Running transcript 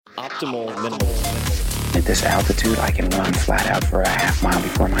Optimal minerals. At this altitude, I can run flat out for a half mile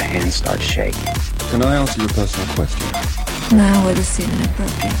before my hands start shaking. Can I answer your personal question? Now would seem an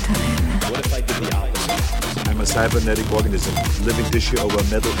appropriate time. What if I did the opposite? I'm a cybernetic organism, living tissue over a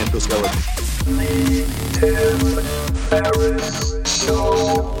metal endoskeleton. Tim Ferriss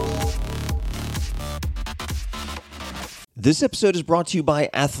Show. This episode is brought to you by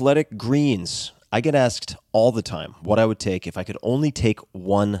Athletic Greens. I get asked all the time what I would take if I could only take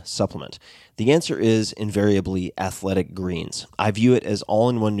one supplement. The answer is invariably Athletic Greens. I view it as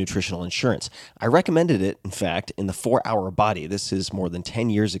all-in-one nutritional insurance. I recommended it, in fact, in the 4-Hour Body. This is more than 10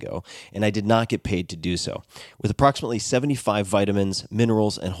 years ago, and I did not get paid to do so. With approximately 75 vitamins,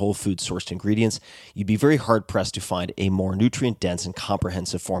 minerals, and whole food sourced ingredients, you'd be very hard-pressed to find a more nutrient-dense and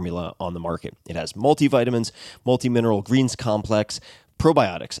comprehensive formula on the market. It has multivitamins, multi-mineral greens complex,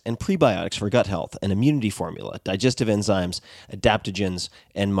 probiotics and prebiotics for gut health, an immunity formula, digestive enzymes, adaptogens,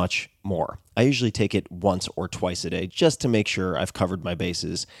 and much more. I usually take it once or twice a day just to make sure I've covered my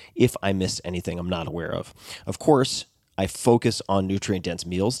bases if I missed anything I'm not aware of. Of course, I focus on nutrient-dense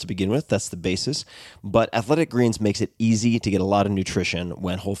meals to begin with. That's the basis. But Athletic Greens makes it easy to get a lot of nutrition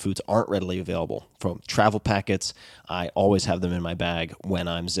when whole foods aren't readily available. From travel packets, I always have them in my bag when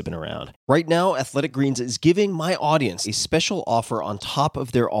I'm zipping around. Right now, Athletic Greens is giving my audience a special offer on top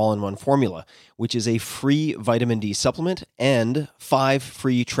of their all-in-one formula, which is a free vitamin D supplement and 5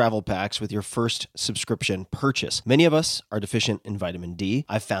 free travel packs with your first subscription purchase. Many of us are deficient in vitamin D.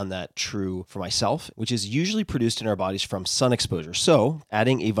 I've found that true for myself, which is usually produced in our bodies from sun exposure. So,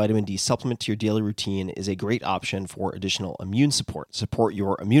 adding a vitamin D supplement to your daily routine is a great option for additional immune support. Support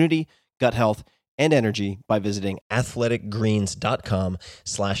your immunity, gut health, and energy by visiting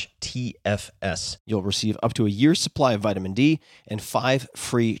athleticgreens.com/TFS. You'll receive up to a year's supply of vitamin D and 5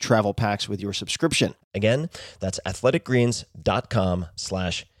 free travel packs with your subscription. Again, that's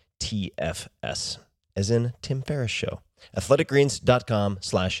athleticgreens.com/TFS, as in Tim Ferriss Show.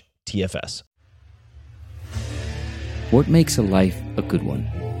 athleticgreens.com/TFS. What makes a life a good one?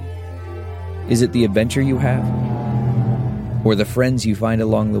 Is it the adventure you have? Or the friends you find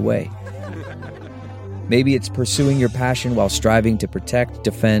along the way? Maybe it's pursuing your passion while striving to protect,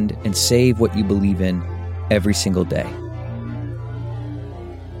 defend, and save what you believe in every single day.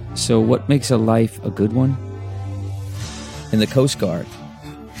 So what makes a life a good one? In the Coast Guard,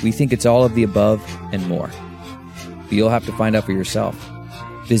 we think it's all of the above and more. But you'll have to find out for yourself.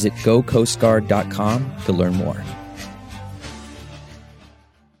 Visit gocoastguard.com to learn more.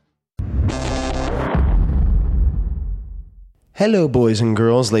 Hello, boys and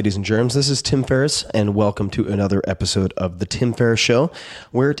girls, ladies and germs. This is Tim Ferriss, and welcome to another episode of The Tim Ferriss Show,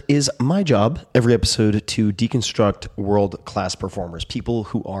 where it is my job every episode to deconstruct world-class performers, people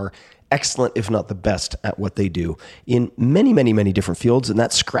who are excellent, if not the best, at what they do in many, many, many different fields. And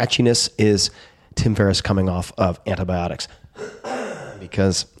that scratchiness is Tim Ferriss coming off of antibiotics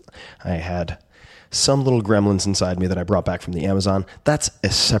because I had some little gremlins inside me that I brought back from the Amazon. That's a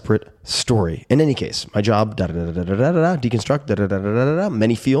separate story. In any case, my job, deconstruct,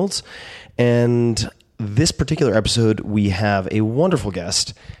 many fields. And this particular episode, we have a wonderful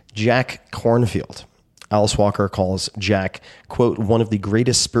guest, Jack Kornfield. Alice Walker calls Jack, quote, one of the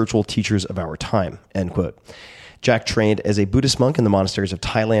greatest spiritual teachers of our time, end quote. Jack trained as a Buddhist monk in the monasteries of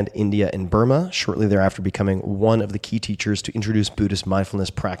Thailand, India, and Burma, shortly thereafter becoming one of the key teachers to introduce Buddhist mindfulness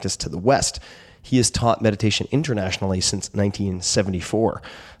practice to the West. He has taught meditation internationally since 1974.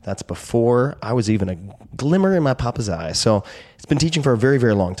 That's before I was even a glimmer in my papa's eye. So he's been teaching for a very,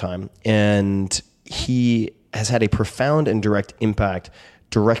 very long time, and he has had a profound and direct impact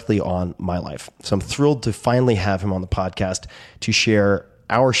directly on my life. So I'm thrilled to finally have him on the podcast to share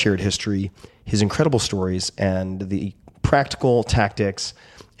our shared history, his incredible stories, and the practical tactics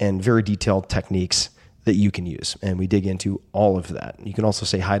and very detailed techniques that you can use. And we dig into all of that. You can also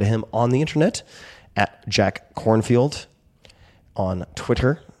say hi to him on the internet at Jack Kornfield on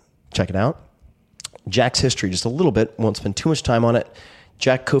Twitter. Check it out. Jack's history, just a little bit, won't spend too much time on it.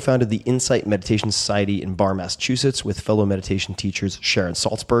 Jack co-founded the Insight Meditation Society in Barre, Massachusetts with fellow meditation teachers Sharon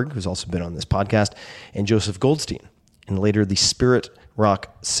Salzberg, who's also been on this podcast, and Joseph Goldstein, and later the Spirit Rock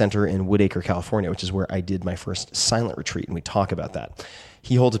Center in Woodacre, California, which is where I did my first silent retreat, and we talk about that.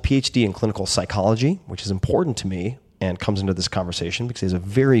 He holds a PhD in clinical psychology, which is important to me and comes into this conversation because he has a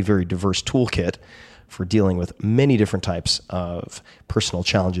very, very diverse toolkit for dealing with many different types of personal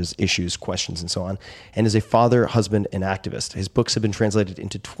challenges, issues, questions, and so on, and is a father, husband, and activist. His books have been translated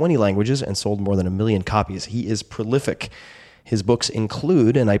into 20 languages and sold more than 1 million copies. He is prolific. His books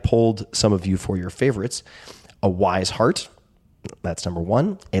include, and I polled some of you for your favorites, A Wise Heart, that's number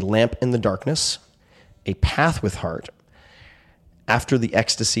 1, A Lamp in the Darkness, A Path with Heart, After the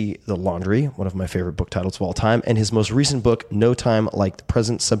Ecstasy, the Laundry, one of my favorite book titles of all time, and his most recent book, No Time Like the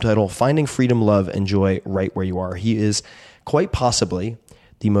Present, subtitle, Finding Freedom, Love, and Joy Right Where You Are. He is quite possibly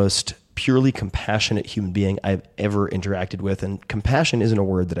the most purely compassionate human being I've ever interacted with, and compassion isn't a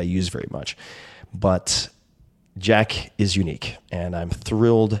word that I use very much, but Jack is unique, and I'm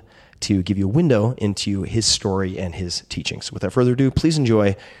thrilled to give you a window into his story and his teachings. Without further ado, please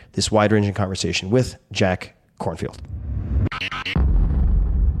enjoy this wide-ranging conversation with Jack Kornfield.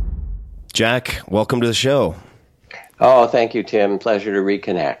 Jack, welcome to the show. Oh, thank you, Tim. Pleasure to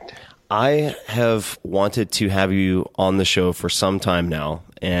reconnect. I have wanted to have you on the show for some time now,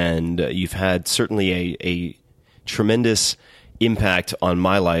 and you've had certainly a tremendous impact on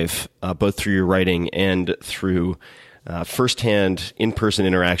my life, both through your writing and through firsthand in-person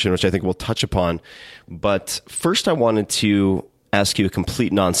interaction, which I think we'll touch upon. But first, I wanted to ask you a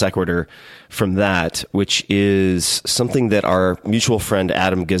complete non sequitur from that, which is something that our mutual friend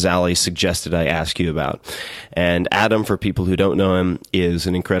Adam Ghazali suggested I ask you about. And Adam, for people who don't know him, is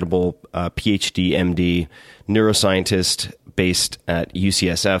an incredible PhD, MD, neuroscientist based at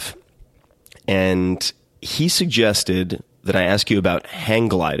UCSF. And he suggested that I ask you about hang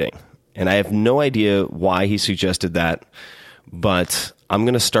gliding. And I have no idea why he suggested that, but I'm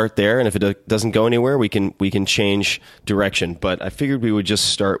going to start there, and if it doesn't go anywhere, we can change direction. But I figured we would just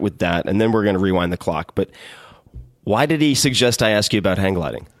start with that, and then we're going to rewind the clock. But why did he suggest I ask you about hang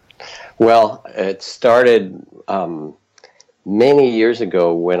gliding? Well, it started many years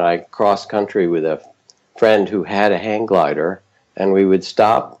ago when I crossed country with a friend who had a hang glider, and we would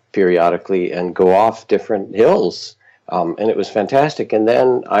stop periodically and go off different hills. And it was fantastic. And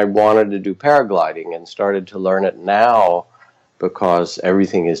then I wanted to do paragliding and started to learn it now because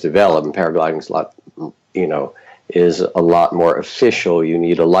everything is developed. And paragliding is a lot more official. You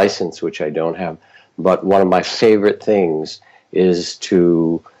need a license, which I don't have. But one of my favorite things is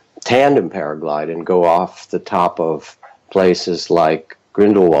to tandem paraglide and go off the top of places like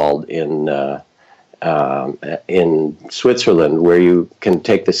Grindelwald in Switzerland, where you can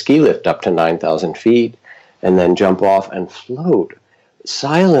take the ski lift up to 9,000 feet. And then jump off and float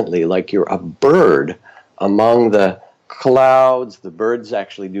silently like you're a bird among the clouds. The birds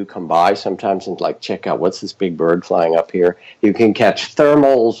actually do come by sometimes and check out, what's this big bird flying up here? You can catch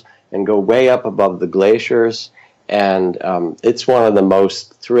thermals and go way up above the glaciers. And it's one of the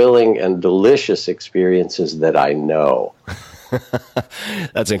most thrilling and delicious experiences that I know.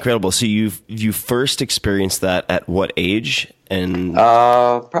 That's incredible. So you first experienced that at what age? And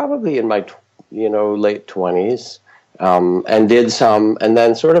probably in my late 20s, and did some, and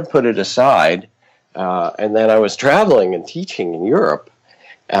then sort of put it aside. And then I was traveling and teaching in Europe,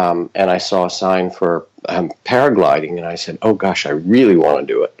 and I saw a sign for paragliding, and I said, oh gosh, I really want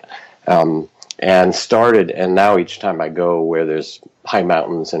to do it. And started, and now each time I go where there's high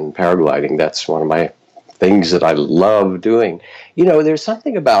mountains and paragliding, that's one of my things that I love doing. There's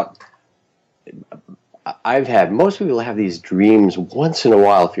something about, most people have these dreams once in a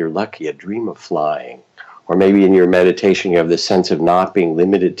while, if you're lucky, a dream of flying. Or maybe in your meditation you have this sense of not being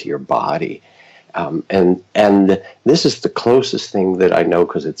limited to your body. And this is the closest thing that I know,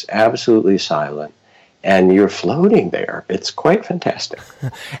 because it's absolutely silent and you're floating there. It's quite fantastic.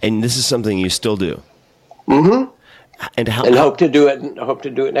 And this is something you still do? Mm-hmm. And hope to do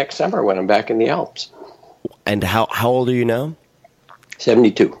it next summer when I'm back in the Alps. And how old are you now?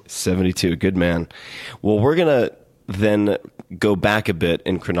 72. 72. Good man. Well, we're going to then go back a bit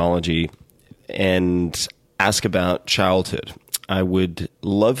in chronology and ask about childhood. I would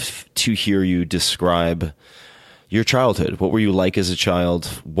love to hear you describe your childhood. What were you like as a child?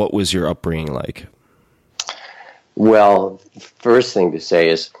 What was your upbringing like? Well, first thing to say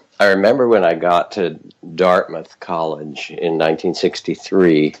is I remember when I got to Dartmouth College in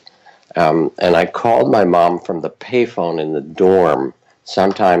 1963, and I called my mom from the payphone in the dorm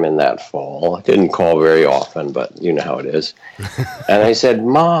sometime in that fall. I didn't call very often, but you know how it is. And I said,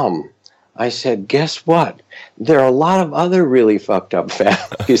 Mom, guess what? There are a lot of other really fucked up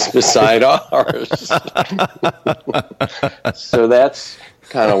families beside ours. So that's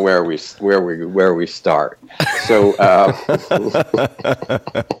kind of where we start. So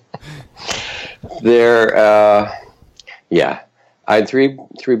I had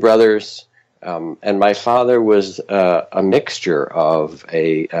three brothers. And my father was a mixture of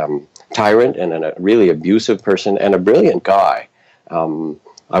a tyrant and a really abusive person and a brilliant guy.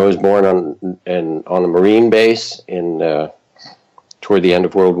 I was born on a Marine base toward the end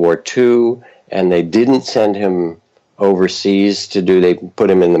of World War II, and they didn't send him overseas they put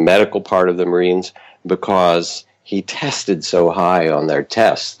him in the medical part of the Marines because he tested so high on their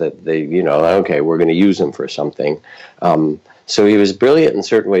tests that they, okay, we're going to use him for something. So he was brilliant in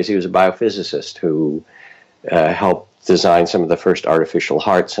certain ways. He was a biophysicist who helped design some of the first artificial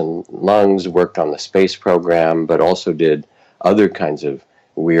hearts and lungs, worked on the space program, but also did other kinds of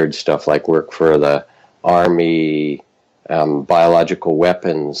weird stuff like work for the Army biological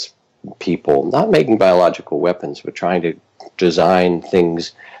weapons people, not making biological weapons, but trying to design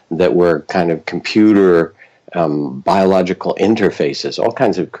things that were kind of computer biological interfaces, all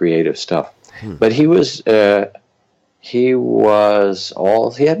kinds of creative stuff. But he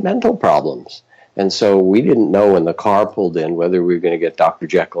had mental problems. And so we didn't know when the car pulled in whether we were going to get Dr.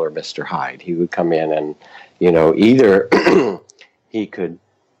 Jekyll or Mr. Hyde. He would come in and, either he could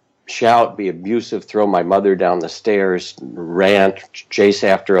shout, be abusive, throw my mother down the stairs, rant, chase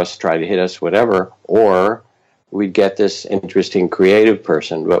after us, try to hit us, whatever, or we'd get this interesting creative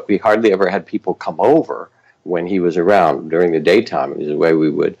person. But we hardly ever had people come over when he was around during the daytime. It was the way we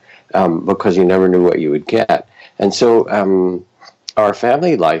would, because you never knew what you would get. And so our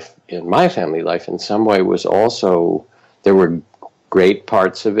family life, my family life in some way was also, there were great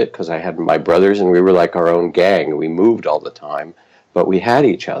parts of it because I had my brothers and we were like our own gang. We moved all the time, but we had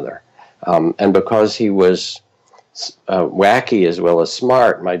each other. And because he was wacky as well as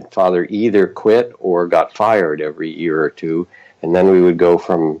smart, my father either quit or got fired every year or two. And then we would go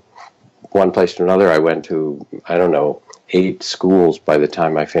from one place to another. I went to, 8 schools by the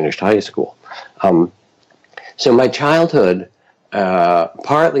time I finished high school. So my childhood,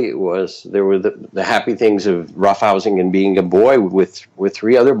 partly it was, there were the happy things of roughhousing and being a boy with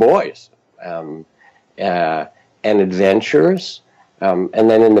 3 other boys, and adventures. And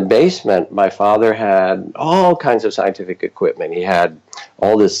then in the basement, my father had all kinds of scientific equipment. He had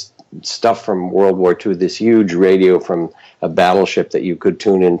all this stuff from World War II, this huge radio from a battleship that you could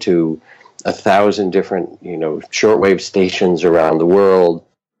tune into 1,000 different, shortwave stations around the world,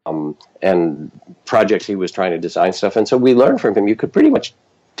 and projects he was trying to design stuff. And so we learned from him, you could pretty much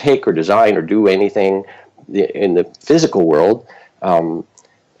take or design or do anything in the physical world. And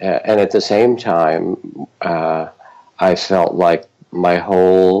at the same time, I felt like my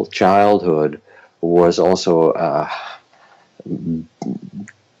whole childhood was also,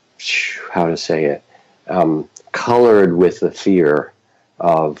 colored with the fear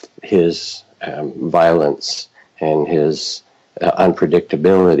of his violence and his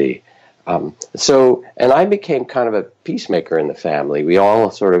unpredictability. And I became kind of a peacemaker in the family. We all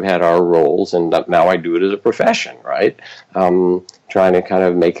sort of had our roles, and now I do it as a profession, right? Trying to kind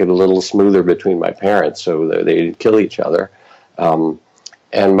of make it a little smoother between my parents so that they didn't kill each other.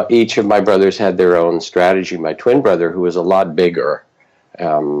 And each of my brothers had their own strategy. My twin brother, who was a lot bigger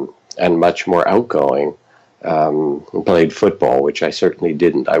and much more outgoing, played football, which I certainly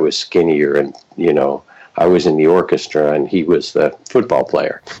didn't. I was skinnier and, I was in the orchestra and he was the football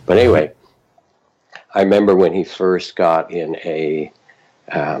player. But anyway, I remember when he first got in a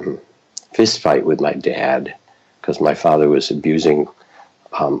fist fight with my dad because my father was abusing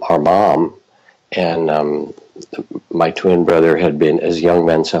our mom, and my twin brother had been, as young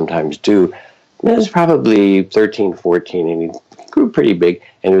men sometimes do, he was probably 13, 14, and he grew pretty big,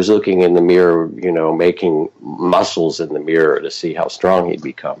 and he was looking in the mirror, making muscles in the mirror to see how strong he'd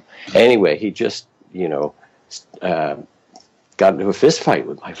become. Anyway, he just, got into a fist fight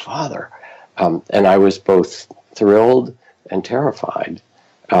with my father. And I was both thrilled and terrified.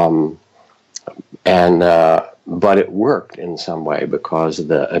 But it worked in some way because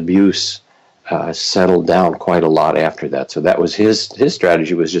the abuse settled down quite a lot after that. So that was his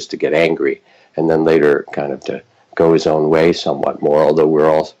strategy, was just to get angry and then later kind of to go his own way somewhat more, although we're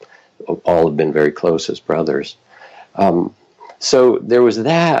all have been very close as brothers. So there was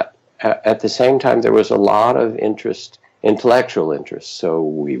that. At the same time, there was a lot of intellectual interest. So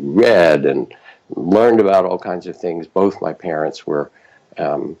we read and learned about all kinds of things. Both my parents were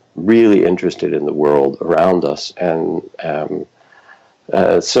really interested in the world around us. And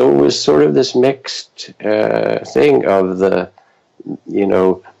so it was sort of this mixed thing of the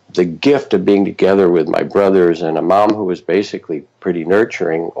gift of being together with my brothers and a mom who was basically pretty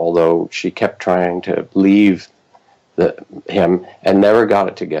nurturing, although she kept trying to leave him and never got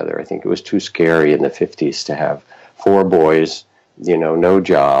it together. I think it was too scary in the 50s to have 4 boys, no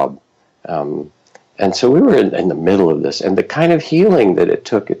job. And so we were in the middle of this, and the kind of healing that it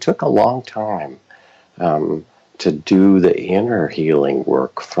took a long time to do the inner healing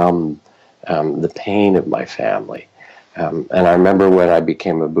work from the pain of my family. And I remember when I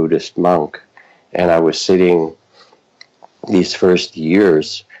became a Buddhist monk, and I was sitting these first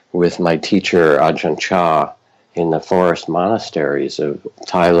years with my teacher, Ajahn Chah, in the forest monasteries of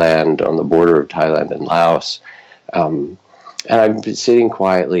Thailand, on the border of Thailand and Laos. And I've been sitting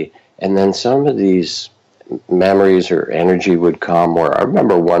quietly, and then some of these memories or energy would come. Or I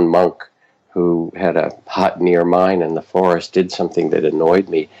remember one monk who had a hut near mine in the forest did something that annoyed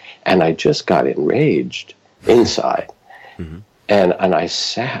me, and I just got enraged inside. Mm-hmm. And I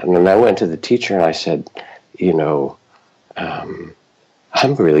sat, and I went to the teacher and I said,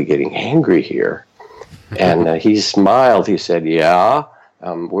 I'm really getting angry here. And he smiled. He said, yeah,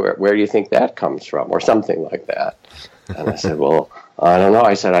 where do you think that comes from? Or something like that. And I said, well, I don't know.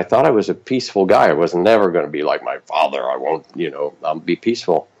 I said, I thought I was a peaceful guy. I was never going to be like my father. I won't, I'll be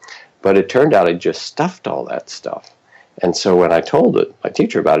peaceful. But it turned out I just stuffed all that stuff. And so when I told my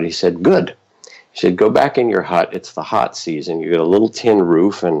teacher about it, he said, good. He said, go back in your hut. It's the hot season. You get a little tin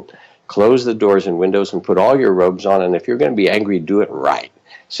roof and close the doors and windows and put all your robes on. And if you're going to be angry, do it right.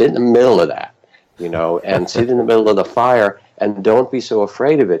 Sit in the middle of that, and sit in the middle of the fire. And don't be so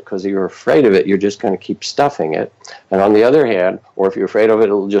afraid of it, because if you're afraid of it, you're just going to keep stuffing it. And on the other hand, or if you're afraid of it,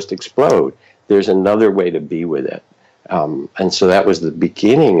 it'll just explode. There's another way to be with it. And so that was the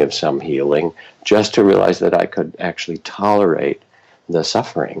beginning of some healing, just to realize that I could actually tolerate the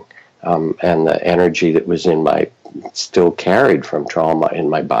suffering and the energy that was still carried from trauma in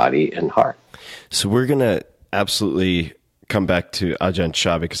my body and heart. So we're going to absolutely come back to Ajahn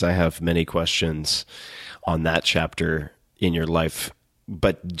Chah, because I have many questions on that chapter in your life.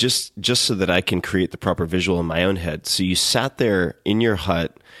 But just so that I can create the proper visual in my own head. So you sat there in your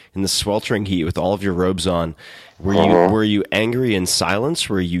hut in the sweltering heat with all of your robes on. Were you angry in silence?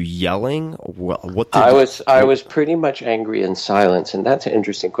 Were you yelling? I was pretty much angry in silence, and that's an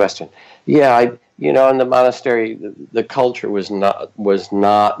interesting question. Yeah, in the monastery, the culture was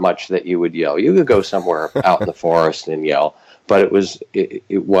not much that you would yell. You could go somewhere out in the forest and yell, but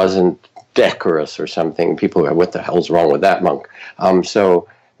it wasn't decorous or something. People go, what the hell's wrong with that monk? So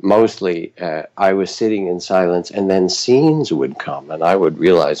mostly I was sitting in silence, and then scenes would come, and I would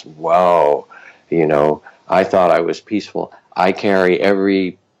realize, wow, I thought I was peaceful. I carry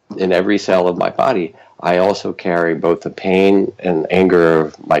in every cell of my body, I also carry both the pain and anger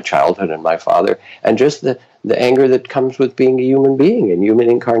of my childhood and my father, and just the anger that comes with being a human being and human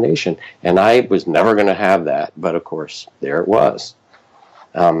incarnation. And I was never going to have that, but of course, there it was.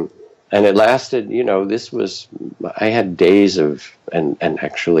 And it lasted, I had days and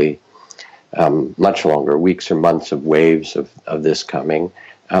actually much longer, weeks or months of waves of this coming.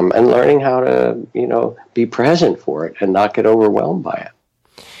 And learning how to, be present for it and not get overwhelmed by it.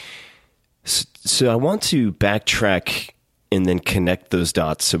 So I want to backtrack and then connect those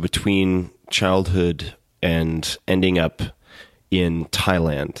dots. So between childhood and ending up in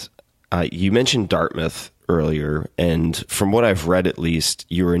Thailand, you mentioned Dartmouth earlier, and from what I've read at least,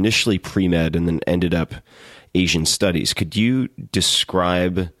 you were initially pre-med and then ended up Asian studies. Could you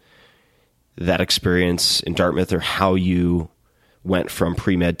describe that experience in Dartmouth, or how you went from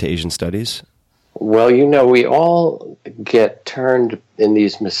pre-med to Asian studies? Well, we all get turned in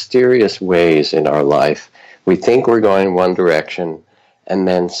these mysterious ways in our life. We think we're going one direction, and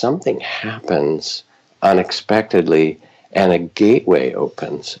then something happens unexpectedly, and a gateway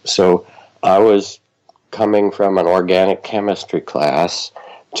opens. So I was coming from an organic chemistry class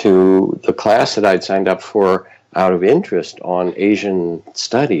to the class that I'd signed up for out of interest on Asian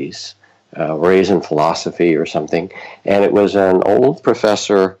studies, or Asian philosophy or something. And it was an old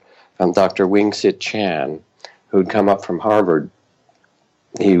professor, Dr. Wing-Sit Chan, who'd come up from Harvard.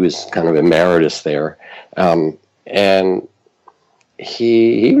 He was kind of emeritus there. And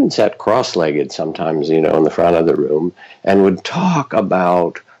he even sat cross-legged sometimes, in the front of the room, and would talk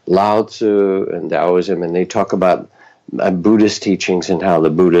about Lao Tzu and Taoism, and they talk about Buddhist teachings and how the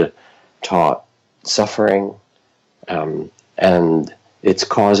Buddha taught suffering and its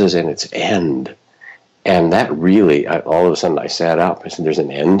causes and its end. And that really, all of a sudden I sat up. I said, there's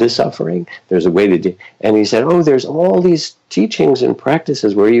an end to suffering? There's a way to do... And he said, there's all these teachings and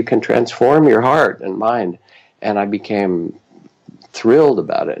practices where you can transform your heart and mind. And I became thrilled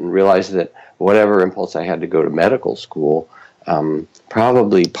about it and realized that whatever impulse I had to go to medical school,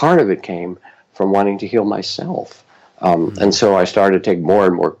 probably part of it came from wanting to heal myself. And so I started to take more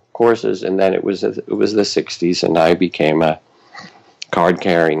and more courses, and then it was the 60s, and I became a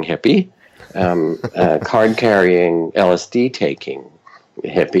card-carrying hippie, card-carrying, LSD-taking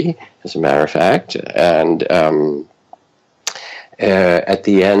hippie, as a matter of fact. And at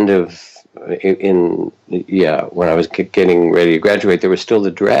the end of, when I was getting ready to graduate, there was still the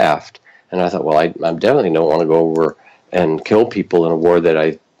draft, and I thought, well, I definitely don't want to go over and kill people in a war that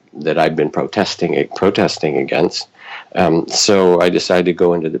I'd been protesting against. So I decided to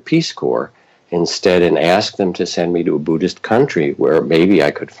go into the Peace Corps instead and ask them to send me to a Buddhist country where maybe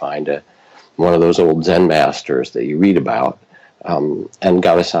I could find one of those old Zen masters that you read about, and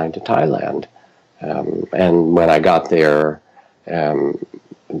got assigned to Thailand. And when I got there,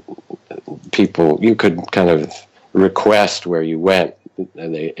 people, you could kind of request where you went.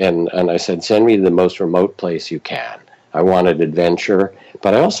 And I said, send me the most remote place you can. I wanted adventure,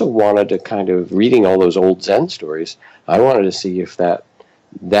 but I also wanted to kind of, reading all those old Zen stories, I wanted to see if that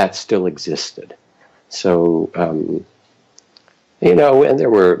still existed. So, and there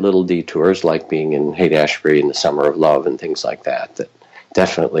were little detours like being in Haight-Ashbury in the Summer of Love and things like that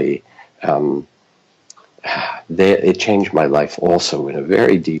definitely, it changed my life also in a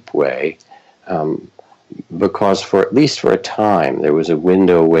very deep way. Because at least for a time, there was a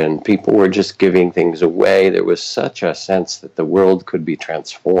window when people were just giving things away. There was such a sense that the world could be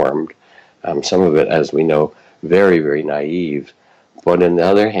transformed. Some of it, as we know, very, very naive. But on the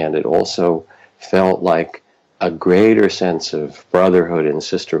other hand, it also felt like a greater sense of brotherhood and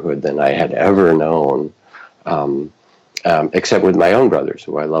sisterhood than I had ever known, except with my own brothers,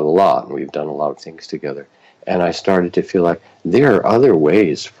 who I love a lot, and we've done a lot of things together. And I started to feel like there are other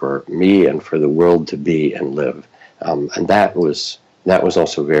ways for me and for the world to be and live, and that was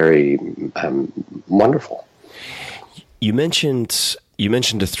also very wonderful. You mentioned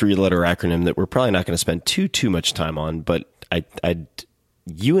a three-letter acronym that we're probably not going to spend too much time on, but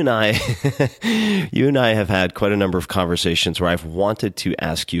you and I have had quite a number of conversations where I've wanted to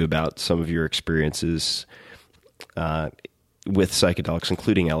ask you about some of your experiences with psychedelics,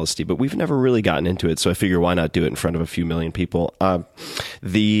 including LSD, but we've never really gotten into it. So I figure, why not do it in front of a few million people?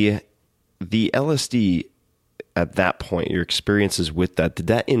 The LSD at that point, your experiences with that, did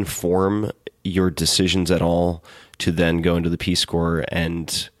that inform your decisions at all to then go into the Peace Corps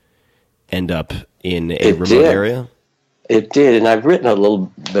and end up in a remote area? It did, and I've written a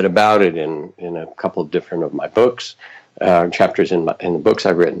little bit about it in a couple of different of my books, chapters in the books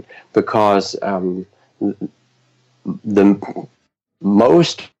I've written, because the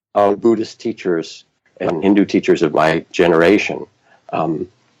most Buddhist teachers and Hindu teachers of my generation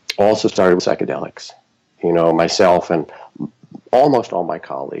also started with psychedelics. Myself and almost all my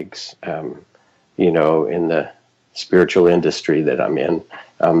colleagues, in the spiritual industry that I'm in,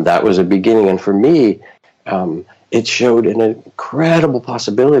 that was a beginning. And for me, it showed an incredible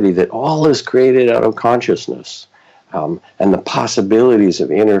possibility that all is created out of consciousness, and the possibilities of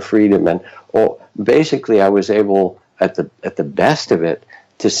inner freedom. And basically, I was able, at the best of it,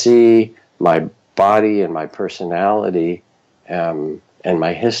 to see my body and my personality and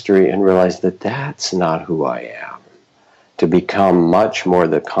my history and realize that that's not who I am. To become much more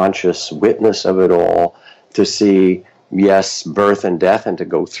the conscious witness of it all, to see, yes, birth and death, and to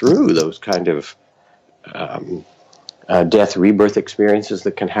go through those kind of death rebirth experiences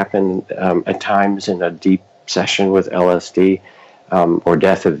that can happen at times in a deep session with LSD, or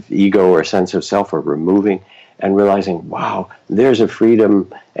death of ego or sense of self, or removing, and realizing, wow, there's a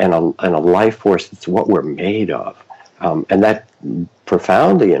freedom and a life force that's what we're made of. And that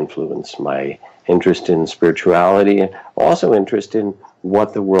profoundly influenced my interest in spirituality and also interest in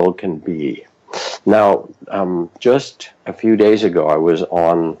what the world can be. Now, just a few days ago, I was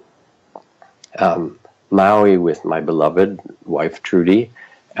on Maui with my beloved wife, Trudy,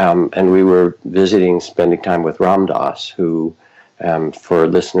 and we were spending time with Ram Dass, who, for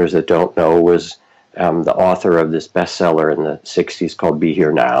listeners that don't know, was the author of this bestseller in the 60s called Be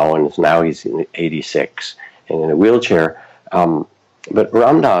Here Now, and now he's in 86 and in a wheelchair. But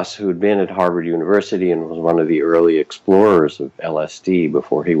Ram Dass, who had been at Harvard University and was one of the early explorers of LSD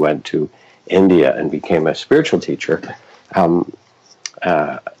before he went to India and became a spiritual teacher, in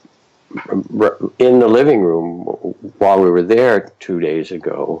the living room while we were there 2 days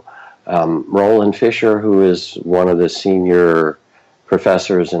ago, Roland Fisher, who is one of the senior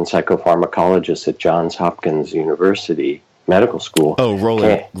professors and psychopharmacologists at Johns Hopkins University Medical School. Oh,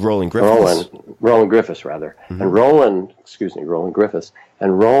 Roland Griffiths. Roland Griffiths, rather. Mm-hmm. And Roland Griffiths.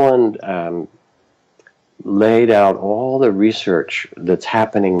 And Roland laid out all the research that's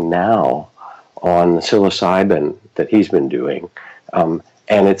happening now on psilocybin that he's been doing,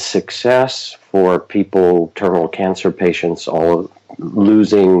 and its success for people, terminal cancer patients, all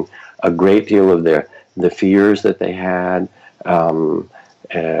losing a great deal of the fears that they had,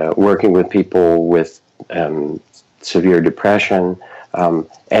 working with people with severe depression. And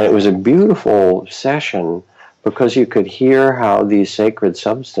it was a beautiful session because you could hear how these sacred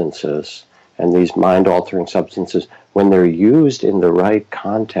substances and these mind-altering substances, when they're used in the right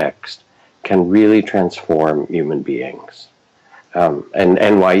context, can really transform human beings. And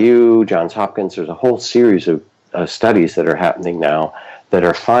NYU, Johns Hopkins, there's a whole series of studies that are happening now that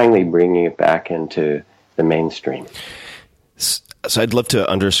are finally bringing it back into the mainstream. So I'd love to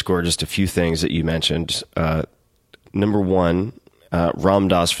underscore just a few things that you mentioned. Number one, Ram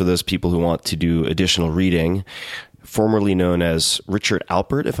Dass, for those people who want to do additional reading, formerly known as Richard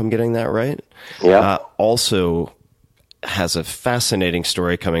Alpert, if I'm getting that right. Yeah. Also has a fascinating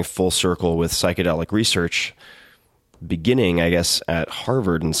story coming full circle with psychedelic research, beginning, I guess, at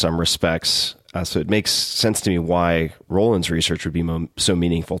Harvard in some respects. So it makes sense to me why Roland's research would be so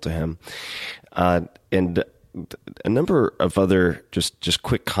meaningful to him. And a number of other just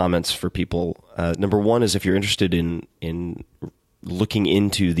quick comments for people. Number one is if you're interested in looking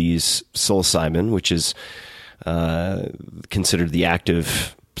into these psilocybin, which is considered the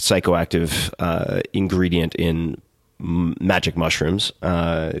psychoactive ingredient in magic mushrooms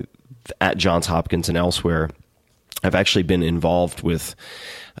at Johns Hopkins and elsewhere. I've actually been involved with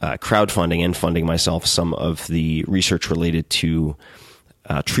crowdfunding and funding myself some of the research related to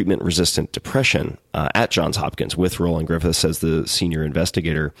treatment-resistant depression at Johns Hopkins with Roland Griffiths as the senior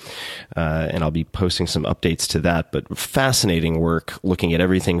investigator. And I'll be posting some updates to that. But fascinating work looking at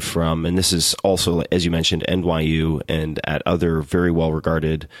everything from, and this is also, as you mentioned, NYU and at other very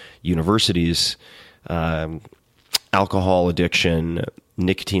well-regarded universities, alcohol addiction,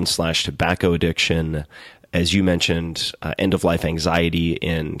 nicotine/tobacco addiction, as you mentioned, end-of-life anxiety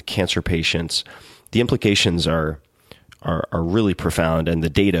in cancer patients. The implications are really profound, and the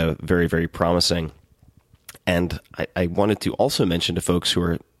data very, very promising. And I wanted to also mention to folks who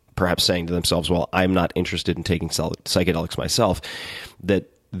are perhaps saying to themselves, well, I'm not interested in taking psychedelics myself, that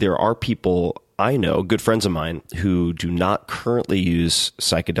there are people I know, good friends of mine, who do not currently use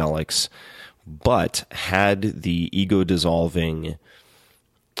psychedelics, but had the ego-dissolving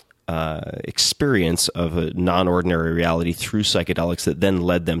experience of a non-ordinary reality through psychedelics that then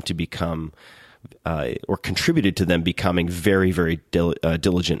led them to become or contributed to them becoming very, very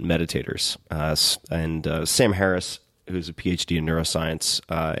diligent meditators. And Sam Harris, who's a PhD in neuroscience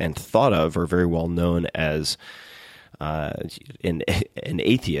and thought of or very well known as an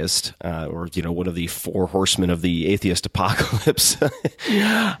atheist, or one of the four horsemen of the atheist apocalypse,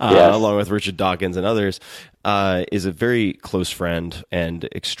 Yes. along with Richard Dawkins and others, is a very close friend and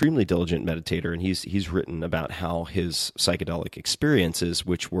extremely diligent meditator. And he's written about how his psychedelic experiences,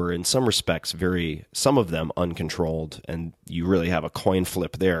 which were in some respects some of them uncontrolled, and you really have a coin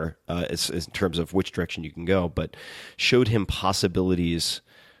flip there in terms of which direction you can go, but showed him possibilities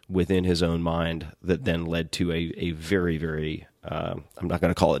within his own mind that then led to a very, very, I'm not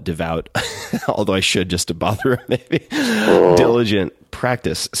going to call it devout, although I should just to bother him, maybe, diligent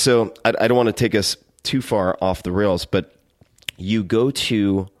practice. So I don't want to take us too far off the rails, but you go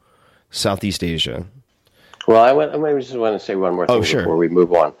to Southeast Asia. Well, I just want to say one more thing before we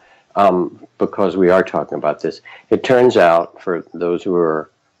move on, because we are talking about this. It turns out, for those who are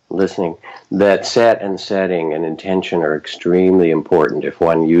listening, that set and setting and intention are extremely important if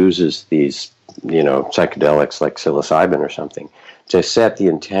one uses these, psychedelics like psilocybin or something, to set the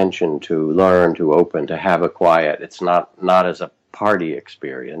intention to learn, to open, to have a quiet. It's not as a party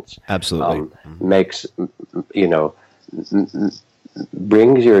experience. Absolutely. Makes,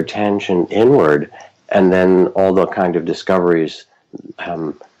 brings your attention inward, and then all the kind of discoveries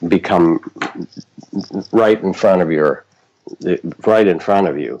become right in front of you. But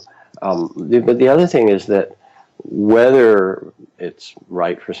the other thing is that whether it's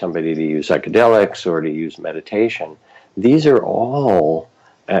right for somebody to use psychedelics or to use meditation, these are all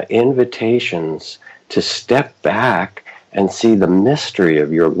invitations to step back and see the mystery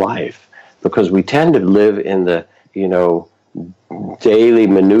of your life, because we tend to live in the, daily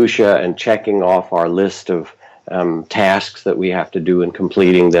minutia and checking off our list of tasks that we have to do and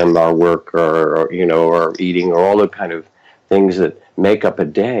completing them, our work or eating or all the kind of things that make up a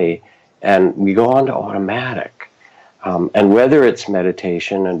day, and we go on to automatic. And whether it's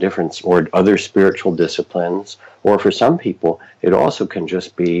meditation and or other spiritual disciplines, or for some people, it also can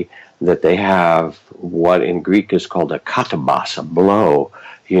just be that they have what in Greek is called a katabas, a blow.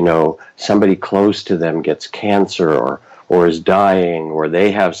 Somebody close to them gets cancer or is dying, or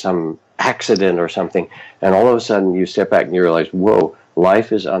they have some accident or something, and all of a sudden you step back and you realize, whoa,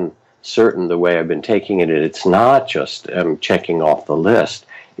 life is uncertain the way I've been taking it. It's not just checking off the list.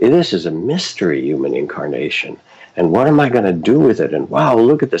 This is a mystery human incarnation. And what am I going to do with it? And wow,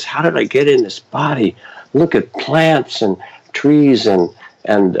 look at this. How did I get in this body? Look at plants and trees and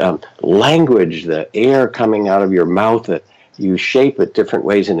language, the air coming out of your mouth that you shape it different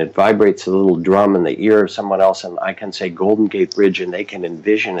ways, and it vibrates a little drum in the ear of someone else, and I can say Golden Gate Bridge and they can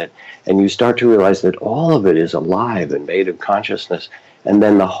envision it. And you start to realize that all of it is alive and made of consciousness. And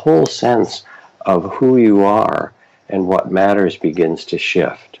then the whole sense of who you are and what matters begins to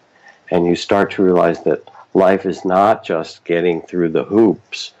shift. And you start to realize that life is not just getting through the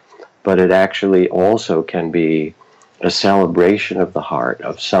hoops, but it actually also can be a celebration of the heart,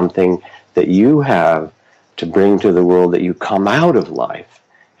 of something that you have to bring to the world that you come out of life.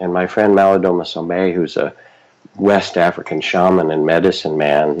 And my friend Malidoma Somé, who's a West African shaman and medicine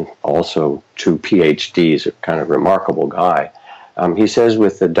man, also 2 PhDs, a kind of remarkable guy, he says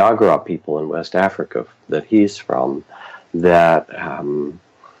with the Dagara people in West Africa that he's from, that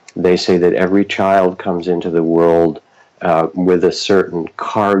they say that every child comes into the world with a certain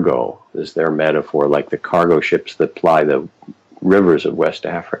cargo, is their metaphor, like the cargo ships that ply the rivers of West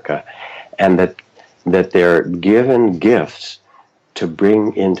Africa, and that they're given gifts to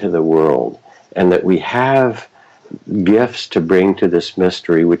bring into the world, and that we have gifts to bring to this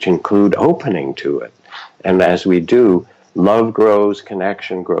mystery, which include opening to it. And as we do, love grows,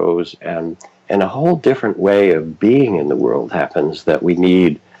 connection grows, and a whole different way of being in the world happens that we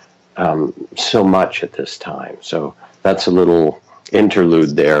need so much at this time. So that's a little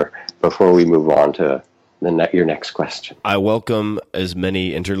interlude there before we move on to your next question. I welcome as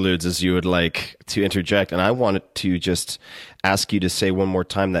many interludes as you would like to interject, and I wanted to just ask you to say one more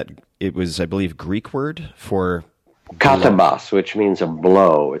time that it was, I believe, Greek word for katabas, which means a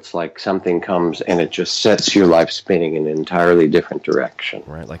blow. It's like something comes and it just sets your life spinning in an entirely different direction.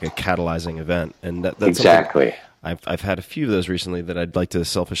 Right, like a catalyzing event. And that's exactly. I've had a few of those recently that I'd like to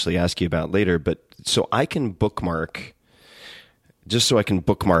selfishly ask you about later, but so I can bookmark, just so I can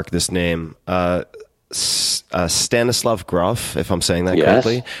bookmark this name, Stanislav Grof, if I'm saying that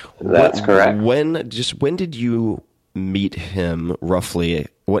correctly. That's correct. When did you meet him roughly?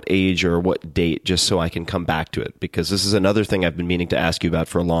 What age or what date, just so I can come back to it? Because this is another thing I've been meaning to ask you about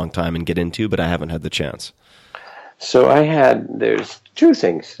for a long time and get into, but I haven't had the chance. So there's two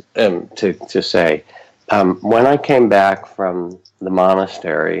things to say. When I came back from the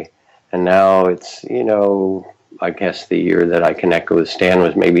monastery, and now it's, I guess the year that I connected with Stan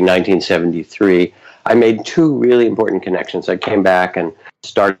was maybe 1973, I made two really important connections. I came back and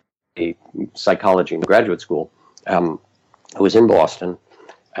started psychology in graduate school. I was in Boston.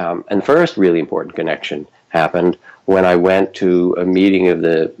 And the first really important connection happened when I went to a meeting of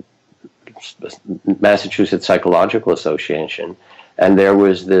the Massachusetts Psychological Association, and there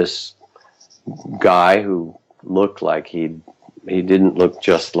was this guy who looked like he didn't look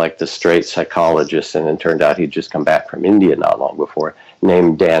just like the straight psychologist, and it turned out he'd just come back from India not long before,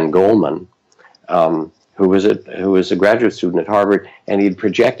 named Dan Goleman, who was a graduate student at Harvard, and he'd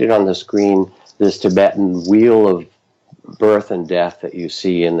projected on the screen this Tibetan wheel of birth and death that you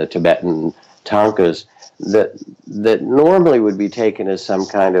see in the Tibetan tankas that normally would be taken as some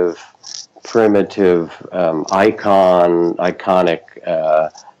kind of primitive iconic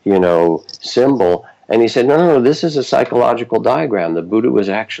symbol. And he said, no, this is a psychological diagram. The Buddha was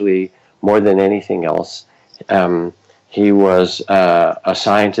actually, more than anything else, he was a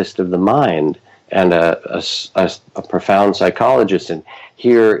scientist of the mind and a profound psychologist. And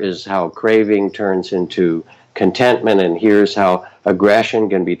here is how craving turns into contentment, and here's how aggression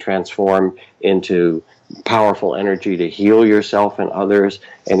can be transformed into powerful energy to heal yourself and others.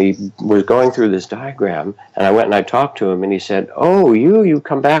 And he was going through this diagram, and I went and I talked to him, and he said, oh, you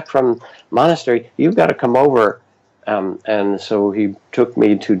come back from monastery, you've got to come over. And so he took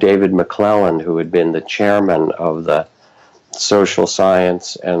me to David McClellan, who had been the chairman of the social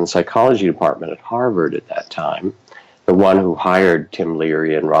science and psychology department at Harvard at that time, the one who hired Tim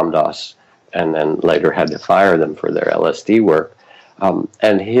Leary and Ram Dass, and then later had to fire them for their LSD work.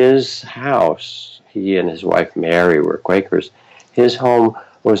 And his house, he and his wife Mary were Quakers, his home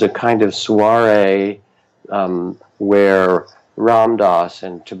was a kind of soiree where Ram Dass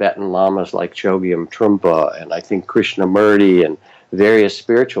and Tibetan lamas like Chogyam Trungpa and I think Krishnamurti and various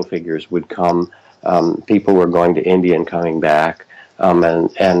spiritual figures would come. People were going to India and coming back.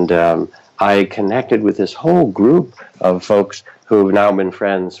 I connected with this whole group of folks who have now been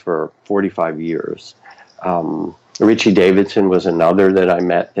friends for 45 years. Richie Davidson was another that I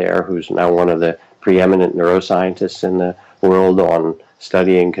met there, who's now one of the preeminent neuroscientists in the world on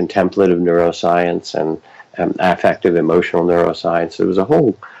studying contemplative neuroscience and affective emotional neuroscience. There was a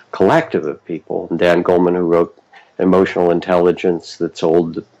whole collective of people. Dan Goleman, who wrote Emotional Intelligence, that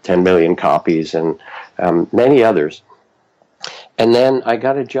sold 10 million copies, and many others. And then I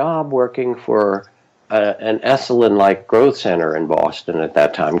got a job working for an Esalen-like growth center in Boston at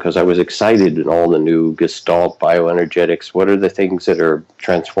that time, because I was excited in all the new Gestalt, bioenergetics, what are the things that are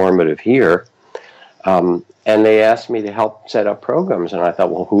transformative here? And they asked me to help set up programs, and I thought,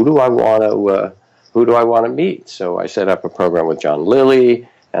 well, who do I want to meet? So I set up a program with John Lilly,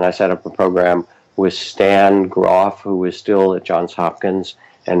 and I set up a program with Stan Grof, who was still at Johns Hopkins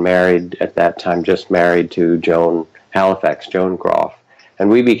and married at that time, just married to Joan Grof. And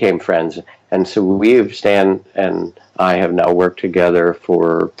we became friends. And so Stan and I have now worked together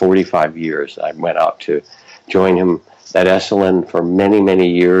for 45 years. I went out to join him at Esalen for many, many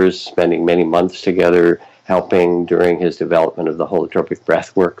years, spending many months together, helping during his development of the holotropic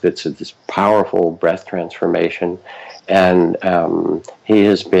breath work. That's this powerful breath transformation. And he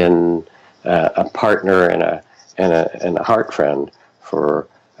has been a partner and a heart friend for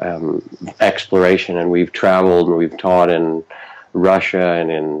exploration. And we've traveled and we've taught in Russia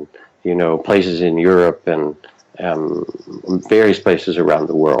and in places in Europe and various places around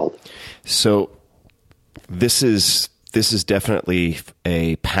the world. So this is definitely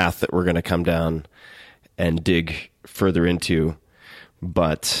a path that we're going to come down and dig further into,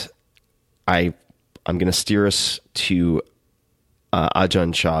 but I'm going to steer us to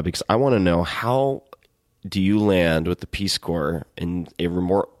Ajahn Chah, because I want to know, how do you land with the Peace Corps in a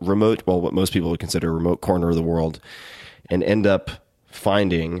remote, well, what most people would consider a remote corner of the world, and end up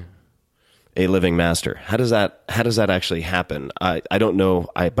finding a living master? How does that actually happen? I don't know,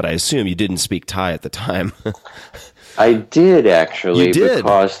 but I assume you didn't speak Thai at the time. I did, actually. You did?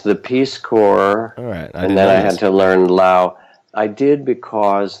 Because the Peace Corps, all right, and then I had to learn Lao. I did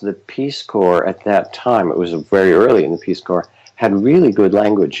because the Peace Corps at that time, it was very early in the Peace Corps, had really good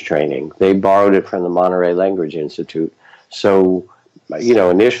language training. They borrowed it from the Monterey Language Institute. So,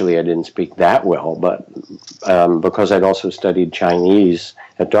 initially I didn't speak that well, but because I'd also studied Chinese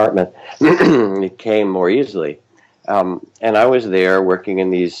at Dartmouth, it came more easily. And I was there working in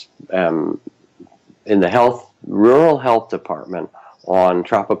these, in the rural health department on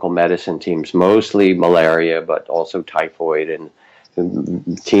tropical medicine teams, mostly malaria, but also typhoid, and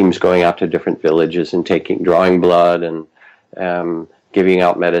teams going out to different villages and drawing blood and giving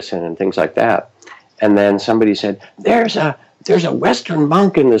out medicine and things like that. And then somebody said, there's a Western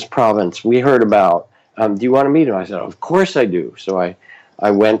monk in this province we heard about. Do you want to meet him? I said, of course I do. So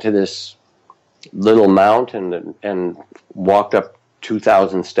I went to this little mountain and walked up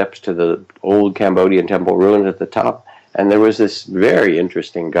 2,000 steps to the old Cambodian temple ruins at the top. And there was this very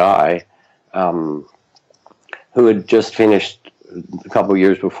interesting guy who had just finished a couple of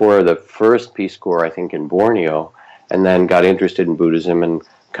years before the first Peace Corps, I think, in Borneo, and then got interested in Buddhism and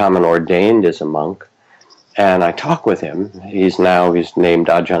come and ordained as a monk. And I talked with him. He's named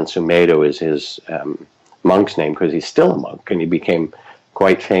Ajahn Sumedho is his monk's name, because he's still a monk, and he became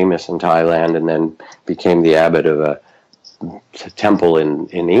quite famous in Thailand and then became the abbot of a temple in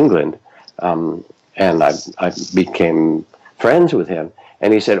England. And I became friends with him.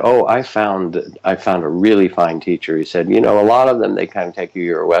 And he said, I found a really fine teacher. He said, a lot of them, they kind of take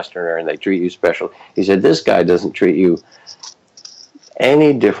you're a Westerner and they treat you special. He said, this guy doesn't treat you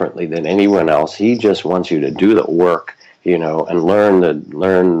any differently than anyone else. He just wants you to do the work, and learn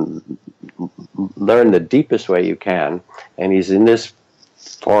the deepest way you can. And he's in this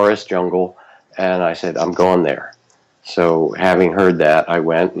forest jungle. And I said, I'm going there. So having heard that, I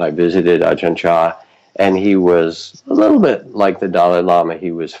went and I visited Ajahn Chah, and he was a little bit like the Dalai Lama.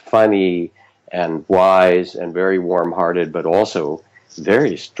 He was funny and wise and very warm-hearted, but also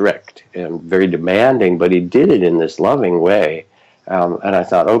very strict and very demanding, but he did it in this loving way. And I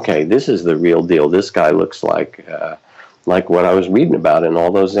thought, okay, this is the real deal. This guy looks like what I was reading about in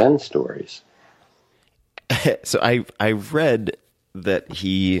all those Zen stories. So I read that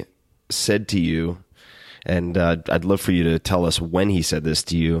he said to you, and I'd love for you to tell us when he said this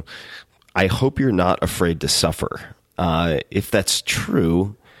to you, I hope you're not afraid to suffer. If that's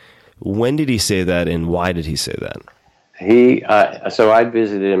true, when did he say that, and why did he say that? So I'd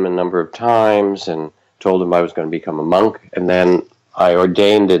visited him a number of times and told him I was going to become a monk, and then I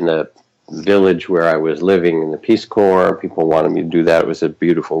ordained in the village where I was living in the Peace Corps. People wanted me to do that. It was a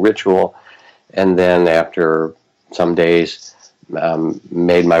beautiful ritual. And then after some days,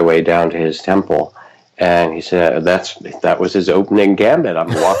 made my way down to his temple. And he said, that was his opening gambit.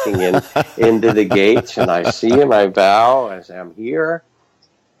 I'm walking into the gates, and I see him, I bow, I say, I'm here.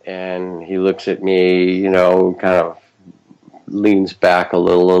 And he looks at me, kind of leans back a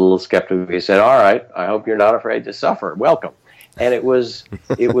little skeptical. He said, all right, I hope you're not afraid to suffer. Welcome. And it was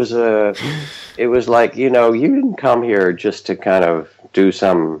like, you didn't come here just to kind of do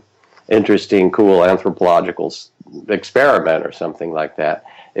some interesting, cool anthropological experiment or something like that.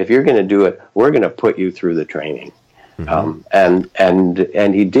 If you're going to do it, we're going to put you through the training. Mm-hmm.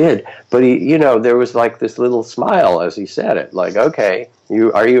 And he did. But he, there was like this little smile as he said it, like, okay,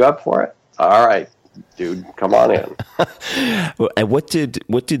 are you up for it? All right, dude, come on in. And what did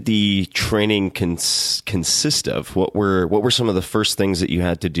the training consist of? What were some of the first things that you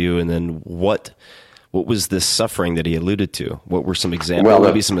had to do, and then what was this suffering that he alluded to? What were some examples? Well,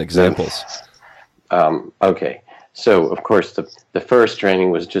 maybe some examples. Okay. So, of course, the first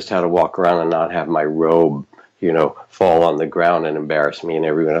training was just how to walk around and not have my robe, fall on the ground and embarrass me and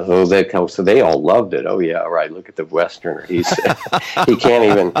everyone else. So they all loved it. Oh, yeah, right, look at the Westerner. He can't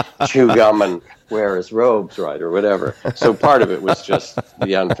even chew gum and wear his robes right or whatever. So part of it was just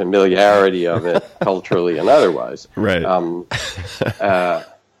the unfamiliarity of it culturally and otherwise. Right.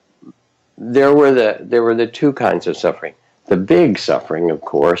 There were the two kinds of suffering. The big suffering, of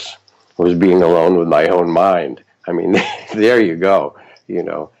course, was being alone with my own mind. I mean, there you go,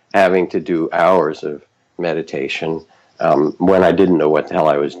 having to do hours of meditation when I didn't know what the hell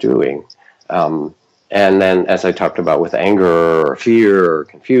I was doing. And then, as I talked about with anger or fear or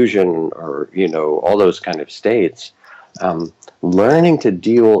confusion or, all those kind of states, learning to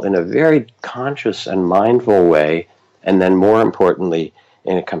deal in a very conscious and mindful way, and then more importantly,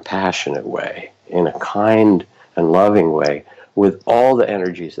 in a compassionate way, in a kind and loving way, with all the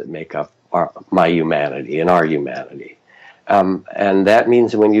energies that make up my humanity and our humanity. And that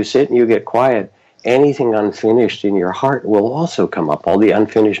means when you sit and you get quiet, anything unfinished in your heart will also come up, all the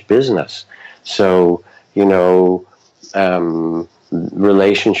unfinished business. So,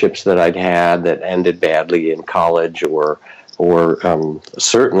 relationships that I'd had that ended badly in college or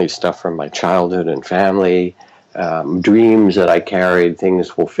certainly stuff from my childhood and family, dreams that I carried, things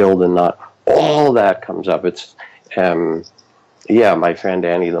fulfilled and not, all that comes up. It's, my friend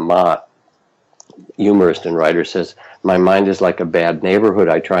Annie Lamott, humorist and writer, says, my mind is like a bad neighborhood.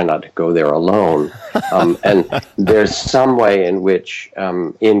 I try not to go there alone. And there's some way in which,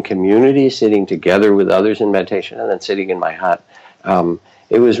 in community, sitting together with others in meditation and then sitting in my hut,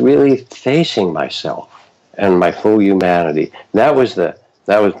 it was really facing myself and my full humanity. That was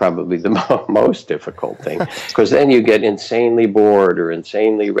probably the most difficult thing, because then you get insanely bored or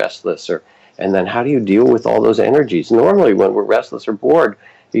insanely restless, and then how do you deal with all those energies? Normally, when we're restless or bored,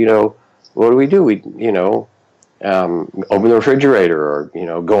 what do? We open the refrigerator or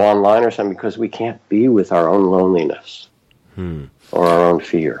go online or something, because we can't be with our own loneliness or our own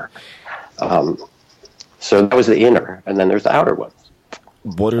fear. So that was the inner, and then there's the outer ones.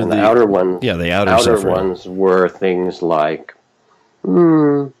 What are the outer ones? Yeah, the outer ones were things like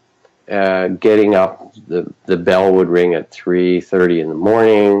getting up. The bell would ring at 3:30 in the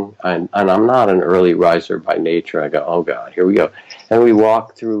morning, and I'm not an early riser by nature. I go, oh God, here we go. And we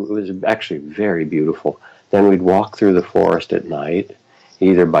walked through. It was actually very beautiful. Then we'd walk through the forest at night,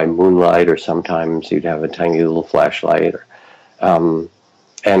 either by moonlight or sometimes you'd have a tiny little flashlight.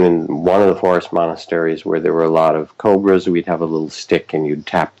 And in one of the forest monasteries where there were a lot of cobras, we'd have a little stick and you'd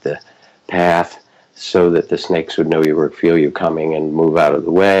tap the path so that the snakes would know feel you coming and move out of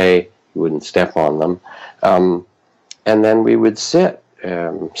the way. You wouldn't step on them. And then we would sit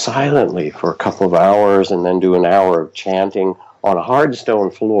silently for a couple of hours and then do an hour of chanting on a hard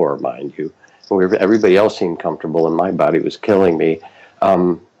stone floor, mind you, where everybody else seemed comfortable and my body was killing me.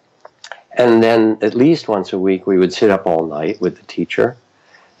 And then at least once a week we would sit up all night with the teacher.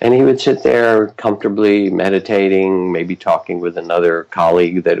 And he would sit there comfortably meditating, maybe talking with another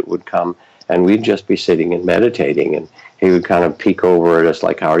colleague that would come, and we'd just be sitting and meditating. And he would kind of peek over at us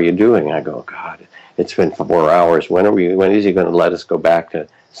like, how are you doing? I go, God, it's been 4 hours. When is he going to let us go back to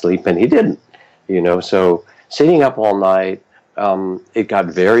sleep? And he didn't, so sitting up all night. It got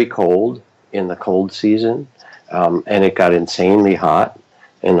very cold in the cold season, and it got insanely hot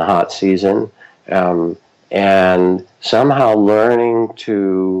in the hot season. And somehow learning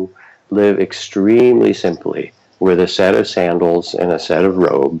to live extremely simply with a set of sandals and a set of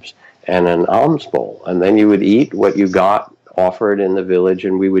robes and an alms bowl. And then you would eat what you got offered in the village,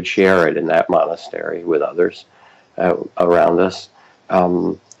 and we would share it in that monastery with others around us.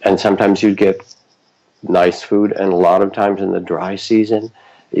 And sometimes you'd get nice food, and a lot of times in the dry season,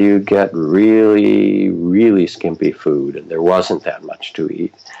 you'd get really, really skimpy food, and there wasn't that much to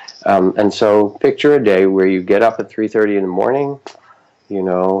eat. And so picture a day where you get up at 3:30 in the morning,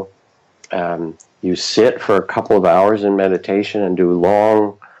 you sit for a couple of hours in meditation and do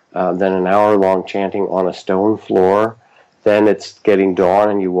then an hour-long chanting on a stone floor. Then it's getting dawn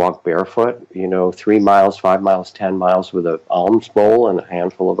and you walk barefoot, 3 miles, 5 miles, 10 miles with an alms bowl and a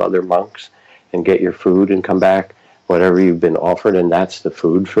handful of other monks, and get your food and come back, whatever you've been offered, and that's the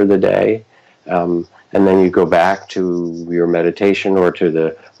food for the day. And then you go back to your meditation or to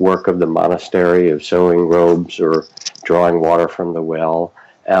the work of the monastery of sewing robes or drawing water from the well.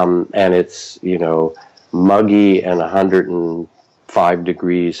 And it's, muggy and 105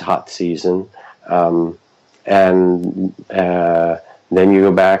 degrees hot season. And then you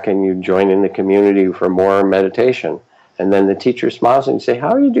go back and you join in the community for more meditation. And then the teacher smiles and you say,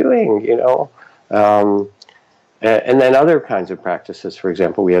 how are you doing? And then other kinds of practices. For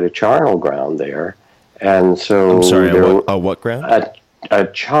example, we had a charnel ground there. And so I'm sorry, what ground? A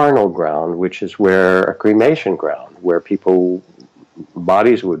charnel ground, which is where a cremation ground, where people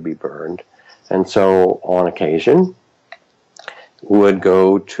bodies would be burned. And so on occasion would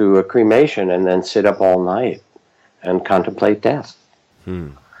go to a cremation and then sit up all night and contemplate death.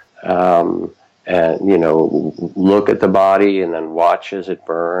 And, you know, look at the body and then watch as it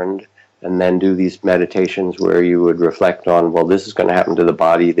burned, and then do these meditations where you would reflect on, well, this is going to happen to the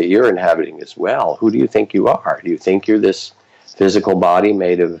body that you're inhabiting as well. Who do you think you are? Do you think you're this physical body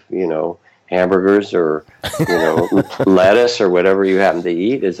made of, you know, hamburgers or, you know, lettuce or whatever you happen to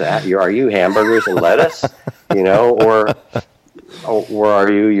eat? Are you hamburgers and lettuce, you know, or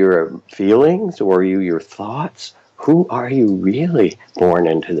are you your feelings, or are you your thoughts? Who are you really born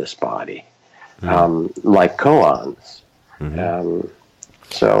into this body? Like koans.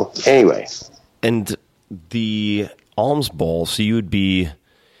 So anyway. And the alms bowl, so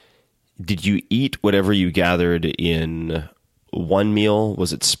did you eat whatever you gathered in one meal?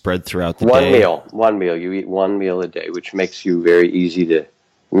 Was it spread throughout the day? One meal. You eat one meal a day, which makes you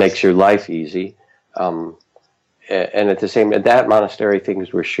makes your life easy. And at that monastery,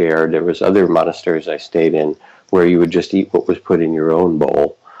 things were shared. There was other monasteries I stayed in where you would just eat what was put in your own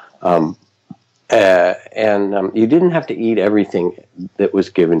bowl. And you didn't have to eat everything that was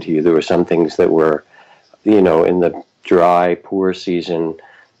given to you. There were some things that were, you know, in the dry, poor season,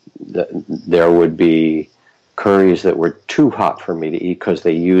 there would be curries that were too hot for me to eat because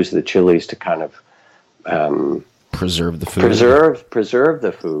they used the chilies to kind of preserve the food. Preserve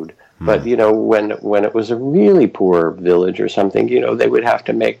the food. But, you know, when it was a really poor village or something, you know, they would have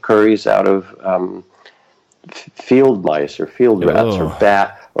to make curries out of field mice or field rats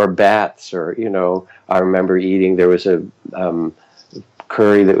or bats, or, you know, I remember eating, there was a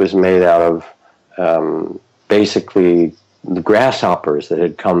curry that was made out of basically the grasshoppers that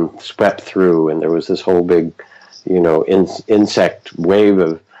had swept through, and there was this whole big, you know, insect wave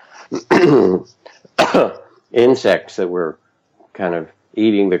of insects that were kind of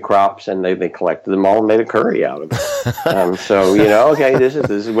eating the crops, and they collected them all and made a curry out of it. So, you know, okay, this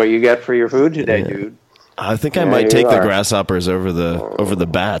is what you get for your food today, dude. I think I might take the grasshoppers over the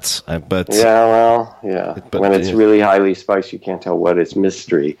bats. But when it's really highly spiced, you can't tell what it's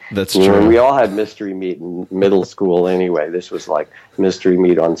mystery. That's true. Know, we all had mystery meat in middle school anyway. This was like mystery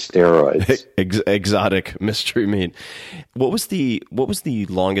meat on steroids. Exotic mystery meat. What was the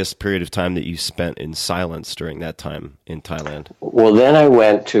longest period of time that you spent in silence during that time in Thailand? Well, then I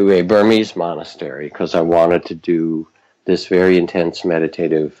went to a Burmese monastery because I wanted to do this very intense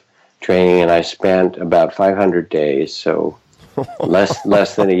meditative training, and I spent about 500 days, so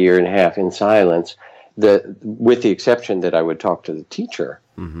less than a year and a half in silence, with the exception that I would talk to the teacher.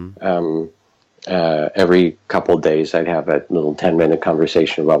 Every couple of days I'd have a little 10-minute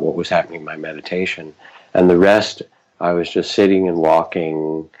conversation about what was happening in my meditation, and the rest I was just sitting and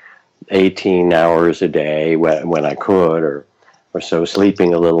walking 18 hours a day when I could, or so,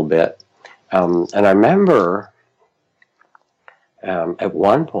 sleeping a little bit. And I remember at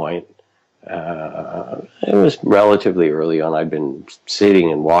one point, it was relatively early on, I'd been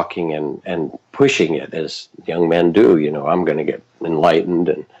sitting and walking and pushing it as young men do. You know, I'm going to get enlightened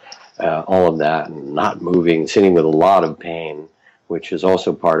and all of that, and not moving, sitting with a lot of pain, which is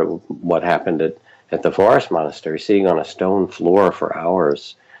also part of what happened at the forest monastery, sitting on a stone floor for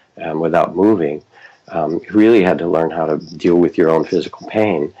hours without moving. You really had to learn how to deal with your own physical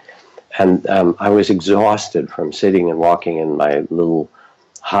pain. And I was exhausted from sitting and walking in my little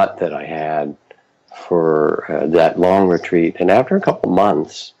hut that I had for that long retreat. And after a couple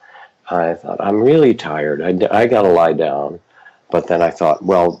months, I thought, I'm really tired. I got to lie down. But then I thought,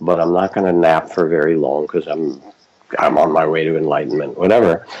 well, but I'm not going to nap for very long because I'm on my way to enlightenment,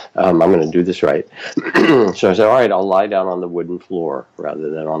 whatever. I'm going to do this right. So I said, all right, I'll lie down on the wooden floor rather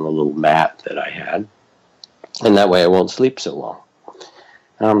than on the little mat that I had. And that way I won't sleep so long.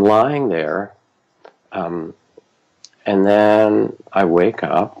 And I'm lying there, and then I wake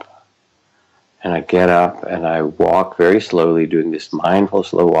up, and I get up, and I walk very slowly, doing this mindful,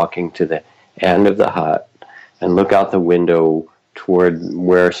 slow walking to the end of the hut, and look out the window toward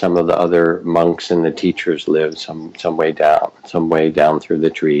where some of the other monks and the teachers lived, some way down through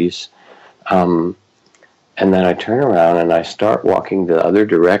the trees. And then I turn around, and I start walking the other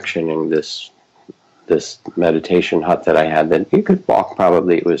direction in this meditation hut that I had, that you could walk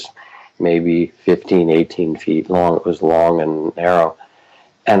probably, it was maybe 15, 18 feet long. It was long and narrow.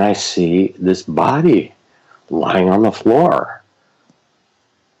 And I see this body lying on the floor.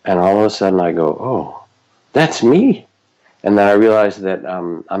 And all of a sudden I go, oh, that's me. And then I realized that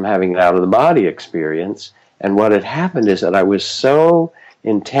I'm having an out-of-the-body experience. And what had happened is that I was so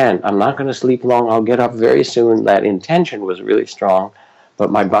intent. I'm not going to sleep long. I'll get up very soon. That intention was really strong,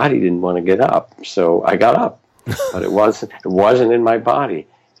 but my body didn't want to get up. So I got up, but it wasn't in my body.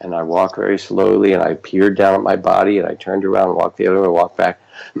 And I walked very slowly, and I peered down at my body, and I turned around and walked the other way, walked back.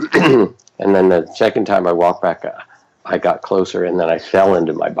 And then the second time I walked back, I got closer, and then I fell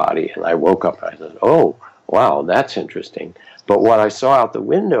into my body, and I woke up, and I said, oh, wow, that's interesting. But what I saw out the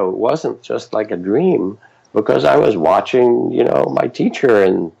window wasn't just like a dream, because I was watching, my teacher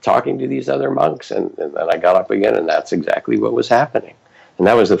and talking to these other monks, and then I got up again, and that's exactly what was happening. And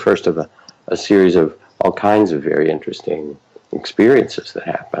that was the first of a series of all kinds of very interesting experiences that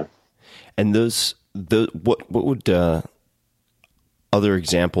happen. And what would other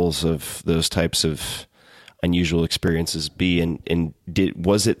examples of those types of unusual experiences be? And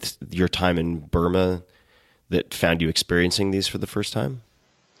was it your time in Burma that found you experiencing these for the first time?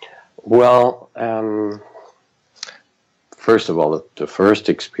 Well, first of all, the first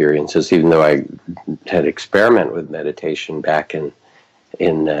experiences, even though I had experimented with meditation back in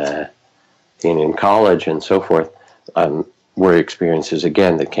college and so forth, were experiences,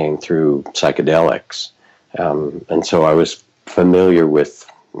 again, that came through psychedelics. And so I was familiar with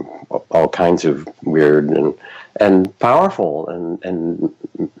all kinds of weird and powerful and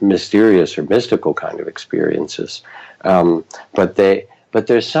mysterious or mystical kind of experiences. But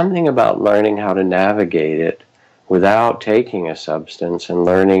there's something about learning how to navigate it without taking a substance, and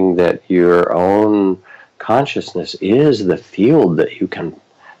learning that your own consciousness is the field that you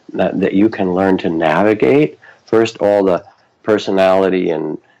can learn to navigate. First, all the personality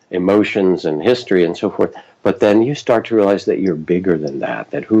and emotions and history and so forth, but then you start to realize that you're bigger than that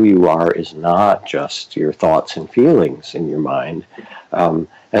who you are is not just your thoughts and feelings in your mind. And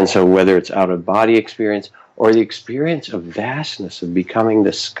so whether it's out-of-body experience or the experience of vastness, of becoming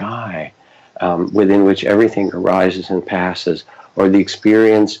the sky within which everything arises and passes, or the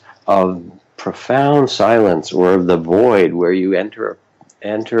experience of profound silence or of the void where you enter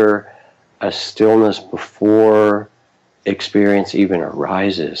a stillness before experience even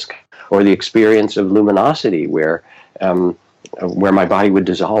arises, or the experience of luminosity where my body would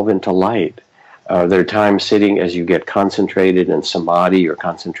dissolve into light. There are times sitting as you get concentrated in samadhi or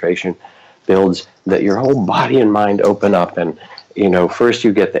concentration builds, that your whole body and mind open up, and first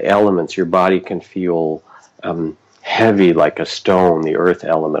you get the elements. Your body can feel heavy like a stone, the earth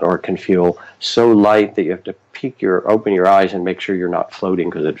element, or it can feel so light that you have to open your eyes and make sure you're not floating,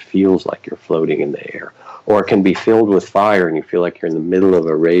 because it feels like you're floating in the air. Or it can be filled with fire and you feel like you're in the middle of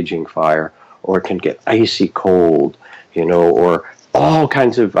a raging fire, or it can get icy cold, or all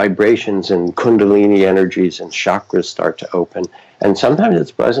kinds of vibrations and kundalini energies and chakras start to open. And sometimes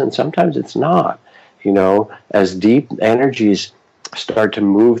it's pleasant, sometimes it's not. As deep energies start to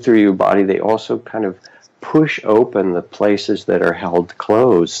move through your body, they also kind of push open the places that are held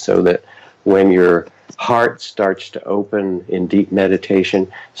closed, so that when your heart starts to open in deep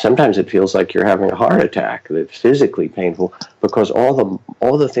meditation, sometimes it feels like you're having a heart attack. That's physically painful, because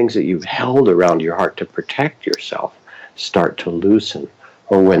all the things that you've held around your heart to protect yourself start to loosen.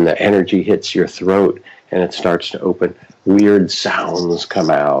 Or when the energy hits your throat and it starts to open, weird sounds come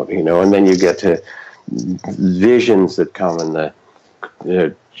out, and then you get to visions that come in the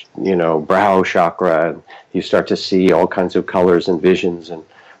brow chakra, and you start to see all kinds of colors and visions and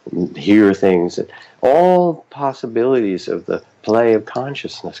hear things. And all possibilities of the play of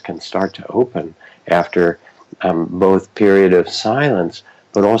consciousness can start to open after both period of silence,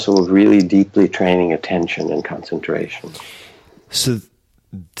 but also of really deeply training attention and concentration. So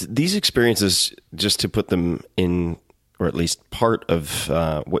these experiences, just to put them in, or at least part of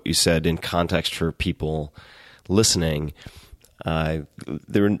what you said in context for people listening,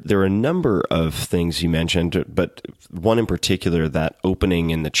 there are a number of things you mentioned, but one in particular, that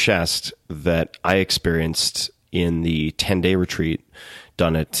opening in the chest that I experienced in the 10-day retreat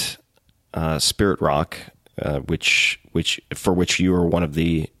done at Spirit Rock, which you were one of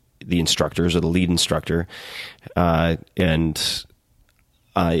the instructors, or the lead instructor, and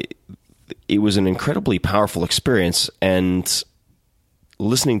it was an incredibly powerful experience. And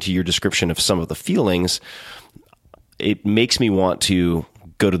listening to your description of some of the feelings, it makes me want to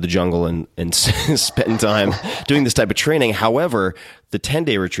go to the jungle and spend time doing this type of training. However, the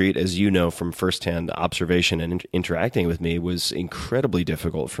 10-day retreat, as you know from firsthand observation and interacting with me, was incredibly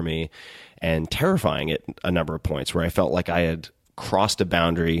difficult for me and terrifying at a number of points, where I felt like I had crossed a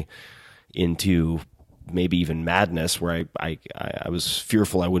boundary into maybe even madness, where I was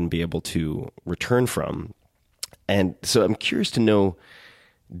fearful I wouldn't be able to return from. And so I'm curious to know,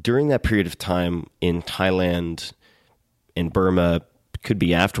 during that period of time in Thailand, in Burma, could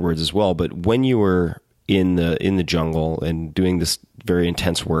be afterwards as well, but when you were in the jungle and doing this very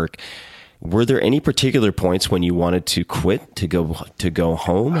intense work, were there any particular points when you wanted to quit to go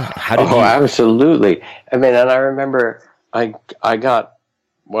home? How did you? Absolutely. I mean, and I remember I got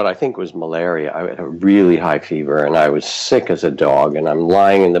what I think was malaria. I had a really high fever, and I was sick as a dog. And I'm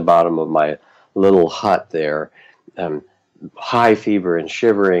lying in the bottom of my little hut there, high fever and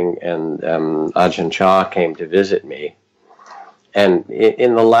shivering. And Ajahn Chah came to visit me, and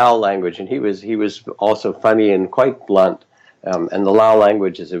in the Lao language, and he was also funny and quite blunt. And the Lao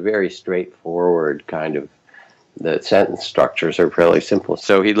language is a very straightforward kind of. The sentence structures are fairly simple.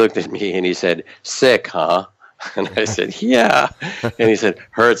 So he looked at me and he said, "Sick, huh?" And I said, "Yeah." And he said,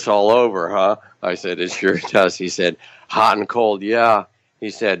 "Hurts all over, huh?" I said, "It sure does." He said, "Hot and cold, yeah." He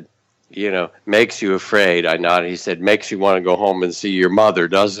said, "Makes you afraid." I nodded. He said, "Makes you want to go home and see your mother,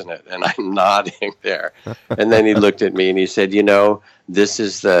 doesn't it?" And I'm nodding there. And then he looked at me and he said, "This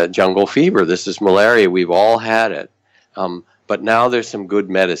is the jungle fever. This is malaria. We've all had it. But now there's some good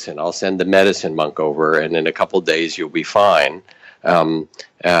medicine. I'll send the medicine monk over, and in a couple of days you'll be fine."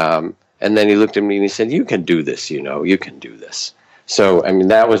 And then he looked at me and he said, "You can do this, you can do this." So, I mean,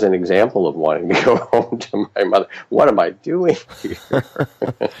 that was an example of wanting to go home to my mother. What am I doing here?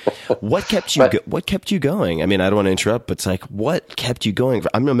 What kept you going? I mean, I don't want to interrupt, but it's like, what kept you going?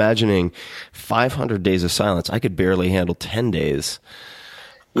 I'm imagining 500 days of silence. I could barely handle 10 days.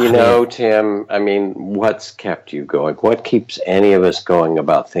 Tim, I mean, what's kept you going? What keeps any of us going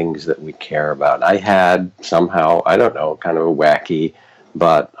about things that we care about? I had somehow, I don't know, kind of a wacky,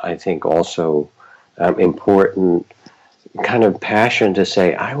 but I think also important kind of passion to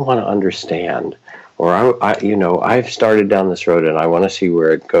say, I want to understand, or I've started down this road and I want to see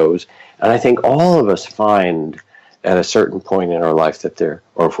where it goes. And I think all of us find at a certain point in our life that or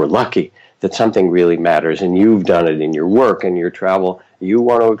if we're lucky, that something really matters, and you've done it in your work and your travel. You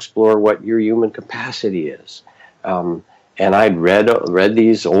want to explore what your human capacity is. And I'd read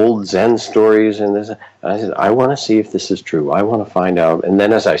these old Zen stories, and I said, I want to see if this is true. I want to find out. And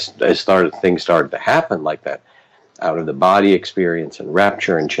then as things started to happen like that, out of the body experience and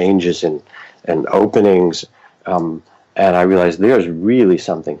rapture and changes and openings, and I realized there's really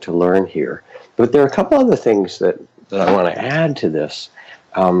something to learn here. But there are a couple other things that I want to add to this.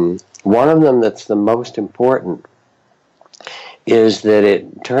 One of them that's the most important is that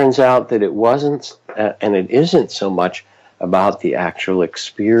it turns out that it wasn't, and it isn't so much about the actual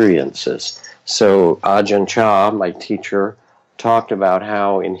experiences. So Ajahn Chah, my teacher, talked about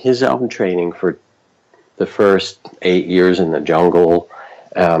how in his own training for the first 8 years in the jungle,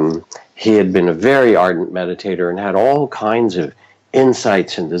 he had been a very ardent meditator and had all kinds of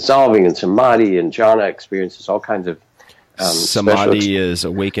insights and dissolving and samadhi and jhana experiences, all kinds of samadhi is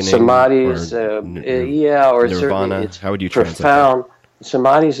awakening. Samadhi is, or nirvana. How would you translate that?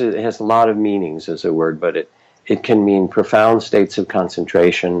 Samadhi has a lot of meanings as a word, but it can mean profound states of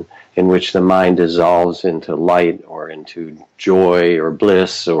concentration in which the mind dissolves into light or into joy or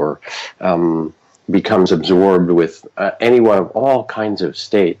bliss, or becomes absorbed with any one of all kinds of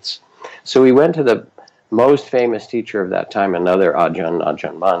states. So we went to the most famous teacher of that time, another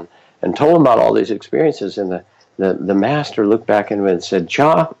Ajahn Mun, and told him about all these experiences, and the master looked back at him and said,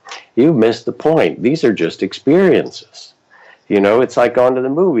 "Cha, you missed the point. These are just experiences. It's like going to the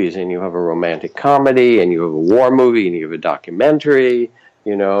movies and you have a romantic comedy and you have a war movie and you have a documentary,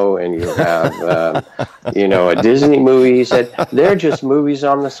 and you have, a Disney movie." He said, "They're just movies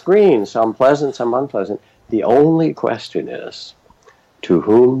on the screen, some pleasant, some unpleasant. The only question is, to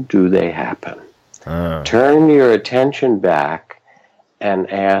whom do they happen?" Turn your attention back and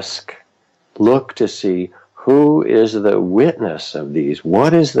look to see, who is the witness of these?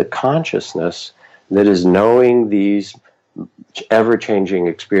 What is the consciousness that is knowing these ever-changing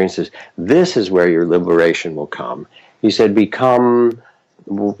experiences? This is where your liberation will come. He said,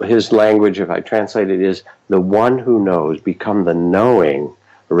 his language, if I translate it, is the one who knows. Become the knowing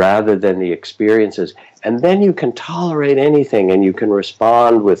rather than the experiences. And then you can tolerate anything and you can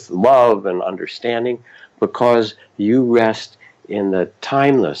respond with love and understanding because you rest in the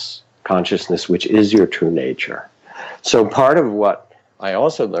timeless consciousness, which is your true nature. So part of what I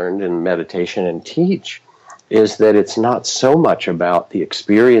also learned in meditation and teach is that it's not so much about the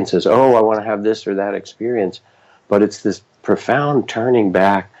experiences, I want to have this or that experience, but it's this profound turning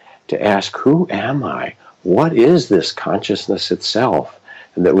back to ask, who am I? What is this consciousness itself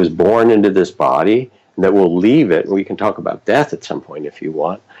that was born into this body, and that will leave it? We can talk about death at some point if you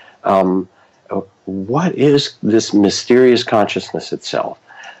want. What is this mysterious consciousness itself?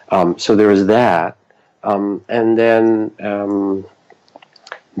 So there is that. And then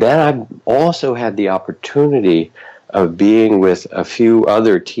I've also had the opportunity of being with a few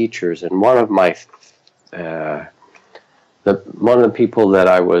other teachers, and one of my one of the people that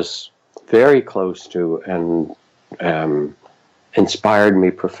I was very close to and inspired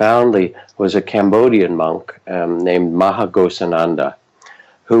me profoundly was a Cambodian monk named Mahagosananda,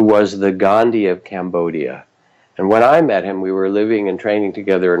 who was the Gandhi of Cambodia. And when I met him, we were living and training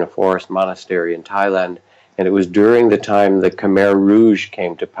together in a forest monastery in Thailand, and it was during the time the Khmer Rouge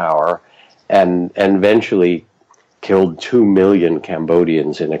came to power and eventually killed 2 million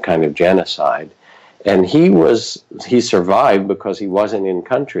Cambodians in a kind of genocide. And he survived because he wasn't in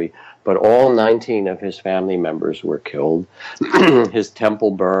country, but all 19 of his family members were killed. His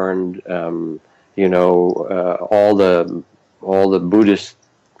temple burned, all the Buddhist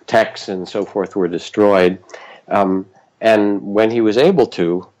texts and so forth were destroyed. And when he was able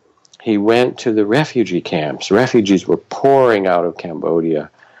to, he went to the refugee camps. Refugees were pouring out of Cambodia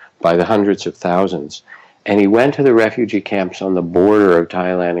by the hundreds of thousands. And he went to the refugee camps on the border of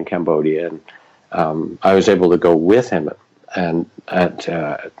Thailand and Cambodia. And I was able to go with him at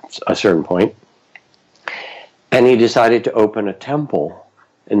a certain point. And he decided to open a temple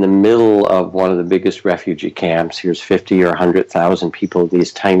in the middle of one of the biggest refugee camps. Here's 50 or 100,000 people in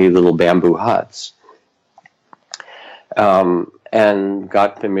these tiny little bamboo huts. And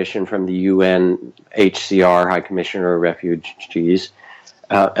got permission from the UNHCR, High Commissioner of Refugees,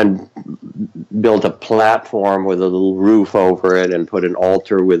 and built a platform with a little roof over it and put an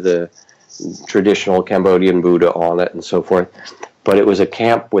altar with the traditional Cambodian Buddha on it and so forth. But it was a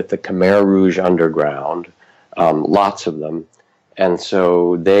camp with the Khmer Rouge underground, lots of them. And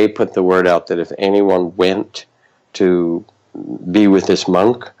so they put the word out that if anyone went to be with this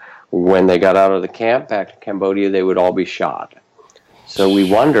monk, when they got out of the camp back to Cambodia, they would all be shot. So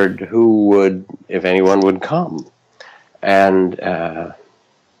we wondered who would, if anyone would come. And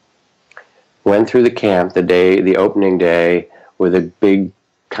went through the camp the opening day, with a big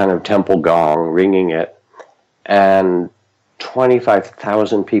kind of temple gong, ringing it, and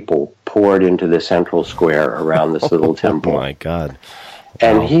 25,000 people poured into the central square around this little temple. Oh my God.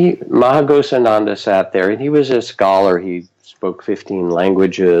 And Mahagosananda sat there, and he was a scholar. He spoke 15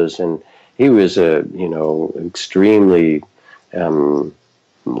 languages, and he was extremely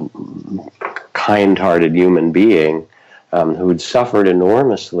kind-hearted human being who had suffered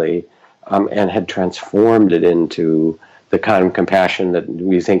enormously and had transformed it into the kind of compassion that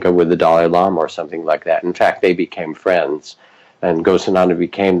we think of with the Dalai Lama or something like that. In fact, they became friends, and Gosananda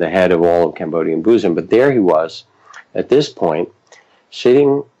became the head of all of Cambodian Buddhism. But there he was, at this point,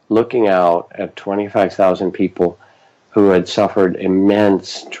 sitting, looking out at 25,000 people who had suffered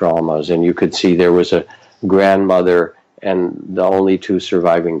immense traumas. And you could see there was a grandmother and the only 2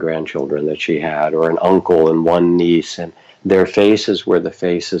 surviving grandchildren that she had, or an uncle and 1 niece, and their faces were the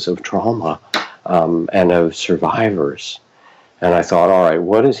faces of trauma and of survivors. And I thought, all right,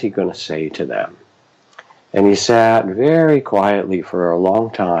 what is he going to say to them? And he sat very quietly for a long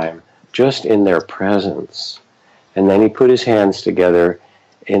time, just in their presence. And then he put his hands together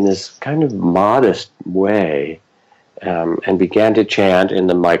in this kind of modest way and began to chant in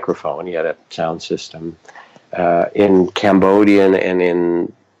the microphone. He had a sound system in Cambodian and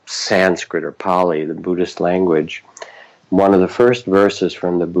in Sanskrit or Pali, the Buddhist language. One of the first verses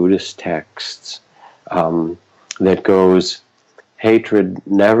from the Buddhist texts that goes, "Hatred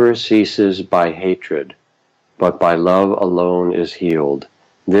never ceases by hatred, but by love alone is healed.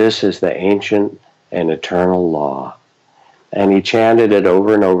 This is the ancient and eternal law." And he chanted it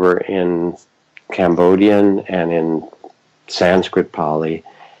over and over in Cambodian and in Sanskrit Pali.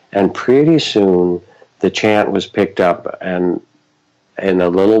 And pretty soon the chant was picked up, and in a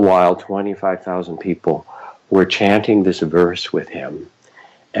little while 25,000 people were chanting this verse with him.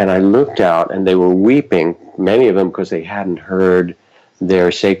 And I looked out, and they were weeping, many of them because they hadn't heard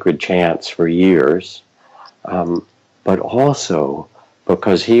their sacred chants for years, but also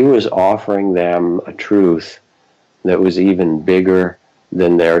because he was offering them a truth that was even bigger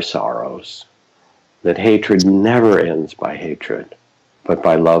than their sorrows, that hatred never ends by hatred, but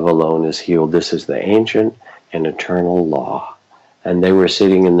by love alone is healed. This is the ancient and eternal law. And they were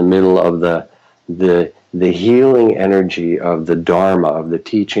sitting in the middle of the healing energy of the Dharma, of the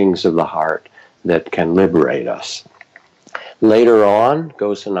teachings of the heart that can liberate us. Later on,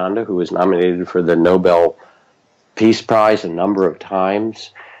 Gosananda, who was nominated for the Nobel Peace Prize a number of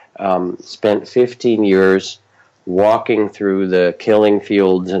times, spent 15 years walking through the killing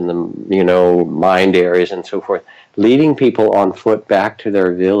fields and the mined areas and so forth, leading people on foot back to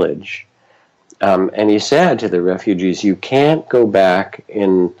their village. And he said to the refugees, you can't go back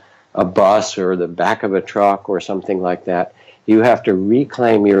in a bus or the back of a truck or something like that. You have to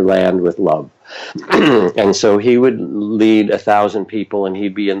reclaim your land with love. And so he would lead 1,000 people, and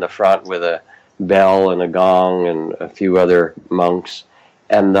he'd be in the front with a bell and a gong and a few other monks.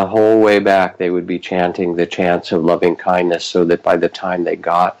 And the whole way back, they would be chanting the chants of loving kindness, so that by the time they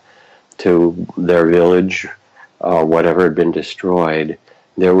got to their village or whatever had been destroyed,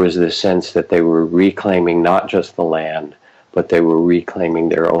 there was this sense that they were reclaiming not just the land, but they were reclaiming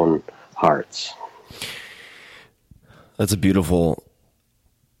their own hearts. That's a beautiful,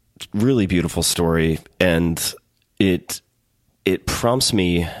 really beautiful story, and it prompts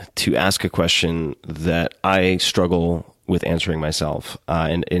me to ask a question that I struggle with answering myself,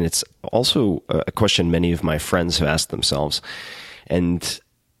 and it's also a question many of my friends have asked themselves, and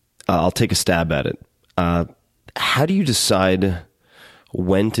I'll take a stab at it. How do you decide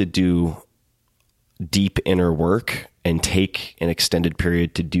when to do deep inner work and take an extended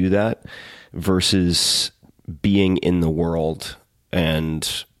period to do that versus being in the world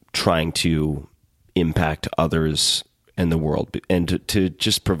and trying to impact others and the world? And to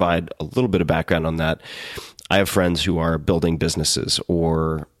just provide a little bit of background on that, I have friends who are building businesses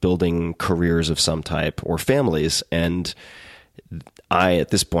or building careers of some type or families, and I, at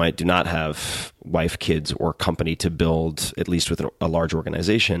this point, do not have wife, kids, or company to build, at least with a large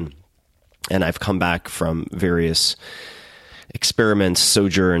organization. And I've come back from various experiments,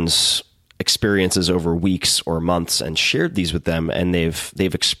 sojourns, experiences over weeks or months, and shared these with them. And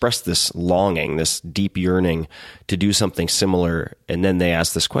they've expressed this longing, this deep yearning to do something similar. And then they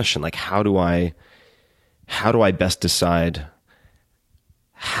ask this question, like, how do I best decide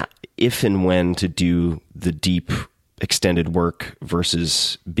if and when to do the deep extended work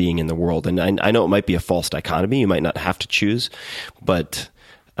versus being in the world? And I know it might be a false dichotomy. You might not have to choose, but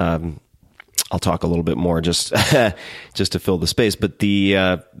I'll talk a little bit more just to fill the space. But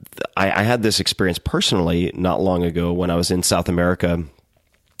I had this experience personally not long ago when I was in South America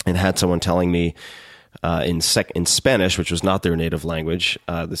and had someone telling me in Spanish, which was not their native language,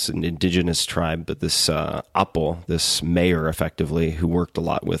 this is an indigenous tribe, but this Apo, this mayor effectively, who worked a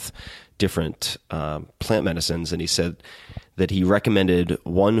lot with different plant medicines, and he said that he recommended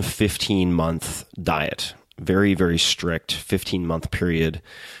one 15-month diet, very, very strict 15-month period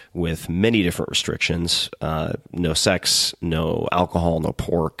with many different restrictions, no sex, no alcohol, no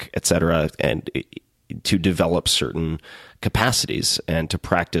pork, etc., and to develop certain capacities and to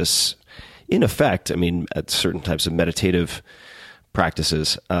practice, in effect, at certain types of meditative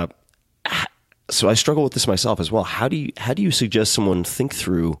practices. So I struggle with this myself as well. How do you suggest someone think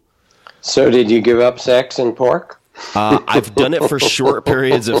through? So did you give up sex and pork? I've done it for short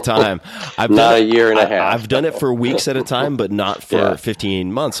periods of time. Not a year and a half. I've done it for weeks at a time, but not for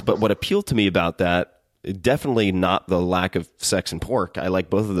 15 months. But what appealed to me about that, definitely not the lack of sex and pork. I like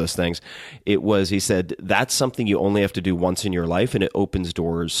both of those things. It was, he said, that's something you only have to do once in your life, and it opens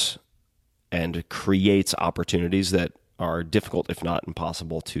doors and creates opportunities that are difficult, if not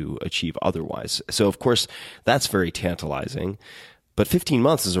impossible, to achieve otherwise. So, of course, that's very tantalizing. But 15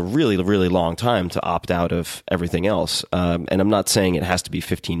 months is a really, really long time to opt out of everything else. And I'm not saying it has to be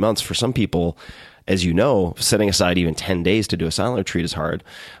 15 months. For some people, as you know, setting aside even 10 days to do a silent retreat is hard.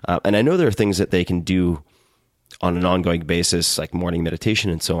 And I know there are things that they can do on an ongoing basis, like morning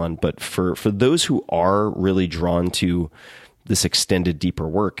meditation and so on. But for those who are really drawn to this extended, deeper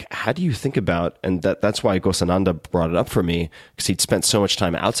work, how do you think about, and that's why Gosananda brought it up for me, because he'd spent so much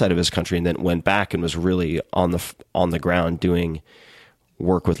time outside of his country and then went back and was really on the ground doing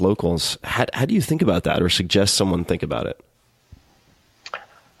work with locals. How do you think about that, or suggest someone think about it?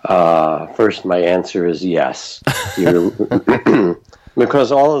 First, my answer is yes.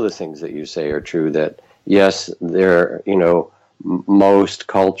 Because all of the things that you say are true, that yes, most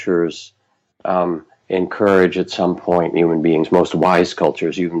cultures encourage at some point human beings, most wise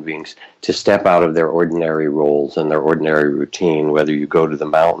cultures, human beings, to step out of their ordinary roles and their ordinary routine, whether you go to the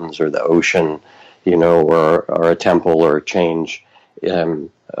mountains or the ocean, or a temple, or change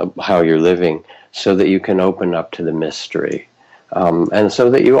how you're living, so that you can open up to the mystery. And so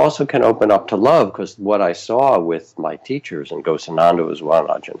that you also can open up to love, because what I saw with my teachers, and Gosananda was one,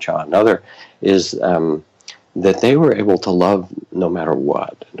 Ajahn Chah another, is that they were able to love no matter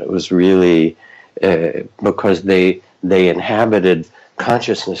what. And it was really because they inhabited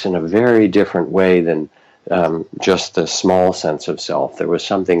consciousness in a very different way than just the small sense of self. There was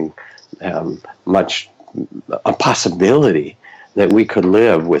something a possibility that we could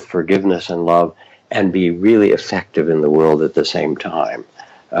live with forgiveness and love and be really effective in the world at the same time.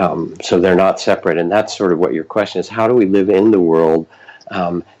 So they're not separate. And that's sort of what your question is. How do we live in the world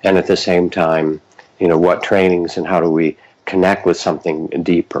and at the same time, what trainings and how do we connect with something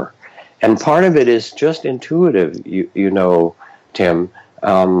deeper? And part of it is just intuitive, Tim.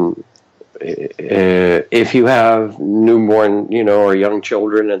 if you have newborn, or young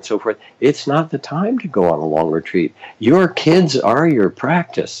children and so forth, it's not the time to go on a long retreat. Your kids are your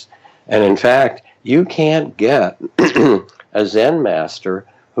practice. And in fact, you can't get a Zen master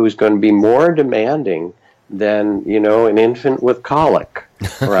who's going to be more demanding than, an infant with colic,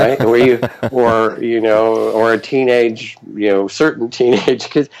 right? Or a teenage, certain teenage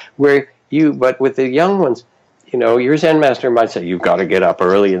kids but with the young ones, your Zen master might say, you've got to get up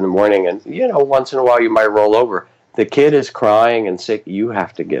early in the morning, and, once in a while you might roll over. The kid is crying and sick, you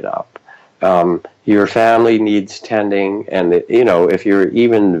have to get up. Your family needs tending, and, if you're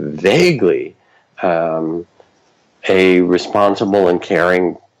even vaguely a responsible and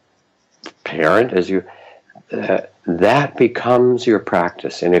caring parent, that becomes your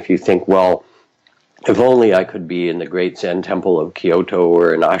practice. And if you think, well, if only I could be in the great Zen temple of Kyoto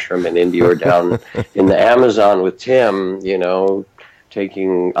or an ashram in India or down in the Amazon with Tim,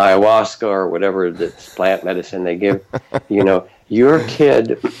 taking ayahuasca or whatever this plant medicine they give, your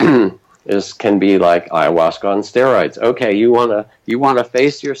kid can be like ayahuasca on steroids. Okay, you wanna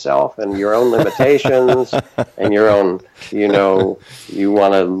face yourself and your own limitations and your own, you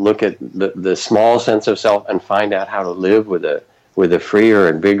wanna look at the small sense of self and find out how to live with a freer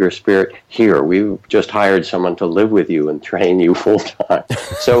and bigger spirit. Here, we've just hired someone to live with you and train you full time.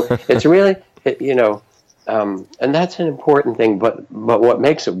 So it's really, and that's an important thing. But what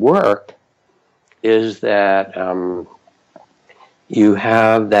makes it work is that you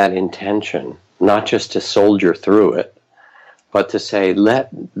have that intention, not just to soldier through it, but to say, let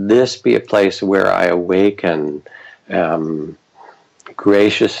this be a place where I awaken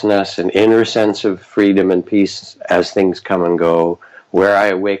graciousness, an inner sense of freedom and peace as things come and go, where I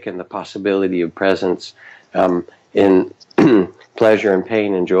awaken the possibility of presence in pleasure and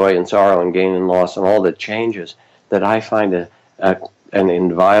pain and joy and sorrow and gain and loss and all the changes, that I find an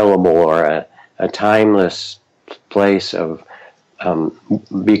inviolable or a timeless place of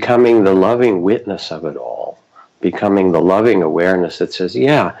becoming the loving witness of it all, becoming the loving awareness that says,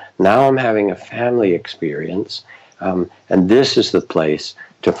 yeah, now I'm having a family experience. And this is the place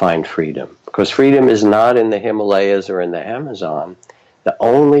to find freedom. Because freedom is not in the Himalayas or in the Amazon. The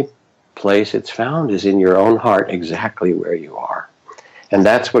only place it's found is in your own heart, exactly where you are. And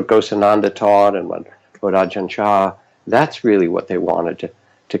that's what Ghosananda taught, and what Ajahn Chah, that's really what they wanted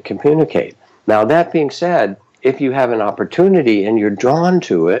to communicate. Now, that being said, if you have an opportunity and you're drawn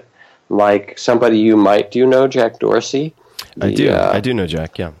to it, like somebody do you know Jack Dorsey? I do know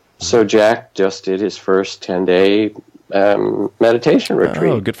Jack, yeah. So Jack just did his first 10-day meditation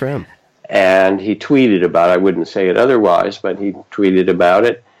retreat. Oh, good for him. And he tweeted about it. I wouldn't say it otherwise, but he tweeted about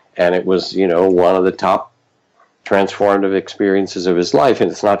it. And it was, one of the top transformative experiences of his life.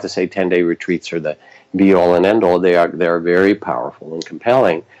 And it's not to say 10-day retreats are the be-all and end-all. They are very powerful and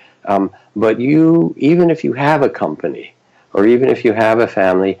compelling. But even if you have a company, or even if you have a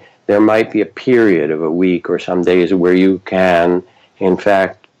family, there might be a period of a week or some days where you can, in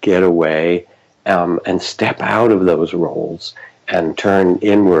fact, get away and step out of those roles and turn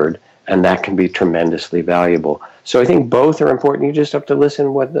inward, and that can be tremendously valuable. So I think both are important. You just have to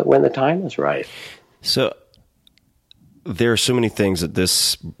listen when the time is right. So there are so many things that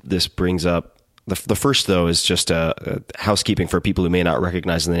this brings up. The first, though, is just a housekeeping for people who may not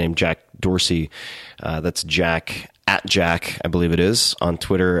recognize the name Jack Dorsey. That's Jack, @Jack, I believe it is, on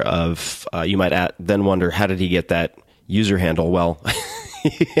Twitter. You might then wonder, how did he get that user handle? Well,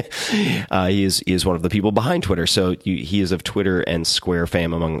 he is one of the people behind Twitter. So he is of Twitter and Square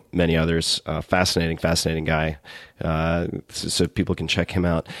fame, among many others. Fascinating guy. So people can check him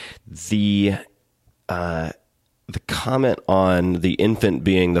out. The comment on the infant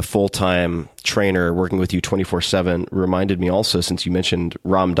being the full-time trainer working with you 24/7 reminded me also, since you mentioned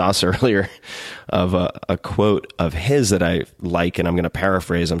Ram Dass earlier, of a quote of his that I like, and I'm going to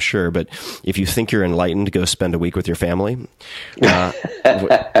paraphrase, I'm sure, but if you think you're enlightened, go spend a week with your family, which I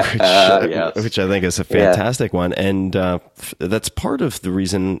think is a fantastic one. And that's part of the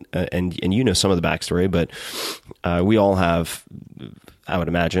reason, and some of the backstory, but we all have, I would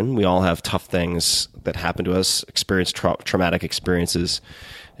imagine, we all have tough things that happen to us, experience traumatic experiences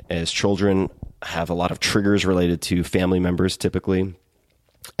as children, have a lot of triggers related to family members typically.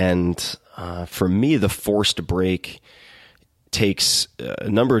 And for me, the forced break takes a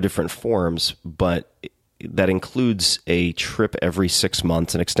number of different forms, but that includes a trip every 6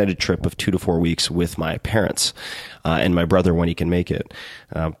 months, an extended trip of 2 to 4 weeks with my parents and my brother when he can make it.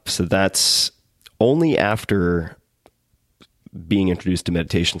 So that's only after being introduced to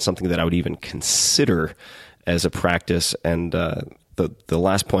meditation, something that I would even consider as a practice. And the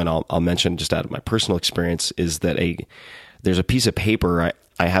last point I'll mention, just out of my personal experience, is that there's a piece of paper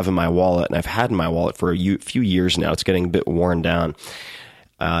I have in my wallet, and I've had in my wallet for a few years now. It's getting a bit worn down.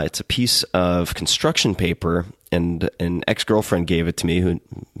 It's a piece of construction paper, and an ex-girlfriend gave it to me who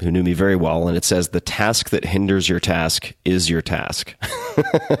knew me very well, and it says, "The task that hinders your task is your task."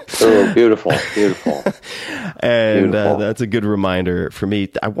 Oh, beautiful, beautiful. And that's a good reminder for me.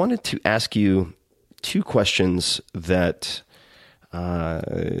 I wanted to ask you two questions that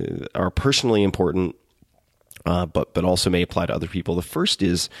are personally important, but also may apply to other people. The first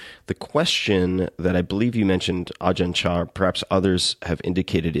is the question that I believe you mentioned, Ajahn Chah, perhaps others have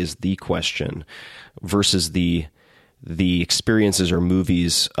indicated is the question, versus the experiences or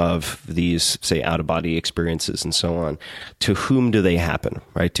movies of these, say, out-of-body experiences and so on. To whom do they happen,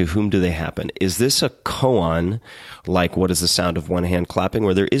 right? To whom do they happen? Is this a koan, like what is the sound of one hand clapping,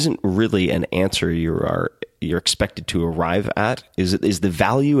 where there isn't really an answer you're expected to arrive at? Is the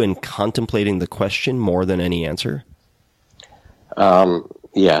value in contemplating the question more than any answer?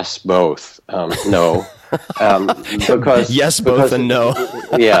 Yes, both. No. Because yes, both, and no.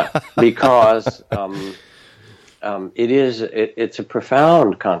 Yeah, because it's a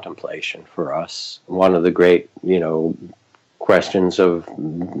profound contemplation for us. One of the great, questions of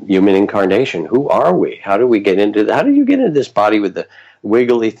human incarnation. Who are we? How do you get into this body with the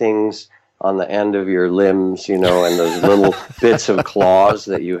wiggly things on the end of your limbs, and those little bits of claws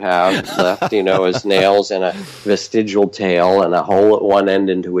that you have left, as nails, and a vestigial tail, and a hole at one end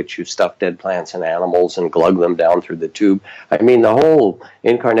into which you stuff dead plants and animals and glug them down through the tube. I mean, the whole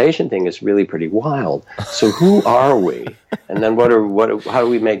incarnation thing is really pretty wild. So who are we? And then how do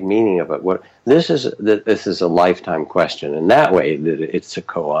we make meaning of it? This is a lifetime question. In that way, it's a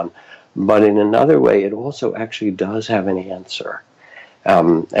koan. But in another way, it also actually does have an answer.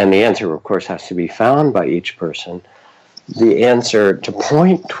 And the answer, of course, has to be found by each person. The answer, to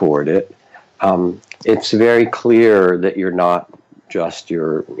point toward it, it's very clear that you're not just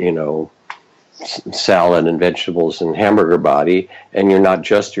your, salad and vegetables and hamburger body, and you're not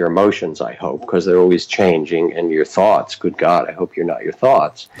just your emotions, I hope, because they're always changing, and your thoughts, good God, I hope you're not your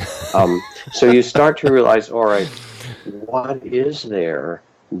thoughts. So you start to realize, all right, what is there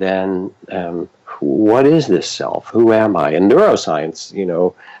then? What is this self? Who am I? In neuroscience,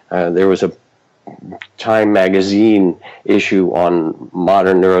 there was a Time magazine issue on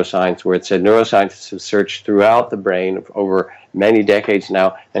modern neuroscience where it said neuroscientists have searched throughout the brain over many decades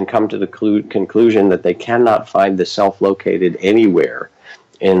now and come to the conclusion that they cannot find the self located anywhere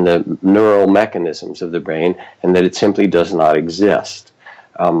in the neural mechanisms of the brain, and that it simply does not exist.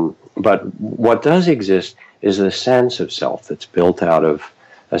 But what does exist is the sense of self that's built out of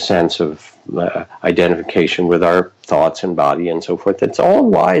a sense of identification with our thoughts and body and so forth. It's all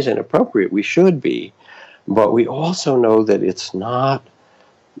wise and appropriate. We should be. But we also know that it's not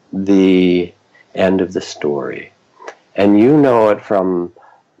the end of the story. And you know it from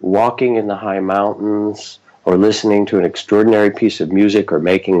walking in the high mountains, or listening to an extraordinary piece of music, or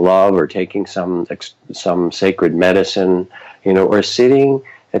making love, or taking some sacred medicine, or sitting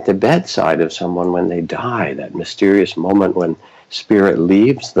at the bedside of someone when they die, that mysterious moment when spirit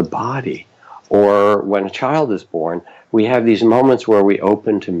leaves the body, or when a child is born. We have these moments where we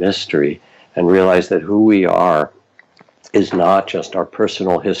open to mystery and realize that who we are is not just our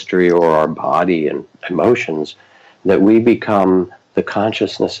personal history or our body and emotions, that we become the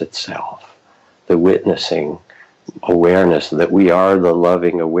consciousness itself, the witnessing awareness, that we are the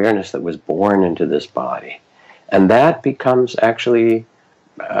loving awareness that was born into this body. And that becomes actually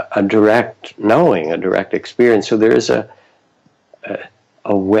a direct knowing, a direct experience. So there is a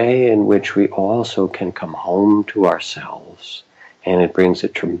way in which we also can come home to ourselves, and it brings a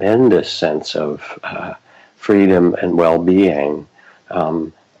tremendous sense of freedom and well-being,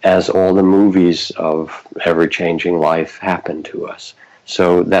 as all the movies of ever-changing life happen to us.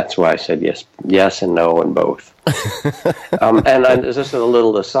 So that's why I said yes and no and both. And just a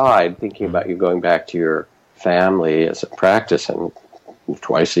little aside, thinking about you going back to your family as a practice and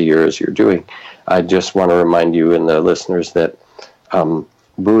twice a year as you're doing, I just want to remind you and the listeners that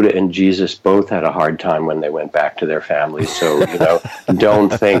Buddha and Jesus both had a hard time when they went back to their families. So, don't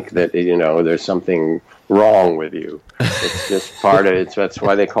think that, there's something wrong with you. It's just part of it. That's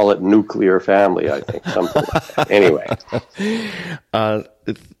why they call it nuclear family, I think, something like that. Anyway.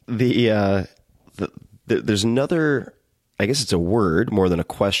 There's another, I guess it's a word more than a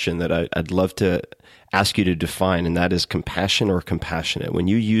question that I'd love to ask you to define, and that is compassion or compassionate. When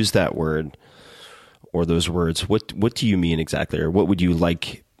you use that word, or those words, what do you mean exactly, or what would you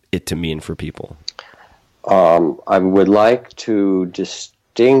like it to mean for people? I would like to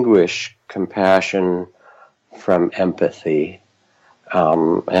distinguish compassion from empathy,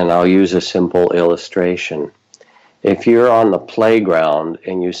 and I'll use a simple illustration. if you're on the playground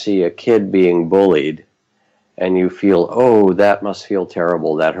and you see a kid being bullied and you feel, oh, that must feel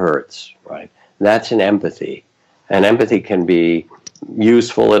terrible, that hurts, right? That's an empathy. And empathy can be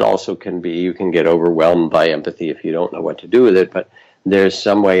useful. It also can be, you can get overwhelmed by empathy if you don't know what to do with it, but there's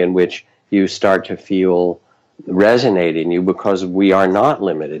some way in which you start to feel resonate in you, because we are not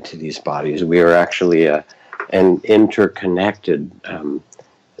limited to these bodies. We are actually an interconnected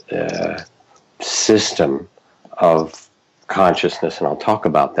system of consciousness, and I'll talk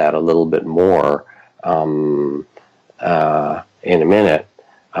about that a little bit more in a minute.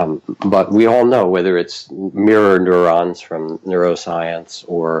 But we all know, whether it's mirror neurons from neuroscience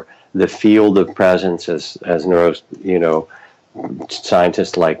or the field of presence, as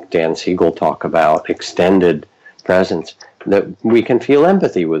scientists like Dan Siegel talk about, extended presence, that we can feel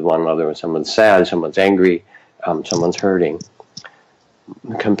empathy with one another when someone's sad, someone's angry, someone's hurting.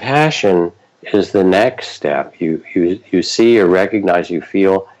 Compassion is the next step. You see or recognize, you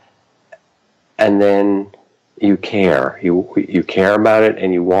feel, and then you care. You care about it,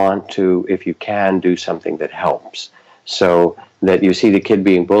 and you want to, if you can, do something that helps. So that you see the kid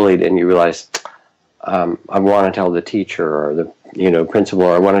being bullied, and you realize, I want to tell the teacher or the principal,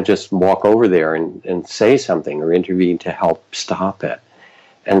 or I want to just walk over there and say something or intervene to help stop it.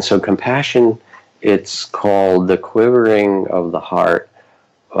 And so compassion, it's called the quivering of the heart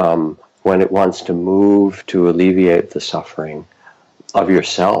when it wants to move to alleviate the suffering of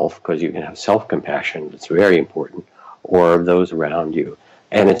yourself, because you can have self-compassion, it's very important, or of those around you.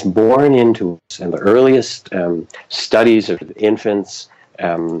 And it's born into us. And the earliest studies of infants,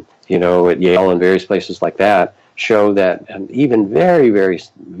 at Yale and various places like that, show that even very, very,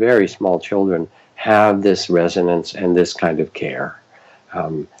 very small children have this resonance and this kind of care.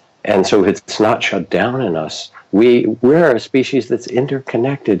 And so it's not shut down in us. We're a species that's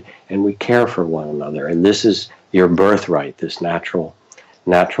interconnected, and we care for one another. And this is your birthright, this natural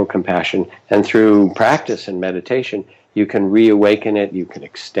compassion. And through practice and meditation, you can reawaken it, you can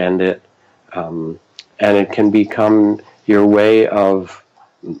extend it, and it can become your way of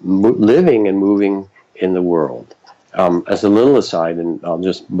living and moving in the world. As a little aside, and I'll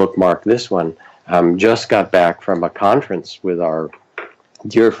just bookmark this one, just got back from a conference with our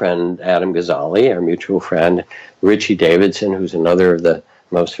dear friend Adam Ghazali, our mutual friend, Richie Davidson, who's another of the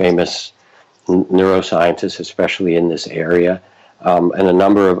most famous neuroscientists, especially in this area, and a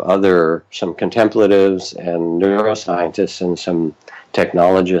number of some contemplatives and neuroscientists and some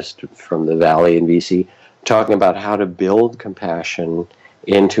technologists from the Valley in BC, talking about how to build compassion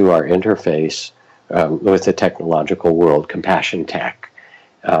into our interface with the technological world, compassion tech.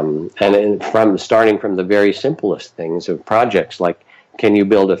 Starting from the very simplest things of projects like, can you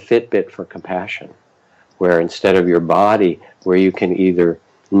build a Fitbit for compassion, where instead of your body, where you can either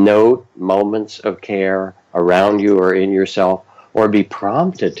note moments of care around you or in yourself, or be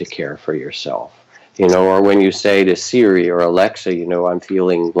prompted to care for yourself, or when you say to Siri or Alexa, I'm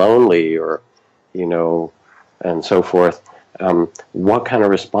feeling lonely, or, and so forth. What kind of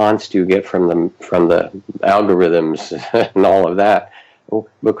response do you get from the algorithms and all of that?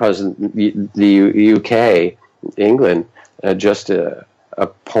 Because the UK, England, just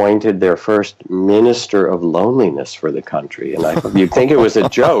appointed their first minister of loneliness for the country. And you'd think it was a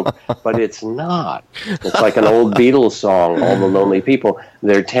joke, but it's not. It's like an old Beatles song, All the Lonely People.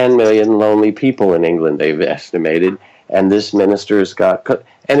 There are 10 million lonely people in England, they've estimated, and this minister's got...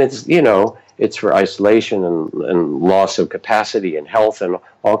 And it's, it's for isolation and loss of capacity and health and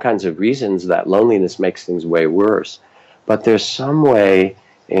all kinds of reasons that loneliness makes things way worse. But there's some way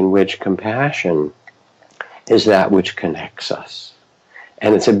in which compassion is that which connects us.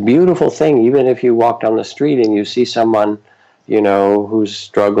 And it's a beautiful thing, even if you walk down the street and you see someone, who's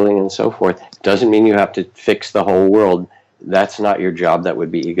struggling and so forth. It doesn't mean you have to fix the whole world. That's not your job. That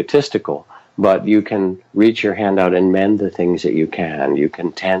would be egotistical. But you can reach your hand out and mend the things that you can. You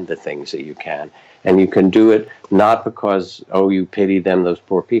can tend the things that you can. And you can do it not because, you pity them, those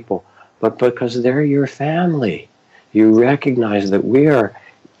poor people, but because they're your family. You recognize that we are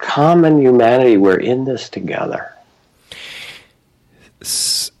common humanity. We're in this together.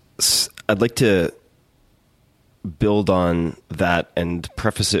 I'd like to build on that and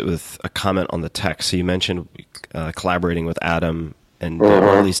preface it with a comment on the text. So you mentioned collaborating with Adam and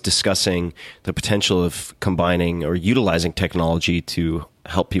at least discussing the potential of combining or utilizing technology to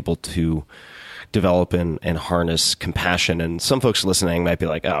help people to develop and harness compassion. And some folks listening might be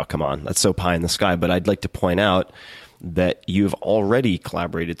like, oh, come on, that's so pie in the sky. But I'd like to point out that you've already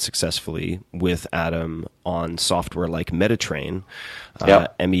collaborated successfully with Adam on software like Metatrain,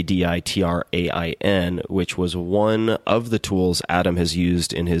 Meditrain, which was one of the tools Adam has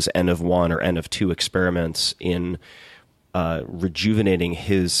used in his N of 1 or N of 2 experiments in rejuvenating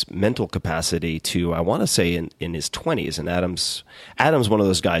his mental capacity to, I want to say, in his 20s. And Adam's one of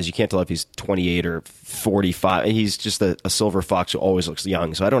those guys, you can't tell if he's 28 or 45. He's just a silver fox who always looks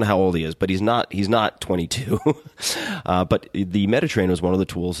young. So I don't know how old he is, but he's not 22. But the Metatrain was one of the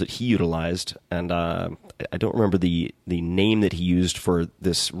tools that he utilized. And I don't remember the name that he used for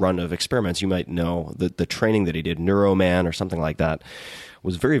this run of experiments. You might know the training that he did, Neuroman or something like that,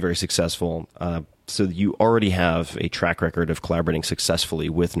 was very, very successful. So you already have a track record of collaborating successfully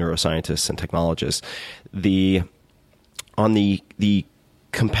with neuroscientists and technologists. On the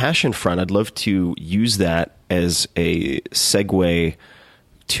compassion front, I'd love to use that as a segue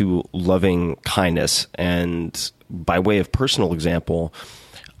to loving kindness. And by way of personal example,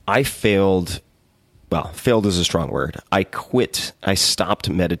 I failed is a strong word. I stopped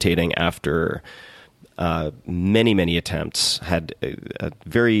meditating after many, many attempts, had a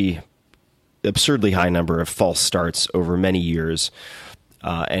very absurdly high number of false starts over many years,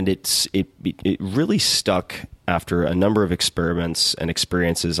 and it really stuck after a number of experiments and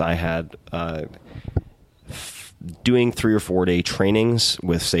experiences I had doing 3 or 4 day trainings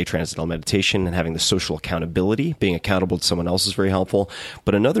with, say, transcendental meditation and having the social accountability. Being accountable to someone else is very helpful.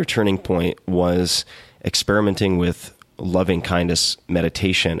 But another turning point was experimenting with loving kindness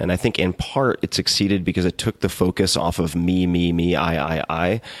meditation. And I think in part it succeeded because it took the focus off of me,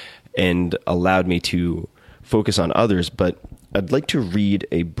 I, and allowed me to focus on others. But I'd like to read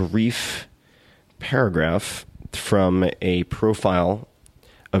a brief paragraph from a profile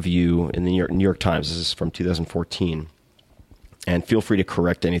of you in the New York Times. This is from 2014. And feel free to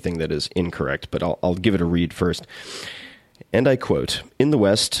correct anything that is incorrect, but I'll give it a read first. And I quote, "In the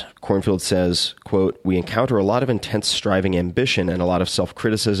West," Kornfield says, quote, "we encounter a lot of intense striving ambition and a lot of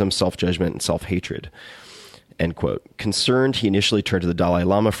self-criticism, self-judgment, and self-hatred." End quote. Concerned, he initially turned to the Dalai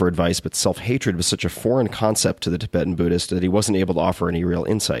Lama for advice, but self-hatred was such a foreign concept to the Tibetan Buddhist that he wasn't able to offer any real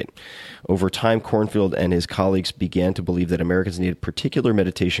insight. Over time, Kornfield and his colleagues began to believe that Americans needed particular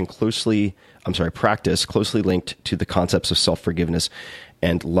practice closely linked to the concepts of self-forgiveness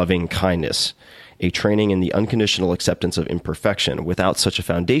and loving kindness, a training in the unconditional acceptance of imperfection. Without such a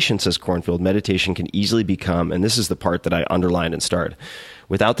foundation, says Kornfield, meditation can easily become, and this is the part that I underlined and starred,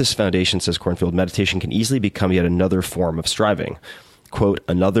 without this foundation, says Kornfield, meditation can easily become yet another form of striving. Quote,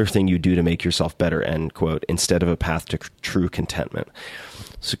 another thing you do to make yourself better, end quote, instead of a path to true contentment.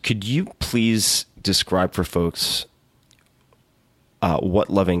 So could you please describe for folks what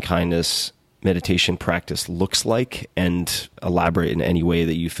loving kindness meditation practice looks like and elaborate in any way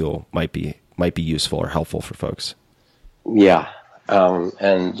that you feel might be useful or helpful for folks? Yeah.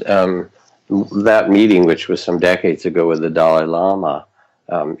 That meeting, which was some decades ago with the Dalai Lama,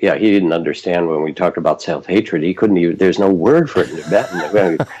 he didn't understand when we talked about self-hatred. He couldn't even, there's no word for it in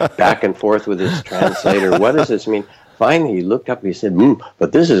Tibetan. Back and forth with his translator. What does this mean? Finally, he looked up and he said,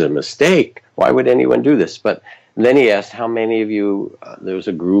 but this is a mistake. Why would anyone do this? But then he asked how many of you, there was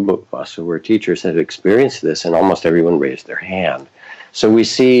a group of us who were teachers, had experienced this, and almost everyone raised their hand. So we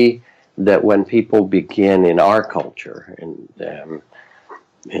see that when people begin in our culture, in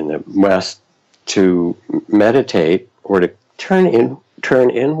the West, to meditate or to turn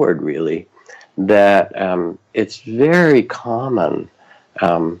inward, really, that it's very common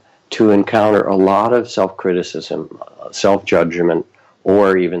to encounter a lot of self-criticism, self-judgment,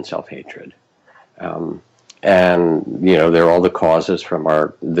 or even self-hatred. And, they're all the causes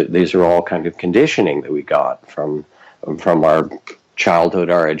from these are all kind of conditioning that we got from our childhood,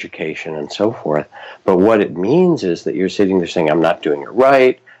 our education, and so forth. But what it means is that you're sitting there saying, I'm not doing it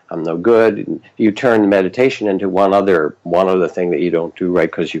right, I'm no good. You turn the meditation into one other thing that you don't do right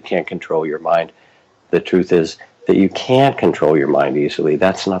because you can't control your mind. The truth is that you can't control your mind easily.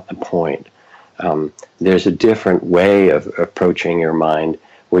 That's not the point. There's a different way of approaching your mind,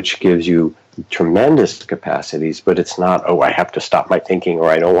 which gives you tremendous capacities, but it's not, I have to stop my thinking, or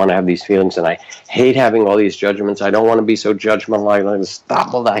I don't want to have these feelings, and I hate having all these judgments. I don't want to be so judgmental. I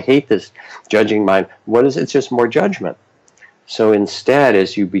stop all that. I hate this judging mind. What is it? It's just more judgment. So instead,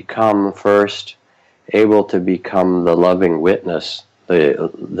 as you become first able to become the loving witness,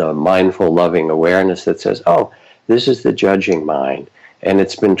 the mindful, loving awareness that says, this is the judging mind, and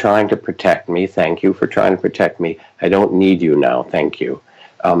it's been trying to protect me. Thank you for trying to protect me. I don't need you now. Thank you.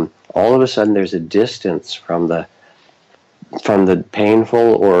 All of a sudden, there's a distance from the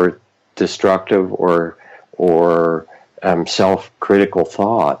painful or destructive or self-critical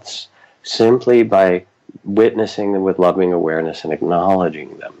thoughts, simply by witnessing them with loving awareness and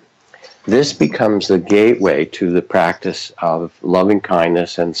acknowledging them. This becomes the gateway to the practice of loving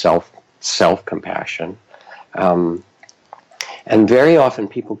kindness and self-compassion. And very often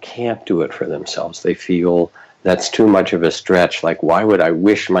people can't do it for themselves. They feel that's too much of a stretch. Like, why would I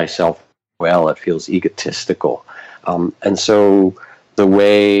wish myself well? It feels egotistical. And so the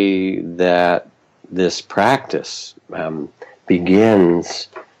way that this practice begins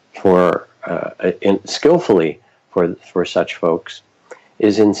skillfully for such folks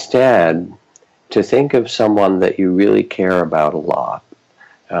is instead to think of someone that you really care about a lot,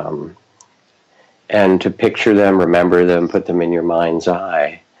 and to picture them, remember them, put them in your mind's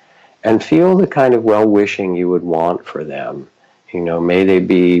eye, and feel the kind of well-wishing you would want for them. May they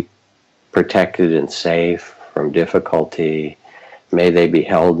be protected and safe from difficulty. May they be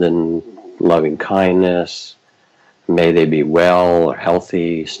held in loving kindness. May they be well or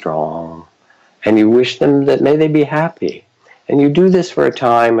healthy, strong. And you wish them that may they be happy. And you do this for a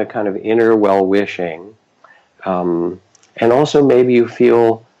time, a kind of inner well-wishing. And also maybe you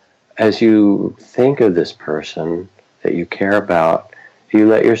feel, as you think of this person that you care about, you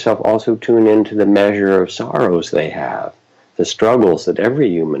let yourself also tune into the measure of sorrows they have, the struggles that every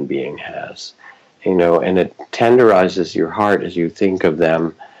human being has. And it tenderizes your heart as you think of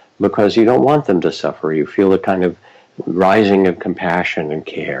them, because you don't want them to suffer. You feel a kind of rising of compassion and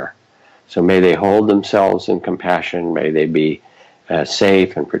care. So may they hold themselves in compassion. May they be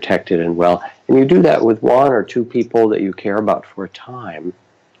safe and protected and well. And you do that with one or two people that you care about for a time.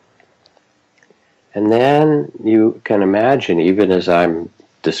 And then you can imagine, even as I'm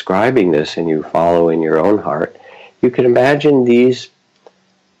describing this and you follow in your own heart, you can imagine these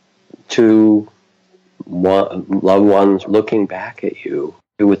two loved ones looking back at you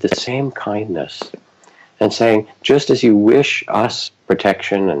with the same kindness and saying, just as you wish us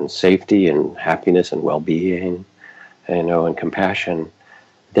protection and safety and happiness and well-being, and compassion,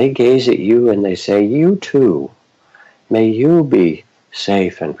 they gaze at you and they say, you too, may you be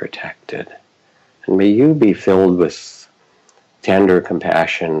safe and protected. And may you be filled with tender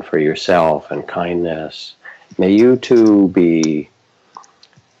compassion for yourself and kindness. May you too be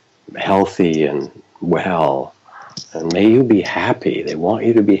healthy and well. And may you be happy. They want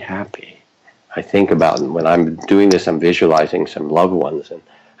you to be happy. I think about, when I'm doing this, I'm visualizing some loved ones. And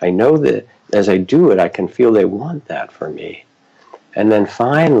I know that as I do it, I can feel they want that for me. And then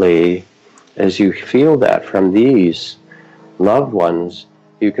finally, as you feel that from these loved ones,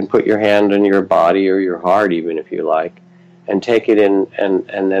 you can put your hand on your body or your heart, even if you like, and take it in and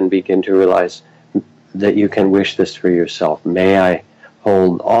then begin to realize that you can wish this for yourself. May I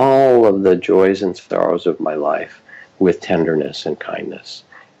hold all of the joys and sorrows of my life with tenderness and kindness.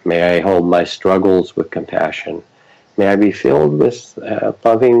 May I hold my struggles with compassion. May I be filled with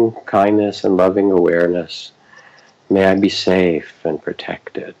loving kindness and loving awareness. May I be safe and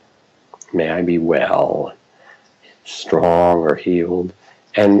protected. May I be well, strong or healed.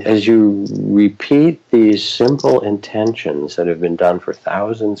 And as you repeat these simple intentions that have been done for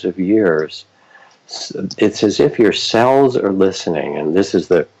thousands of years, it's as if your cells are listening. And this is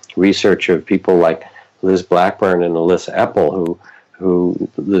the research of people like Liz Blackburn and Alyssa Epple, who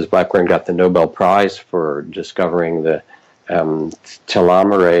Liz Blackburn got the Nobel Prize for discovering the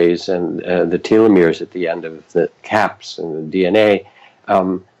telomerase and the telomeres at the end of the caps in the DNA.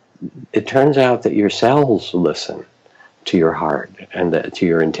 It turns out that your cells listen to your heart and to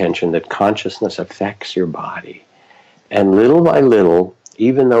your intention, that consciousness affects your body. And little by little,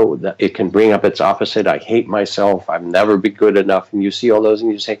 even though it can bring up its opposite, I hate myself, I'll never be good enough, and you see all those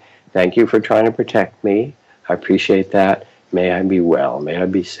and you say, thank you for trying to protect me, I appreciate that, may I be well, may I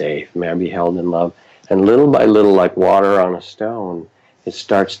be safe, may I be held in love. And little by little, like water on a stone, it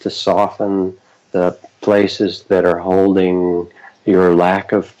starts to soften the places that are holding your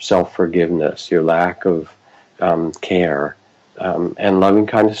lack of self-forgiveness, your lack of care, and loving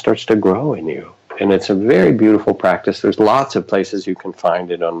kindness starts to grow in you. And it's a very beautiful practice. There's lots of places you can find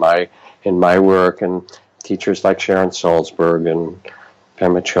it in my work, and teachers like Sharon Salzberg and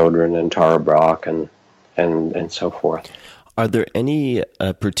Pema Chodron and Tara Brach and so forth. Are there any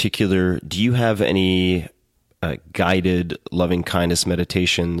do you have any guided loving kindness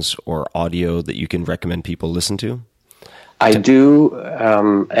meditations or audio that you can recommend people listen to? I do,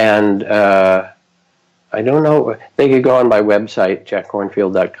 and I don't know. They could go on my website,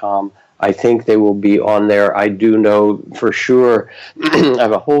 jackkornfield.com. I think they will be on there. I do know for sure I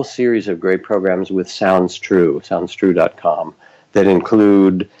have a whole series of great programs with SoundsTrue.com, that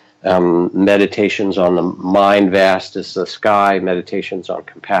include meditations on the mind vast as the sky, meditations on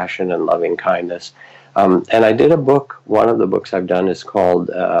compassion and loving kindness. And I did a book, one of the books I've done is called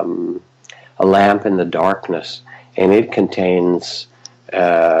A a lamp in the darkness, and it contains,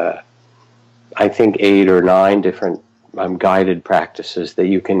 I think, 8 or 9 different guided practices that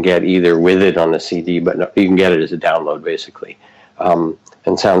you can get either with it on the CD, but no, you can get it as a download, basically.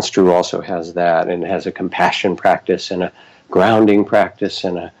 And Sounds True also has that, and it has a compassion practice and a grounding practice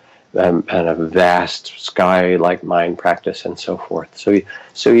and a vast sky-like mind practice and so forth.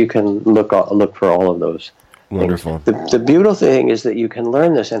 So you can look for all of those. Wonderful. The beautiful thing is that you can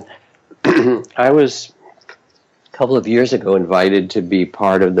learn this, and I was a couple of years ago invited to be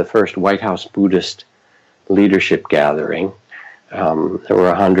part of the first White House Buddhist leadership gathering. There were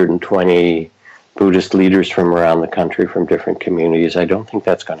 120 Buddhist leaders from around the country from different communities. I don't think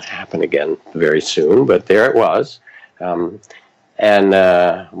that's going to happen again very soon, but there it was. And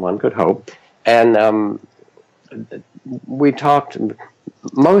one could hope. And we talked,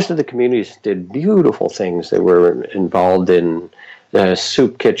 most of the communities did beautiful things. They were involved in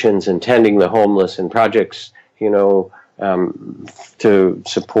soup kitchens and tending the homeless and projects, to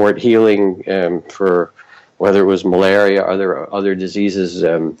support healing for whether it was malaria, other diseases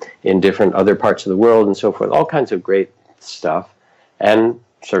in different other parts of the world and so forth, all kinds of great stuff, and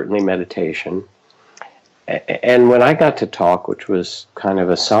certainly meditation. And when I got to talk, which was kind of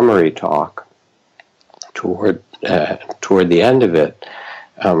a summary talk toward the end of it,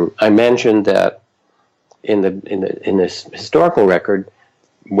 I mentioned that in this historical record,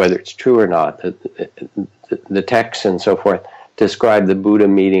 whether it's true or not, the texts and so forth describe the Buddha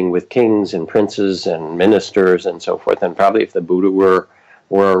meeting with kings and princes and ministers and so forth. And probably if the Buddha were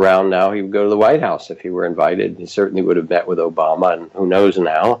around now, he would go to the White House if he were invited. He certainly would have met with Obama, and who knows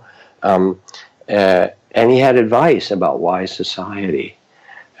now. And he had advice about wise society,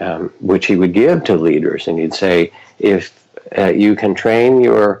 which he would give to leaders. And he'd say, if you can train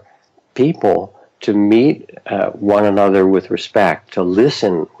your people to meet one another with respect, to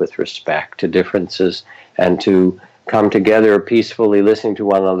listen with respect to differences, and to come together peacefully listening to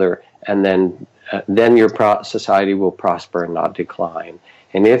one another, and then your society will prosper and not decline.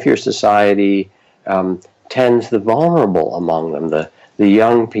 And if your society tends the vulnerable among them, the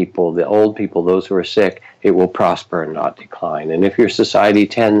young people, the old people, those who are sick, it will prosper and not decline. And if your society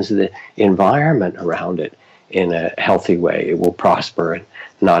tends the environment around it in a healthy way, it will prosper and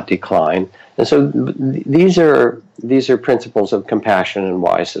not decline. And so these are principles of compassion and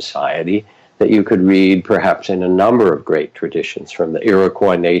wise society that you could read perhaps in a number of great traditions from the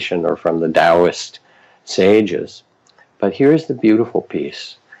Iroquois nation or from the Taoist sages. But here's the beautiful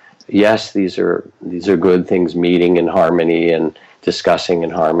piece. Yes, these are good things, meeting in harmony and discussing in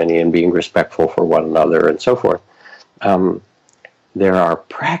harmony and being respectful for one another and so forth. There are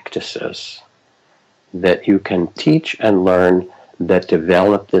practices that you can teach and learn that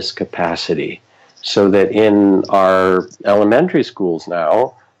develop this capacity, so that in our elementary schools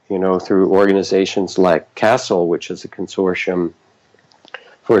now, through organizations like CASTLE, which is a consortium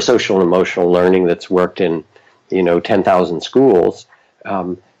for social and emotional learning that's worked in, 10,000 schools,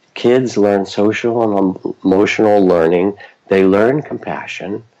 kids learn social and emotional learning. They learn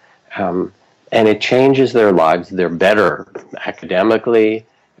compassion, and it changes their lives. They're better academically,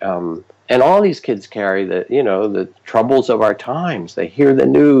 and all these kids carry the troubles of our times. They hear the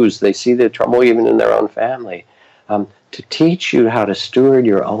news. They see the trouble even in their own family. To teach you how to steward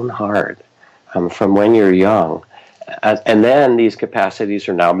your own heart from when you're young. And then these capacities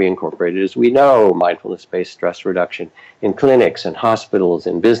are now being incorporated, as we know, mindfulness-based stress reduction in clinics and hospitals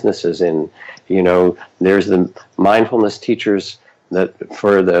and businesses. There's the mindfulness teachers that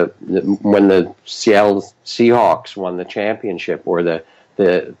when the Seattle Seahawks won the championship, or the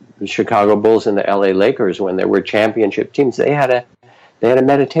Chicago Bulls and the LA Lakers, when there were championship teams, they had a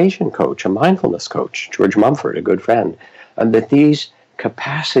meditation coach, a mindfulness coach, George Mumford, a good friend, and that these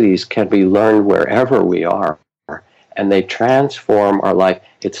capacities can be learned wherever we are, and they transform our life.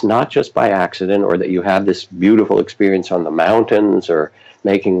 It's not just by accident, or that you have this beautiful experience on the mountains or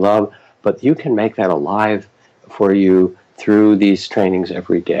making love, but you can make that alive for you through these trainings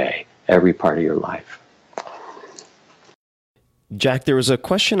every day, every part of your life. Jack, there was a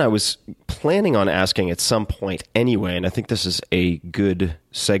question I was planning on asking at some point anyway, and I think this is a good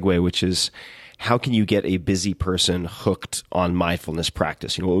segue, which is, how can you get a busy person hooked on mindfulness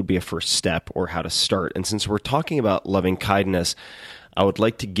practice? What would be a first step, or how to start? And since we're talking about loving kindness, I would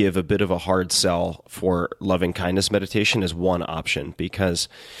like to give a bit of a hard sell for loving kindness meditation as one option, because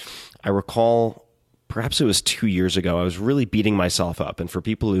I recall, perhaps it was 2 years ago, I was really beating myself up. And for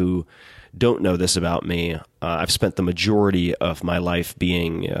people who don't know this about me, I've spent the majority of my life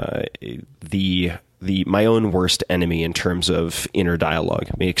being my own worst enemy in terms of inner dialogue.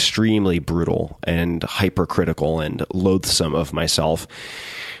 I mean, extremely brutal and hypercritical and loathsome of myself.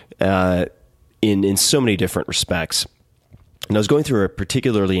 in so many different respects. And I was going through a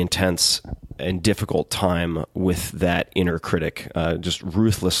particularly intense and difficult time with that inner critic, just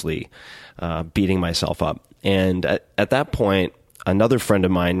ruthlessly beating myself up. And at that point, another friend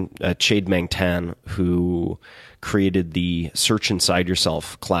of mine, Chade Meng Tan, who created the Search Inside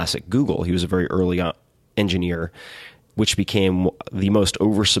Yourself class at Google, he was a very early engineer, which became the most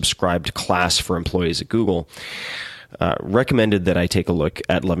oversubscribed class for employees at Google, recommended that I take a look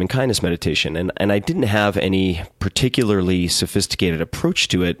at loving kindness meditation. And I didn't have any particularly sophisticated approach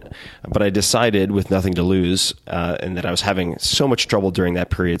to it, but I decided with nothing to lose, and that I was having so much trouble during that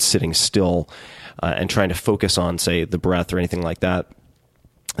period sitting still and trying to focus on, say, the breath or anything like that,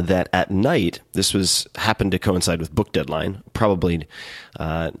 that at night, happened to coincide with book deadline, probably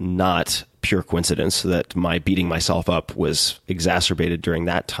not pure coincidence that my beating myself up was exacerbated during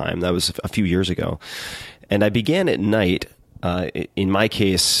that time. That was a few years ago. And I began at night, in my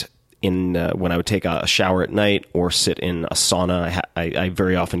case, when I would take a shower at night or sit in a sauna. I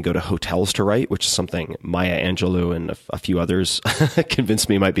very often go to hotels to write, which is something Maya Angelou and a few others convinced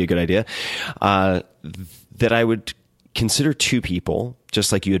me might be a good idea, that I would consider two people,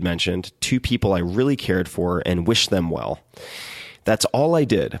 just like you had mentioned, two people I really cared for and wished them well. That's all I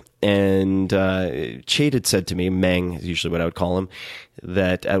did. And Chade had said to me, Meng is usually what I would call him,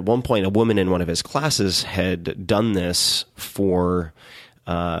 that at one point a woman in one of his classes had done this for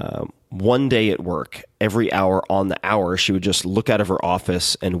one day at work. Every hour on the hour, she would just look out of her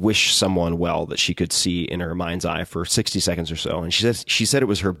office and wish someone well that she could see in her mind's eye for 60 seconds or so. And she said it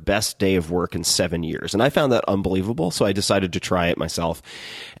was her best day of work in 7 years. And I found that unbelievable, so I decided to try it myself.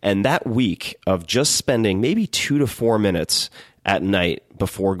 And that week of just spending maybe 2 to 4 minutes at night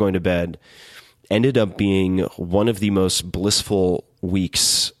before going to bed ended up being one of the most blissful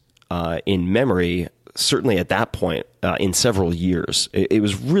weeks in memory, certainly at that point, in several years. It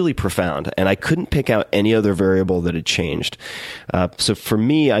was really profound, and I couldn't pick out any other variable that had changed. So for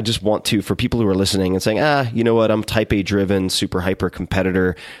me, I just want to, for people who are listening and saying, you know what, I'm type A driven, super hyper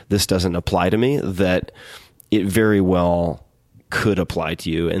competitor, this doesn't apply to me, that it very well could apply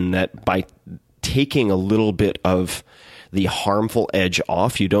to you, and that by taking a little bit of the harmful edge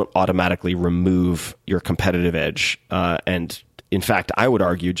off, you don't automatically remove your competitive edge. And in fact, I would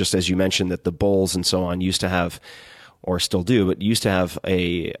argue, just as you mentioned, that the Bulls and so on used to have, or still do, but used to have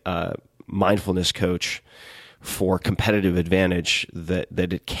a mindfulness coach for competitive advantage, that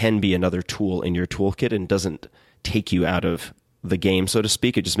it can be another tool in your toolkit and doesn't take you out of the game, so to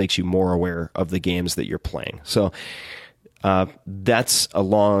speak. It just makes you more aware of the games that you're playing. So that's a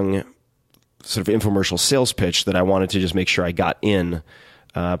long sort of infomercial sales pitch that I wanted to just make sure I got in,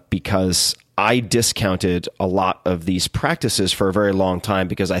 because I discounted a lot of these practices for a very long time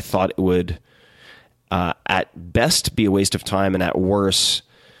because I thought it would, at best, be a waste of time, and at worst,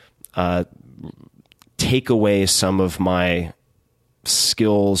 take away some of my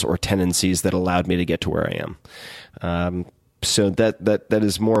skills or tendencies that allowed me to get to where I am. So that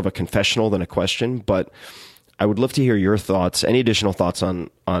is more of a confessional than a question, but I would love to hear your thoughts, any additional thoughts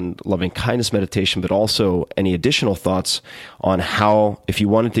on loving kindness meditation, but also any additional thoughts on how, if you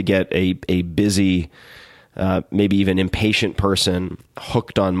wanted to get a busy, maybe even impatient person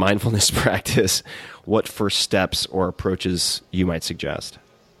hooked on mindfulness practice, what first steps or approaches you might suggest.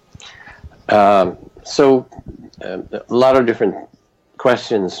 So a lot of different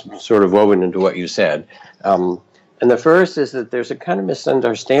questions sort of woven into what you said. And the first is that there's a kind of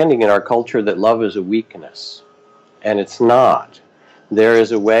misunderstanding in our culture that love is a weakness. And it's not. There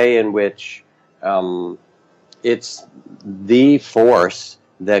is a way in which it's the force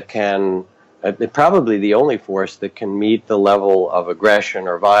that can, probably the only force that can meet the level of aggression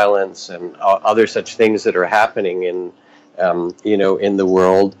or violence and other such things that are happening in the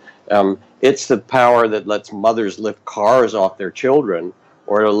world. It's the power that lets mothers lift cars off their children,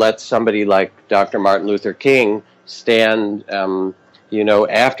 or to let somebody like Dr. Martin Luther King stand,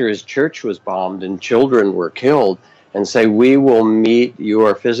 after his church was bombed and children were killed, and say, we will meet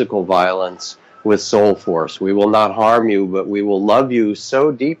your physical violence with soul force. We will not harm you, but we will love you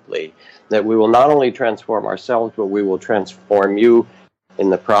so deeply that we will not only transform ourselves, but we will transform you in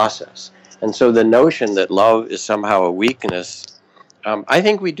the process. And so the notion that love is somehow a weakness, I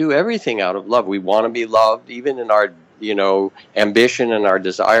think we do everything out of love. We want to be loved, even in our, ambition and our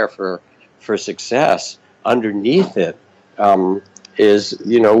desire for success. Underneath it, is,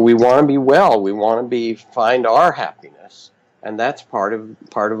 we want to be well. We want to find our happiness, and that's part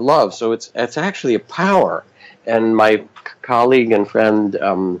of love. So it's actually a power. And my colleague and friend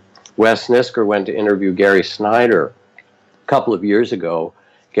Wes Nisker went to interview Gary Snyder a couple of years ago.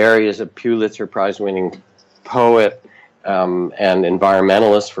 Gary is a Pulitzer Prize-winning poet, and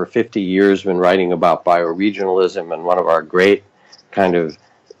environmentalist for 50 years, been writing about bioregionalism, and one of our great kind of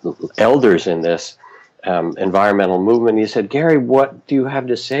elders in this environmental movement. He said, Gary, what do you have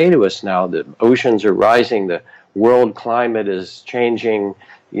to say to us now? The oceans are rising, the world climate is changing,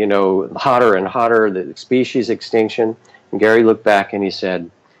 hotter and hotter, the species extinction. And Gary looked back and he said,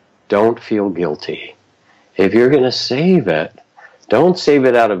 don't feel guilty. If you're going to save it, don't save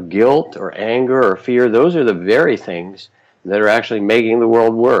it out of guilt or anger or fear. Those are the very things that are actually making the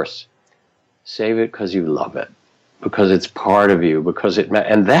world worse. Save it because you love it, because it's part of you, because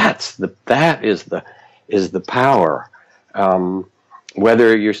and that is the power.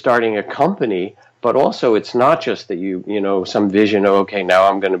 Whether you're starting a company, but also it's not just that you some vision. Okay, now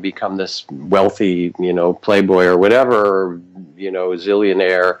I'm going to become this wealthy, playboy or whatever,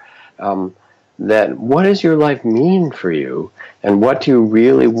 zillionaire. That what does your life mean for you, and what do you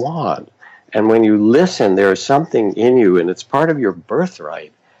really want? And when you listen, there is something in you, and it's part of your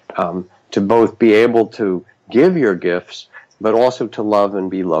birthright, to both be able to give your gifts, but also to love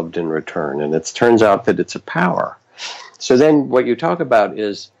and be loved in return. And it turns out that it's a power. So then what you talk about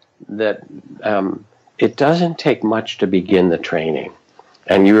is that it doesn't take much to begin the training.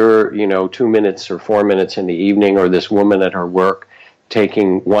 And you're, 2 minutes or 4 minutes in the evening, or this woman at her work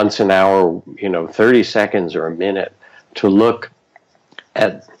taking once an hour, 30 seconds or a minute to look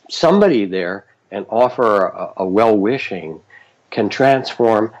at somebody there and offer a well-wishing can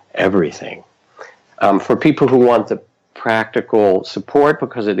transform everything. For people who want the practical support,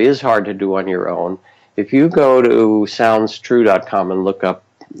 because it is hard to do on your own, if you go to soundstrue.com and look up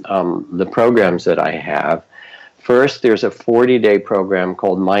the programs that I have, first there's a 40-day program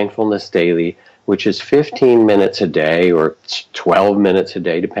called Mindfulness Daily, which is 15 minutes a day or 12 minutes a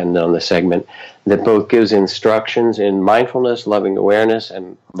day, depending on the segment, that both gives instructions in mindfulness, loving awareness,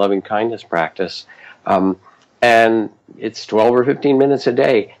 and loving kindness practice. And it's 12 or 15 minutes a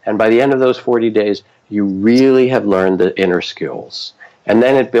day. And by the end of those 40 days, you really have learned the inner skills. And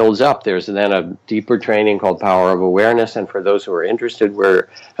then it builds up. There's then a deeper training called Power of Awareness. And for those who are interested, we're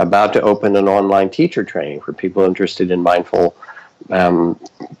about to open an online teacher training for people interested in mindful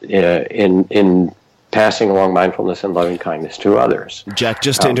in passing along mindfulness and loving kindness to others. Jack,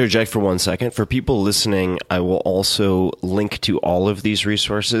 just to interject for 1 second, for people listening, I will also link to all of these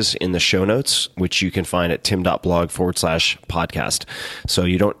resources in the show notes, which you can find at tim.blog/podcast. So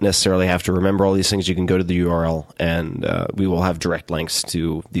you don't necessarily have to remember all these things. You can go to the URL, and we will have direct links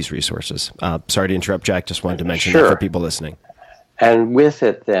to these resources. Sorry to interrupt, Jack. Just wanted to mention that for people listening. And with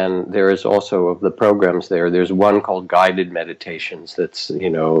it, then, there is also, of the programs there's one called Guided Meditations that's,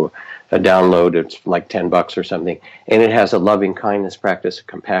 a download. It's like $10 or something. And it has a loving kindness practice, a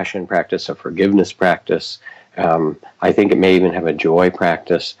compassion practice, a forgiveness practice. I think it may even have a joy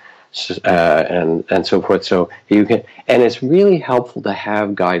practice, and so forth. So you can, and it's really helpful to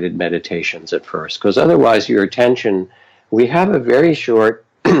have guided meditations at first, because otherwise your attention, we have a very short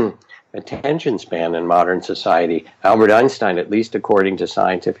attention span in modern society. Albert Einstein, at least according to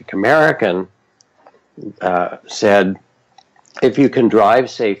Scientific American, said, if you can drive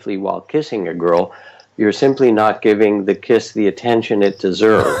safely while kissing a girl, you're simply not giving the kiss the attention it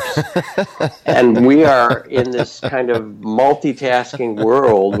deserves. And we are in this kind of multitasking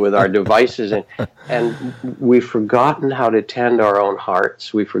world with our devices, and we've forgotten how to tend our own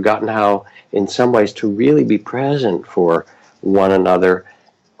hearts. We've forgotten how, in some ways, to really be present for one another,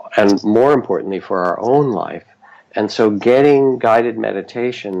 and more importantly, for our own life. And so getting guided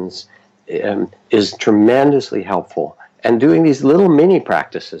meditations is tremendously helpful. And doing these little mini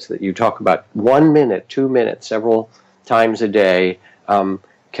practices that you talk about, 1 minute, 2 minutes, several times a day,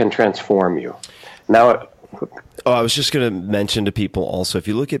 can transform you. Now, I was just going to mention to people also, if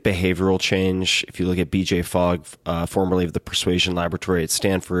you look at behavioral change, if you look at B.J. Fogg, formerly of the Persuasion Laboratory at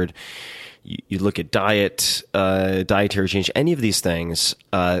Stanford, you look at dietary change, any of these things,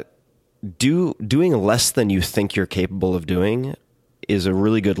 doing less than you think you're capable of doing is a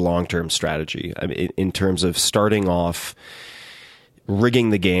really good long-term strategy. I mean, in terms of starting off,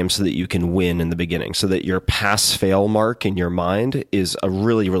 rigging the game so that you can win in the beginning, so that your pass-fail mark in your mind is a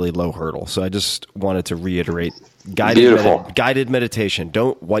really, really low hurdle. So I just wanted to reiterate, guided meditation.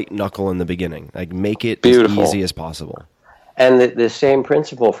 Don't white-knuckle in the beginning. Like, make it as easy as possible. And the same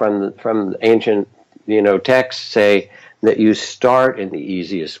principle from ancient, texts say that you start in the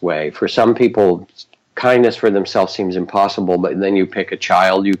easiest way. For some people, kindness for themselves seems impossible, but then you pick a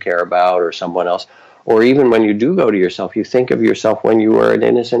child you care about or someone else. Or even when you do go to yourself, you think of yourself when you were an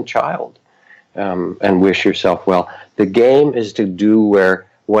innocent child, and wish yourself well. The game is to do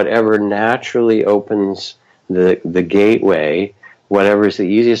whatever naturally opens the gateway, whatever is the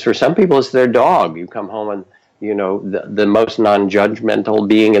easiest. For some people, it's their dog. You come home and the most non-judgmental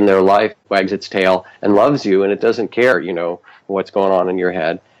being in their life wags its tail and loves you, and it doesn't care, what's going on in your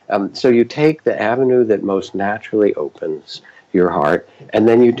head. So you take the avenue that most naturally opens your heart, and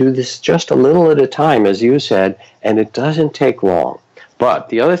then you do this just a little at a time, as you said, and it doesn't take long. But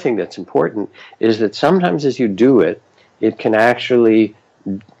the other thing that's important is that sometimes as you do it, it can actually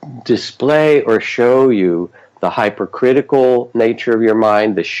display or show you the hypercritical nature of your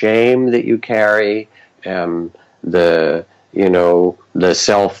mind, the shame that you carry, the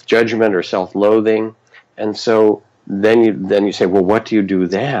self-judgment or self-loathing. And so then you say, well, what do you do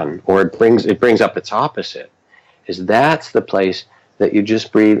then? Or it brings up its opposite. That's the place that you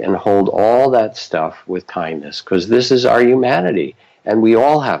just breathe and hold all that stuff with kindness, because this is our humanity, and we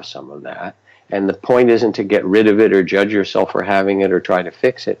all have some of that. And the point isn't to get rid of it or judge yourself for having it or try to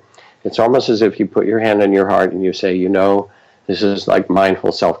fix it. It's almost as if you put your hand on your heart and you say, this is like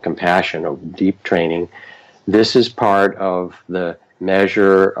mindful self-compassion or deep training. This is part of the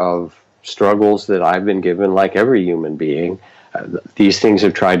measure of struggles that I've been given, like every human being. These things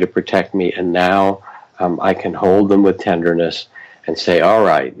have tried to protect me, and now I can hold them with tenderness and say, all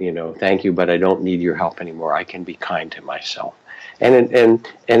right, thank you, but I don't need your help anymore. I can be kind to myself. And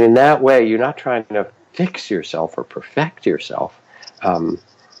in that way, you're not trying to fix yourself or perfect yourself.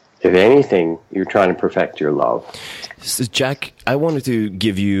 If anything, you're trying to perfect your love. So Jack, I wanted to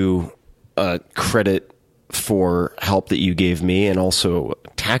give you credit for help that you gave me, and also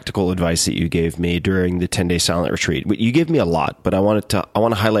tactical advice that you gave me during the 10-day silent retreat. You gave me a lot, but I want to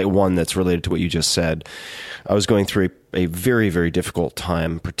highlight one that's related to what you just said. I was going through a very, very difficult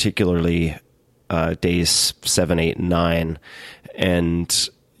time, particularly days 7, 8, and 9, and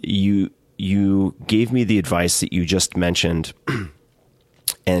you gave me the advice that you just mentioned.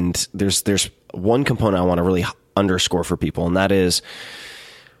 And there's one component I want to really underscore for people, and that is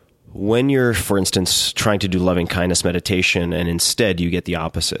when you're, for instance, trying to do loving kindness meditation and instead you get the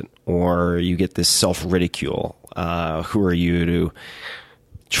opposite, or you get this self-ridicule. Who are you to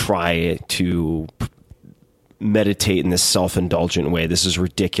try to meditate in this self-indulgent way? This is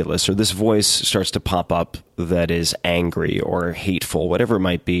ridiculous. Or this voice starts to pop up that is angry or hateful, whatever it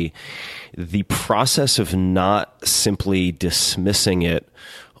might be. The process of not simply dismissing it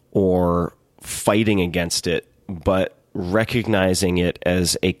or fighting against it, but recognizing it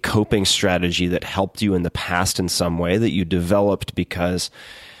as a coping strategy that helped you in the past in some way that you developed, because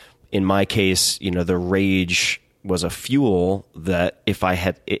in my case, the rage was a fuel that if I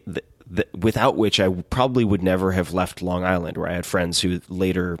had without which I probably would never have left Long Island, where I had friends who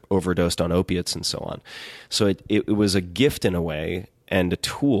later overdosed on opiates and so on. So it was a gift in a way and a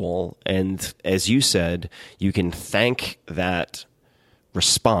tool. And as you said, you can thank that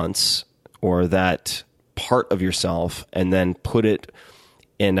response or that part of yourself and then put it.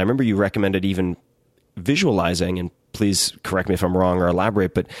 And I remember you recommended even visualizing, and please correct me if I'm wrong or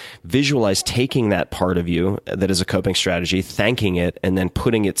elaborate, but visualize taking that part of you that is a coping strategy, thanking it, and then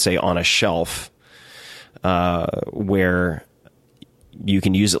putting it, say, on a shelf where you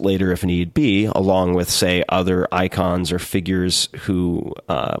can use it later if need be, along with, say, other icons or figures who,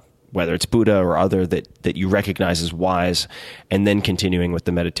 whether it's Buddha or other, that you recognize as wise, and then continuing with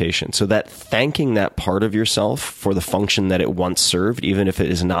the meditation. So that thanking that part of yourself for the function that it once served, even if it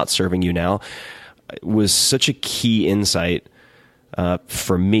is not serving you now, was such a key insight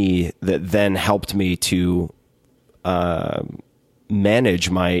for me that then helped me to manage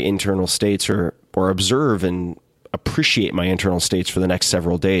my internal states or observe and appreciate my internal states for the next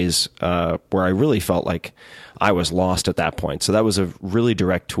several days, where I really felt like I was lost at that point. So that was a really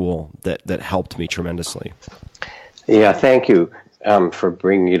direct tool that helped me tremendously. Yeah, thank you for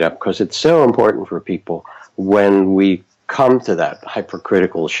bringing it up, because it's so important for people when we come to that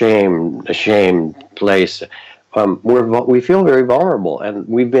hypercritical ashamed place. We feel very vulnerable, and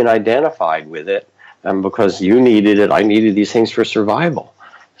we've been identified with it because you needed it, I needed these things for survival.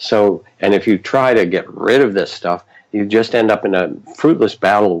 So, and if you try to get rid of this stuff, you just end up in a fruitless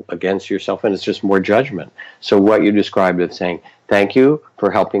battle against yourself, and it's just more judgment. So what you described as saying, thank you for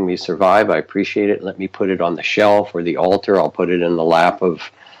helping me survive, I appreciate it, let me put it on the shelf or the altar, I'll put it in the lap of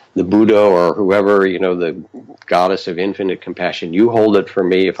the Buddha or whoever, the goddess of infinite compassion. You hold it for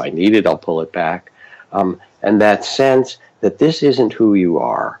me. If I need it, I'll pull it back. And that sense that this isn't who you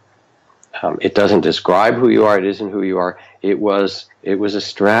are. It doesn't describe who you are. It isn't who you are. It was a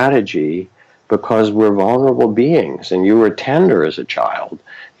strategy because we're vulnerable beings, and you were tender as a child,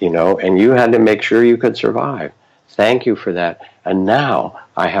 and you had to make sure you could survive. Thank you for that. And now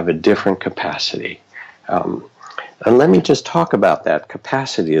I have a different capacity. And let me just talk about that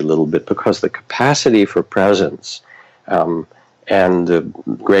capacity a little bit, because the capacity for presence and and the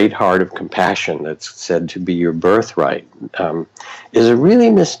great heart of compassion that's said to be your birthright is a really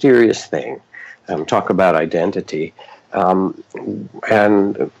mysterious thing. Talk about identity.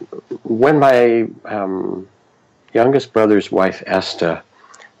 And when my youngest brother's wife, Esta,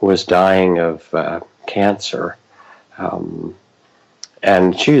 was dying of cancer,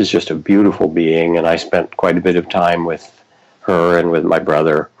 and she was just a beautiful being, and I spent quite a bit of time with her and with my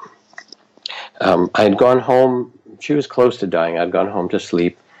brother. I had gone home. She was close to dying. I'd gone home to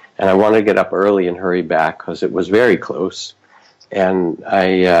sleep, and I wanted to get up early and hurry back because it was very close. And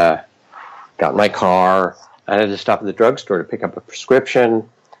I got in my car. I had to stop at the drugstore to pick up a prescription,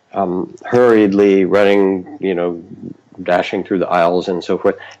 hurriedly running, dashing through the aisles and so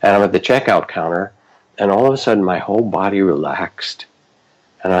forth. And I'm at the checkout counter, and all of a sudden my whole body relaxed.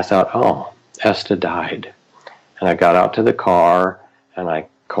 And I thought, oh, Esta died. And I got out to the car, and I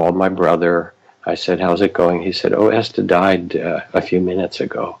called my brother. I said, how's it going? He said, oh, Esta died a few minutes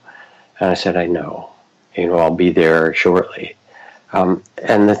ago. And I said, I know. I'll be there shortly.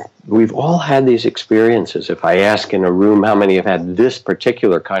 We've all had these experiences. If I ask in a room how many have had this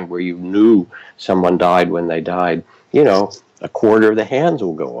particular kind where you knew someone died when they died, a quarter of the hands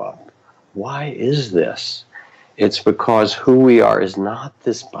will go up. Why is this? It's because who we are is not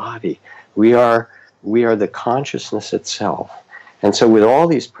this body. We are the consciousness itself. And so with all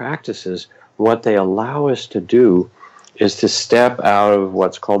these practices, what they allow us to do is to step out of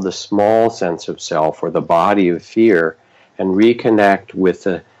what's called the small sense of self, or the body of fear, and reconnect with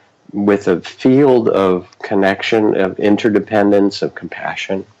a field of connection, of interdependence, of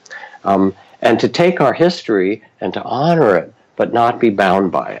compassion, and to take our history and to honor it, but not be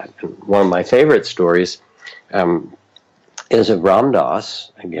bound by it. And one of my favorite stories is of Ram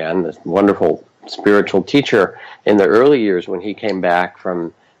Dass, again, this wonderful spiritual teacher. In the early years when he came back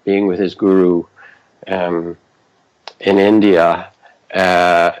from being with his guru in India,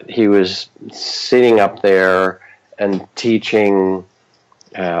 he was sitting up there and teaching,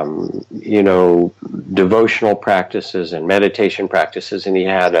 devotional practices and meditation practices, and he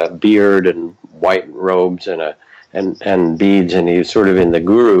had a beard and white robes and beads, and he was sort of in the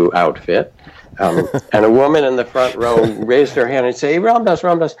guru outfit. And a woman in the front row raised her hand and said, hey, Ram Dass,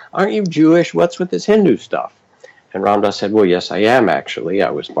 aren't you Jewish? What's with this Hindu stuff? And Ram Dass said, well, yes, I am, actually. I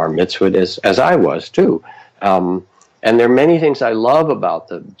was bar mitzvahed as I was, too. And there are many things I love about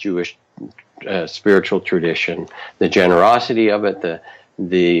the Jewish spiritual tradition, the generosity of it,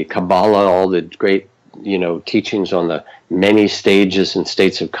 the Kabbalah, all the great, teachings on the many stages and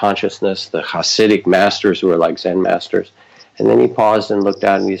states of consciousness, the Hasidic masters who are like Zen masters. And then he paused and looked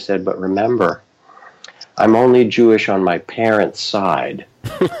out and he said, but remember, I'm only Jewish on my parents' side.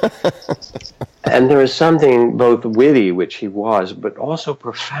 And there was something both witty, which he was, but also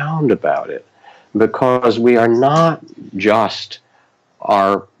profound about it, because we are not just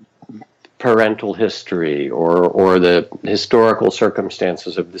our parental history or the historical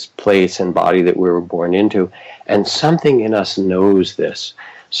circumstances of this place and body that we were born into, and something in us knows this.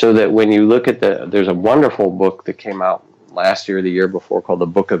 So that when you look at there's a wonderful book that came out last year or the year before called The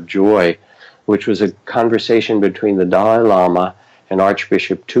Book of Joy, which was a conversation between the Dalai Lama and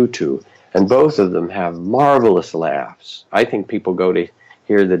Archbishop Tutu, and both of them have marvelous laughs. I think people go to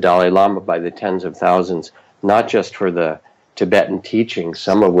hear the Dalai Lama by the tens of thousands, not just for the Tibetan teachings,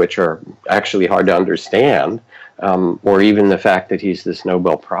 some of which are actually hard to understand, or even the fact that he's this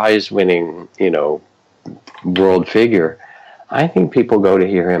Nobel Prize-winning, world figure. I think people go to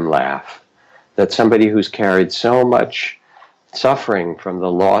hear him laugh. That somebody who's carried so much suffering from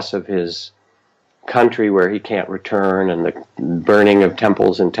the loss of his country where he can't return, and the burning of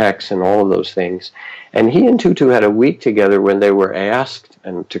temples and texts and all of those things. And he and Tutu had a week together when they were asked,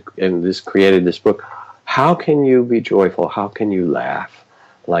 and this created this book, how can you be joyful? How can you laugh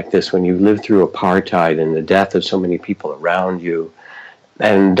like this when you've lived through apartheid and the death of so many people around you?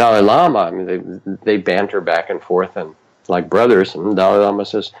 And Dalai Lama, they banter back and forth and like brothers, and Dalai Lama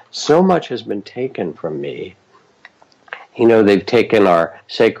says, so much has been taken from me. They've taken our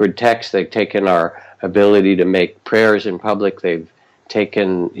sacred texts, they've taken our ability to make prayers in public, they've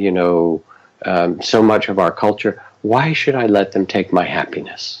taken, so much of our culture. Why should I let them take my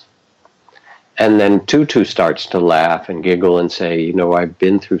happiness? And then Tutu starts to laugh and giggle and say, I've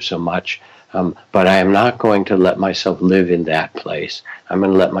been through so much, but I am not going to let myself live in that place. I'm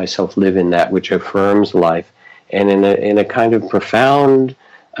going to let myself live in that which affirms life, and in a kind of profound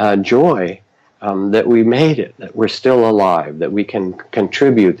joy that we made it, that we're still alive, that we can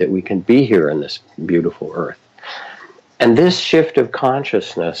contribute, that we can be here in this beautiful earth. And this shift of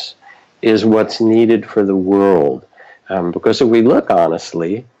consciousness is what's needed for the world. Because if we look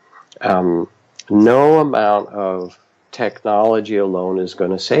honestly, no amount of technology alone is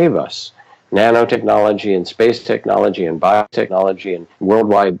going to save us. Nanotechnology and space technology and biotechnology and World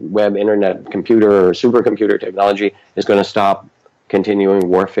Wide Web, internet, computer, or supercomputer technology is going to stop continuing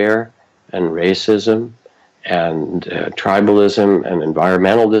warfare and racism and tribalism and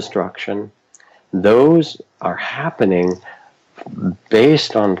environmental destruction. Those are happening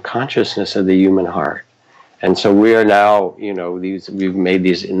based on consciousness of the human heart. And so we are now, we've made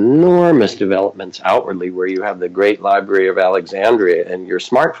these enormous developments outwardly where you have the great Library of Alexandria and your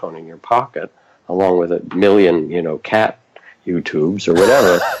smartphone in your pocket, along with 1 million, cat YouTubes or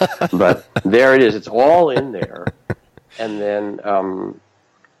whatever. But there it is. It's all in there. And then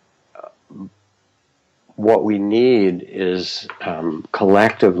what we need is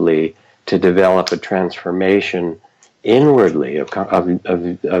collectively to develop a transformation inwardly of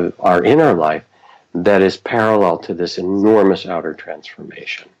our inner life that is parallel to this enormous outer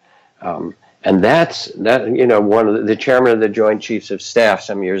transformation. And that's one of the chairman of the Joint Chiefs of Staff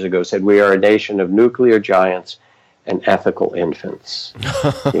some years ago said, we are a nation of nuclear giants and ethical infants.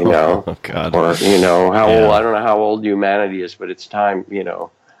 Oh, God. Or, how old, I don't know how old humanity is, but it's time,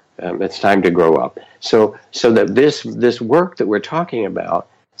 it's time to grow up. So that this work that we're talking about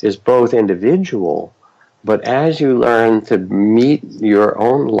is both individual, but as you learn to meet your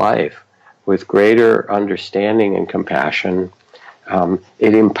own life with greater understanding and compassion,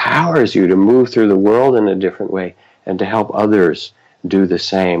 it empowers you to move through the world in a different way and to help others do the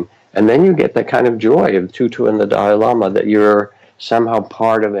same. And then you get that kind of joy of Tutu and the Dalai Lama, that you're somehow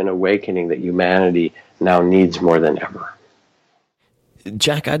part of an awakening that humanity now needs more than ever.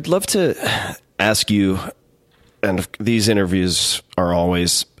 Jack, I'd love to ask you, and these interviews are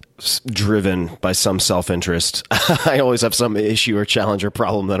always driven by some self-interest. I always have some issue or challenge or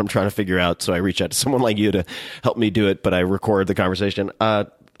problem that I'm trying to figure out, so I reach out to someone like you to help me do it, but I record the conversation.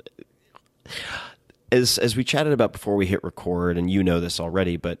 As we chatted about before we hit record, and you know this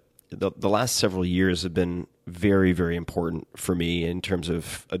already, but the last several years have been very, very important for me in terms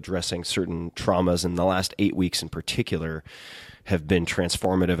of addressing certain traumas, and the last 8 weeks in particular have been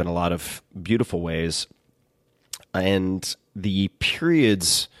transformative in a lot of beautiful ways. And the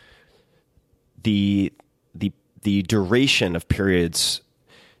periods, the duration of periods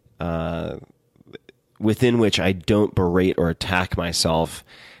within which I don't berate or attack myself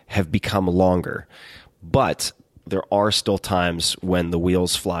have become longer. But there are still times when the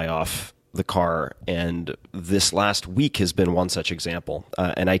wheels fly off the car, and this last week has been one such example.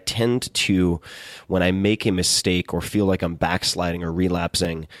 And I tend to, when I make a mistake or feel like I'm backsliding or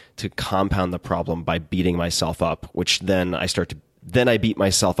relapsing, to compound the problem by beating myself up, which then I beat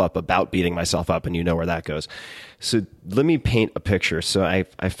myself up about beating myself up, and you know where that goes. So let me paint a picture. So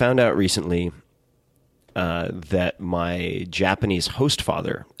I found out recently that my Japanese host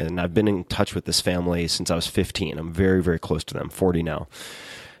father, and I've been in touch with this family since I was 15. I'm very, very close to them, 40 now.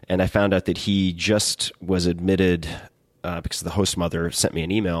 And I found out that he just was admitted, because the host mother sent me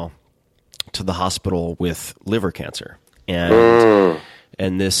an email, to the hospital with liver cancer. And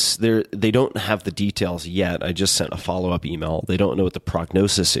they don't have the details yet. I just sent a follow-up email. They don't know what the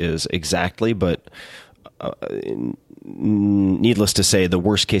prognosis is exactly, but needless to say, the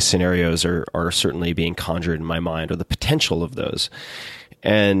worst-case scenarios are certainly being conjured in my mind, or the potential of those.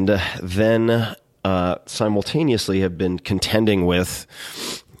 And then simultaneously have been contending with,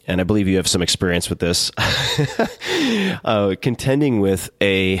 and I believe you have some experience with this, contending with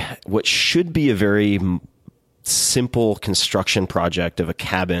what should be a very simple construction project of a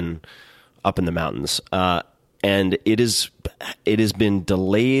cabin up in the mountains. And it has been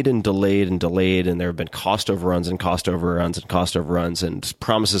delayed and delayed and delayed, and there have been cost overruns and cost overruns and cost overruns, and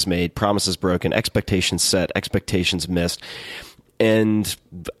promises made, promises broken, expectations set, expectations missed. And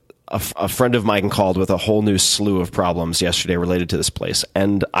a friend of mine called with a whole new slew of problems yesterday related to this place,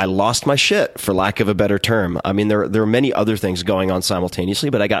 and I lost my shit, for lack of a better term. I mean, there are many other things going on simultaneously,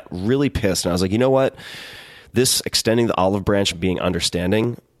 but I got really pissed, and I was like, you know what? This extending the olive branch and being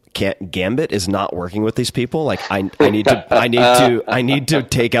understanding gambit is not working with these people. Like, I need to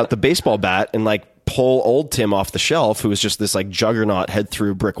take out the baseball bat and like pull old Tim off the shelf, who was just this like juggernaut head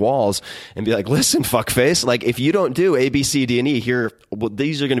through brick walls, and be like, listen, fuckface, like if you don't do A, B, C, D, and E here, well,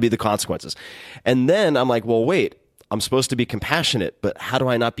 these are going to be the consequences. And then I'm like, well, wait, I'm supposed to be compassionate, but how do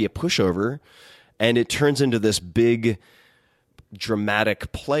I not be a pushover? And it turns into this big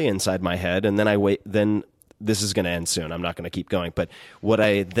dramatic play inside my head. And then this is going to end soon. I'm not going to keep going. But what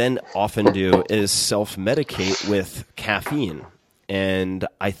I then often do is self-medicate with caffeine. And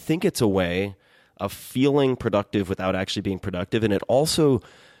I think it's a way of feeling productive without actually being productive. And it also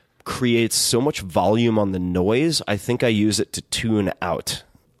creates so much volume on the noise. I think I use it to tune out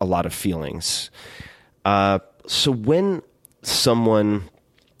a lot of feelings. So when someone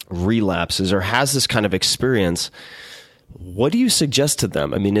relapses or has this kind of experience, what do you suggest to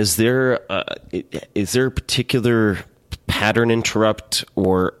them? I mean, is there a particular pattern interrupt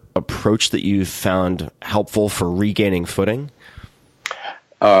or approach that you found helpful for regaining footing?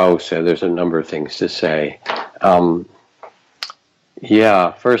 Oh, so there's a number of things to say.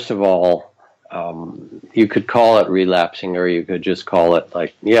 First of all, you could call it relapsing, or you could just call it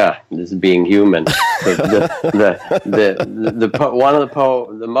this is being human. The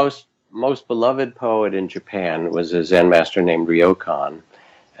most beloved poet in Japan was a Zen master named Ryokan,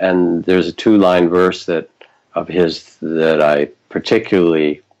 and there's a 2-line verse of his that I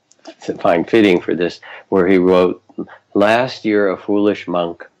particularly find fitting for this, where he wrote, "Last year a foolish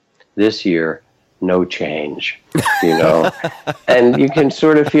monk, this year no change," and you can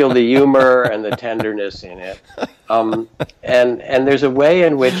sort of feel the humor and the tenderness in it. And there's a way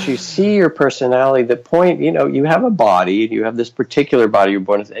in which you see your personality, you have a body, you have this particular body you're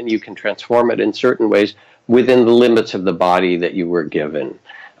born with, and you can transform it in certain ways within the limits of the body that you were given.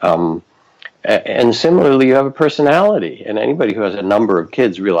 And similarly, you have a personality, and anybody who has a number of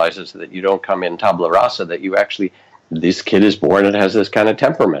kids realizes that you don't come in tabula rasa, that this kid is born and has this kind of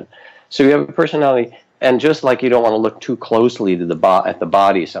temperament. So you have a personality, and just like you don't want to look too closely to at the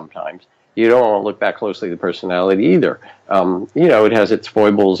body sometimes, you don't want to look that closely at the personality either. It has its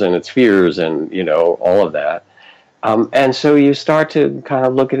foibles and its fears and, all of that. And so you start to kind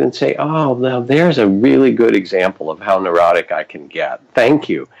of look at it and say, oh, now there's a really good example of how neurotic I can get. Thank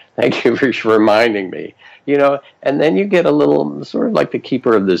you. Thank you for reminding me. And then you get a little sort of like the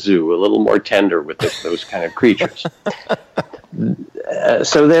keeper of the zoo, a little more tender with those kind of creatures.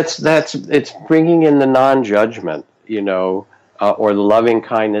 So it's bringing in the non-judgment, or the loving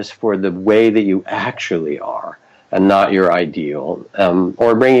kindness for the way that you actually are and not your ideal,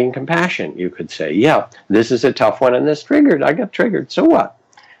 or bringing compassion. You could say, yeah, this is a tough one and this triggered. I got triggered. So what?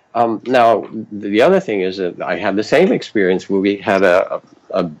 Now, the other thing is that I had the same experience where we had a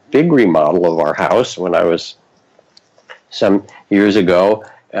big remodel of our house when I was some years ago,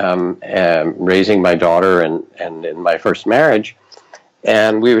 raising my daughter and in my first marriage.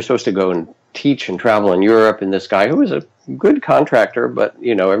 And we were supposed to go and teach and travel in Europe, and this guy who was a good contractor, but,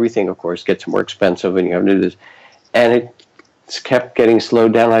 everything, of course, gets more expensive and you have to do this. And it kept getting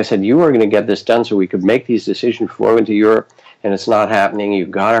slowed down. I said, you are going to get this done so we could make these decisions before we went to Europe, and it's not happening. You've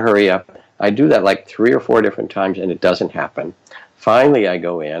got to hurry up. I do that like 3 or 4 different times, and it doesn't happen. Finally, I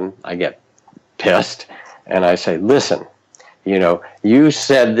go in, I get pissed, and I say, listen, you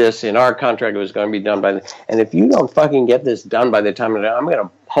said this in our contract, it was going to be done and if you don't fucking get this done by the time I'm going to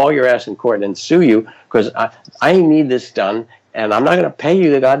haul your ass in court and sue you because I need this done, and I'm not going to pay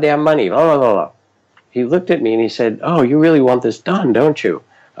you the goddamn money. Blah, blah, blah, blah. He looked at me and he said, oh, you really want this done, don't you?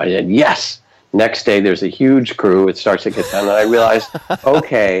 I said, yes. Next day, there's a huge crew. It starts to get done. And I realized,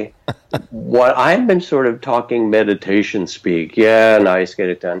 okay, what I've been sort of talking meditation speak. Yeah, nice, get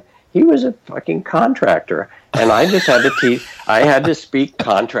it done. He was a fucking contractor. And I just had to speak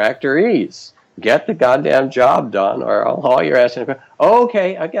contractorese. Get the goddamn job done or I'll haul your ass in.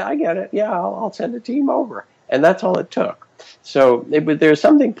 Okay, I get it. Yeah, I'll send a team over. And that's all it took. So there's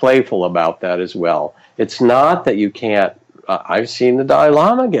something playful about that as well. It's not that you can't. I've seen the Dalai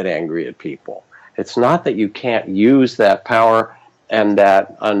Lama get angry at people. It's not that you can't use that power and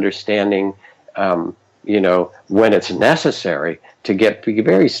that understanding, when it's necessary to be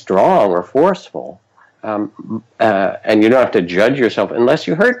very strong or forceful. And you don't have to judge yourself unless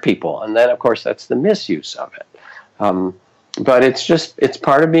you hurt people. And then, of course, that's the misuse of it. But it's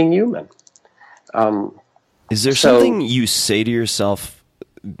part of being human. Is there something you say to yourself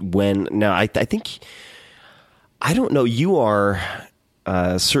I think, I don't know, you are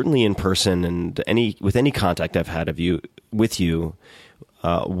certainly in person and with any contact I've had with you,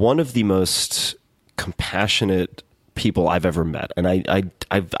 one of the most compassionate people I've ever met. And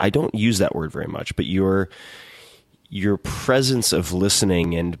I don't use that word very much, but your presence of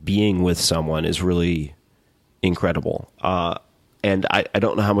listening and being with someone is really incredible. And I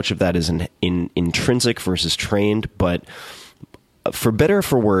don't know how much of that is intrinsic versus trained, but for better or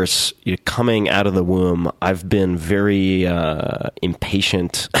for worse, coming out of the womb, I've been very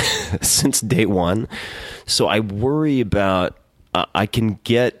impatient since day one. So I worry about, I can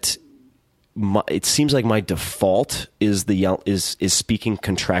get, it seems like my default is speaking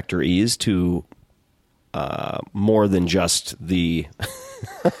contractorese to more than just the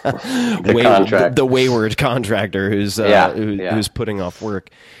the wayward contractor who's putting off work.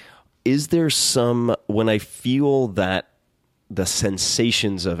 Is there when I feel that the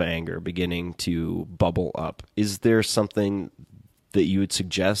sensations of anger beginning to bubble up, is there something that you would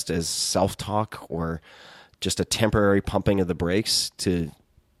suggest as self-talk or just a temporary pumping of the brakes to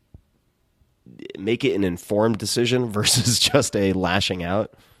make it an informed decision versus just a lashing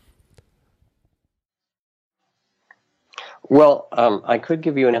out? Well, I could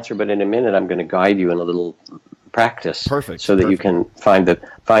give you an answer, but in a minute I'm going to guide you in a little practice. Perfect. So that you can find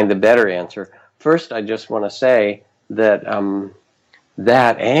the better answer. First, I just want to say that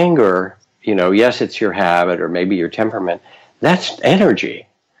that anger, yes, it's your habit or maybe your temperament. That's energy.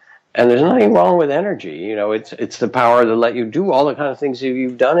 And there's nothing wrong with energy. It's the power to let you do all the kind of things that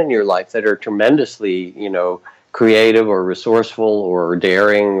you've done in your life that are tremendously, creative or resourceful or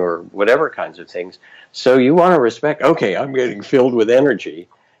daring or whatever kinds of things. So you want to respect, okay, I'm getting filled with energy.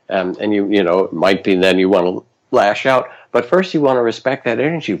 And it might be then you want to lash out. But first you want to respect that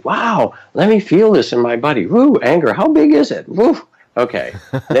energy. Wow, let me feel this in my body. Woo, anger, how big is it? Woo. Okay.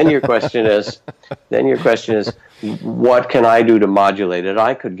 Then your question is, what can I do to modulate it?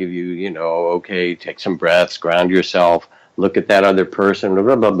 I could give you, okay, take some breaths, ground yourself, look at that other person,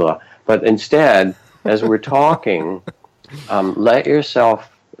 blah, blah, blah. But instead, as we're talking, let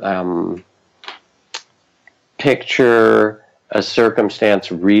yourself picture a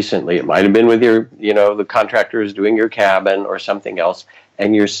circumstance recently. It might have been with your, the contractor is doing your cabin or something else,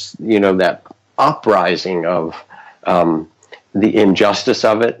 and you're, that uprising of the injustice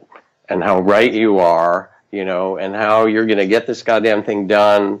of it and how right you are, and how you're going to get this goddamn thing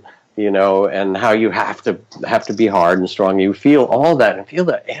done, and how you have to be hard and strong. You feel all that and feel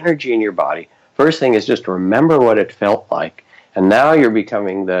the energy in your body. First thing is just remember what it felt like. And now you're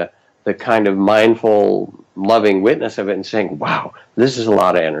becoming the kind of mindful, loving witness of it and saying, wow, this is a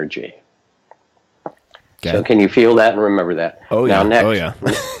lot of energy. Okay. So can you feel that and remember that? Oh, now, yeah.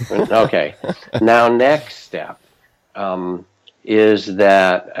 Next, okay. Now, next step is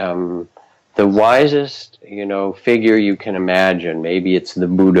that the wisest, figure you can imagine, maybe it's the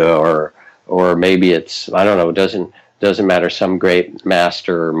Buddha or maybe it's, I don't know, it doesn't matter, some great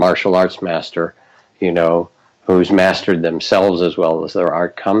master or martial arts master, who's mastered themselves as well as their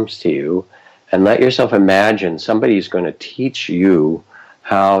art comes to you, and let yourself imagine somebody's going to teach you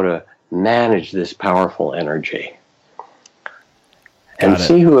how to manage this powerful energy. And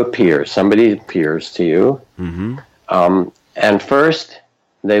see who appears. Somebody appears to you. Mm-hmm. And first,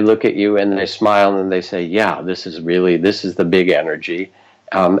 they look at you and they smile and they say, yeah, this is the big energy.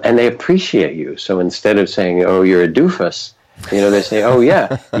 And they appreciate you. So instead of saying, oh, you're a doofus, they say, oh,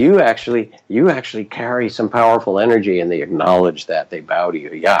 yeah, you actually carry some powerful energy, and they acknowledge that. They bow to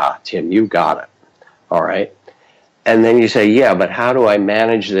you. Yeah, Tim, you got it. All right. And then you say, yeah, but how do I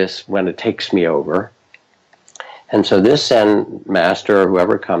manage this when it takes me over? And so this Zen master or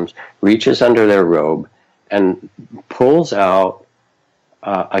whoever comes reaches under their robe and pulls out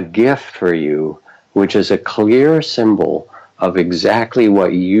a gift for you, which is a clear symbol of exactly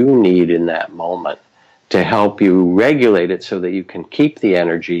what you need in that moment to help you regulate it so that you can keep the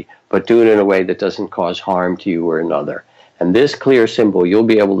energy, but do it in a way that doesn't cause harm to you or another. And this clear symbol, you'll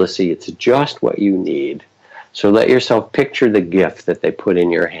be able to see it's just what you need. So let yourself picture the gift that they put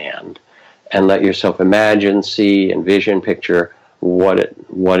in your hand, and let yourself imagine, see, envision, picture what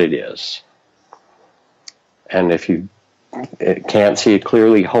it is. And if you can't see it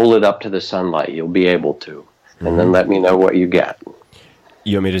clearly, hold it up to the sunlight. You'll be able to. Mm-hmm. And then let me know what you get.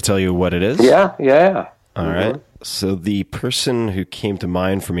 You want me to tell you what it is? Yeah. All right. So the person who came to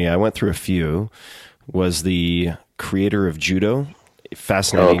mind for me, I went through a few, was the creator of judo, a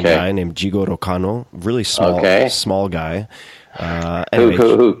fascinating guy named Jigoro Kano, really small guy. Anyway,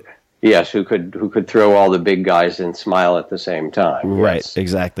 who could throw all the big guys and smile at the same time. Right, yes.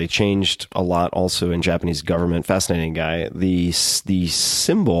 Exactly. Changed a lot also in Japanese government. Fascinating guy. The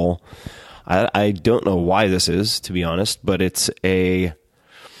symbol, I don't know why this is, to be honest, but it's a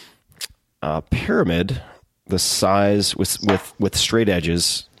pyramid, the size with straight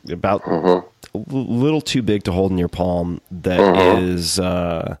edges, about a little too big to hold in your palm, that is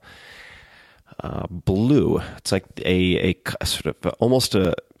blue. It's like a sort of almost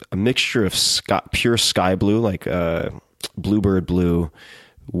a mixture of pure sky blue, like bluebird blue,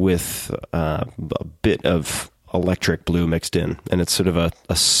 with a bit of electric blue mixed in, and it's sort of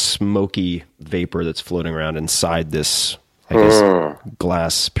a smoky vapor that's floating around inside this, I guess,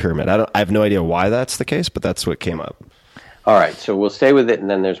 glass pyramid. I have no idea why that's the case, but that's what came up. All right, so we'll stay with it, and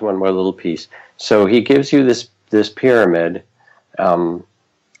then there's one more little piece. So he gives you this pyramid.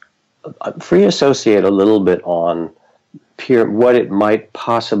 Free associate a little bit on what it might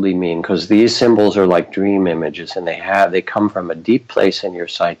possibly mean, because these symbols are like dream images, and they come from a deep place in your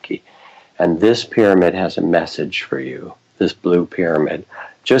psyche. And this pyramid has a message for you, this blue pyramid.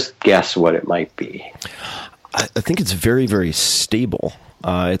 Just guess what it might be. I think it's very, very stable.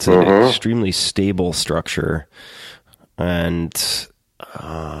 It's an extremely stable structure. And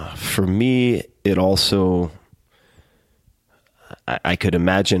for me, it also, I could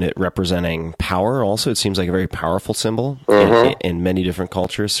imagine it representing power also. It seems like a very powerful symbol in many different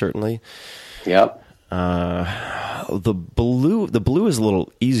cultures, certainly. Yep. The blue is a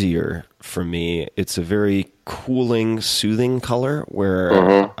little easier for me. It's a very cooling, soothing color,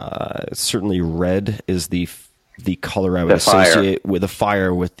 where certainly red is the color I would associate with the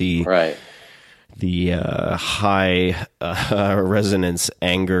fire, with the high resonance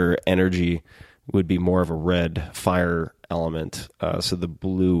anger energy would be more of a red fire element. So the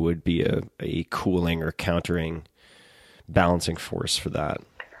blue would be a cooling or countering, balancing force for that.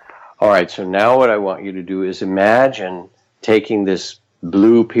 All right, so now what I want you to do is imagine taking this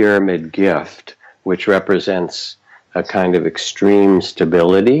blue pyramid gift, which represents a kind of extreme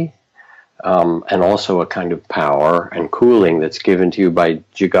stability, and also a kind of power and cooling that's given to you by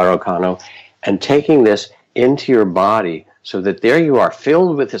Jigoro Kano, and taking this into your body so that there you are,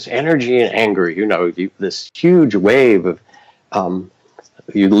 filled with this energy and anger, this huge wave of,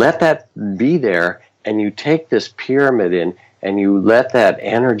 you let that be there, and you take this pyramid in, and you let that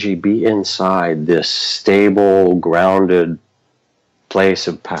energy be inside this stable, grounded place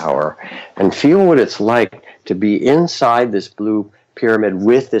of power, and feel what it's like to be inside this blue pyramid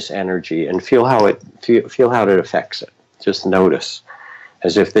with this energy, and feel how it affects it. Just notice,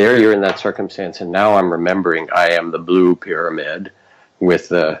 as if there you're in that circumstance, and now I'm remembering I am the blue pyramid with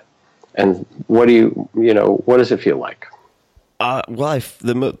the. And what do what does it feel like?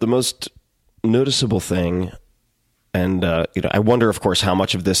 The most noticeable thing. And I wonder, of course, how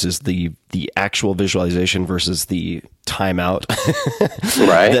much of this is the actual visualization versus the timeout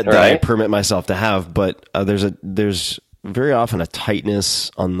that I permit myself to have. But there's very often a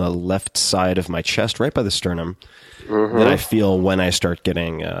tightness on the left side of my chest, right by the sternum, that I feel when I start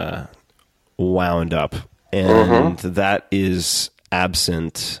getting wound up, and that is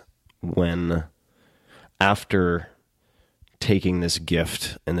absent when after taking this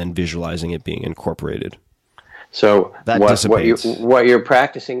gift and then visualizing it being incorporated. So that dissipates. What you're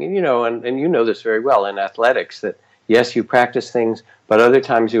practicing, and you know this very well in athletics, that yes, you practice things, but other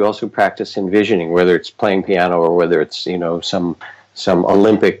times you also practice envisioning, whether it's playing piano or whether it's some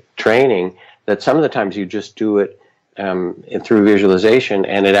Olympic training. That some of the times you just do it through visualization,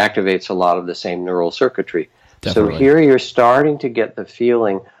 and it activates a lot of the same neural circuitry. Definitely. So here you're starting to get the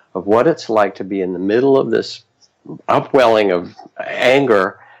feeling of what it's like to be in the middle of this upwelling of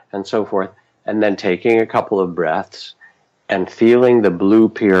anger and so forth. And then taking a couple of breaths and feeling the blue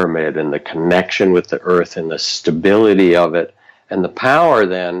pyramid and the connection with the earth and the stability of it and the power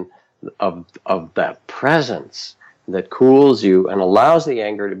then of that presence that cools you and allows the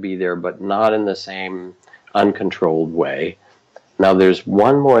anger to be there, but not in the same uncontrolled way. Now there's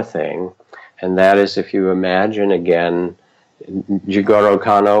one more thing, and that is if you imagine again, Jigoro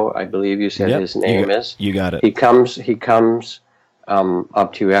Kano, I believe you said his name is. You got it. He comes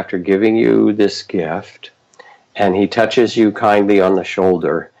up to you after giving you this gift, and he touches you kindly on the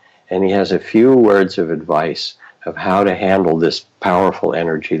shoulder, and he has a few words of advice of how to handle this powerful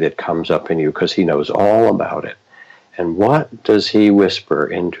energy that comes up in you, because he knows all about it. And what does he whisper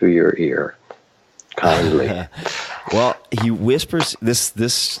into your ear? Kindly. Well, he whispers,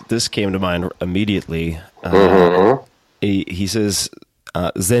 this came to mind immediately. He says,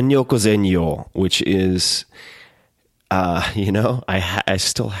 Zenyoko Zenyo, which is, I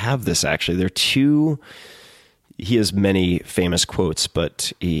still have this actually. There are two, he has many famous quotes,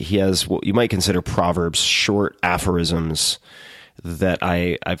 but he has what you might consider proverbs, short aphorisms that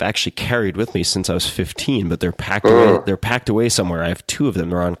I've actually carried with me since I was 15, but they're packed away. They're packed away somewhere. I have two of them.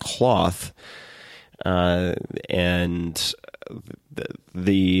 They're on cloth. And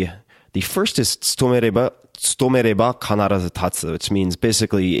the first is stomereba kanarazu tatsu, which means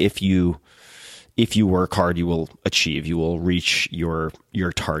basically if you work hard, you will achieve, you will reach your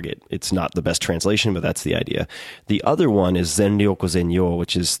target. It's not the best translation, but that's the idea. The other one is Zenryoko Zenyo,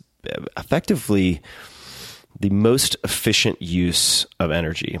 which is effectively the most efficient use of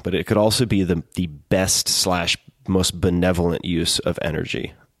energy, but it could also be the best / most benevolent use of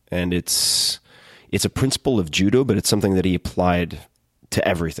energy. And it's a principle of judo, but it's something that he applied to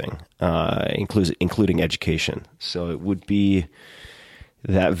everything, including education. So it would be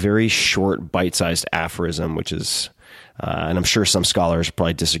that very short, bite-sized aphorism, which is, and I'm sure some scholars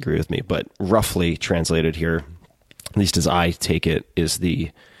probably disagree with me, but roughly translated here, at least as I take it, is the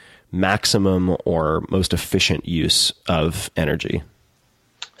maximum or most efficient use of energy.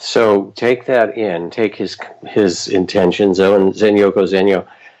 So take that in, take his intentions, Zenyoko Zenyo,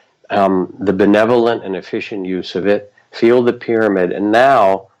 the benevolent and efficient use of it, feel the pyramid, and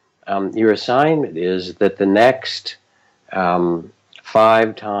now your assignment is that the next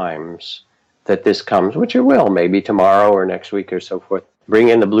 5 times that this comes, which it will, maybe tomorrow or next week or so forth, bring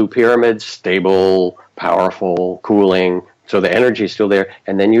in the blue pyramid, stable, powerful, cooling, so the energy is still there,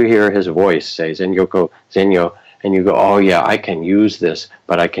 and then you hear his voice say, Zenyoko, Zenyo, and you go, oh yeah, I can use this,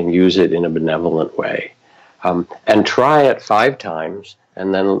 but I can use it in a benevolent way. And try it 5 times,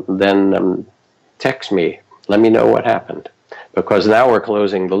 and then text me. Let me know what happened, because now we're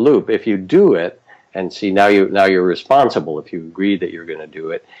closing the loop. If you do it, and see, now you're responsible. If you agree that you're going to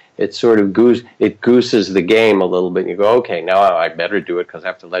do it, it sort of gooses the game a little bit. And you go, okay, now I better do it because I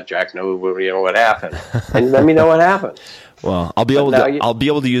have to let Jack know what happened, and let me know what happens. Well, I'll be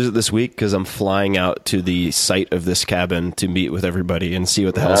able to use it this week because I'm flying out to the site of this cabin to meet with everybody and see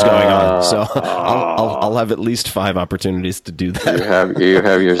what the hell's going on. So I'll have at least 5 opportunities to do that. You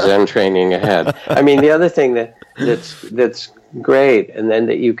have your Zen training ahead. I mean, the other thing that's great, and then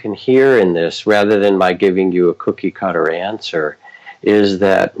that you can hear in this, rather than my giving you a cookie cutter answer, is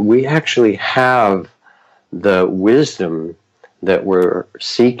that we actually have the wisdom that we're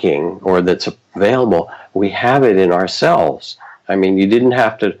seeking, or that's available. We have it in ourselves. I mean, you didn't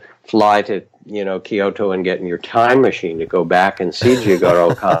have to fly to Kyoto and get in your time machine to go back and see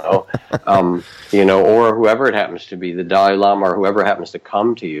Jigoro Kano, or whoever it happens to be, the Dalai Lama, or whoever happens to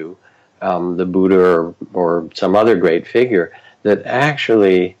come to you, the Buddha or some other great figure, that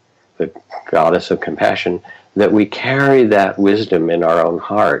actually, the goddess of compassion, that we carry that wisdom in our own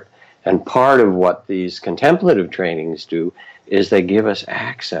heart. And part of what these contemplative trainings do is they give us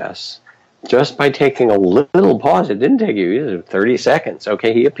access just by taking a little pause. It didn't take you 30 seconds.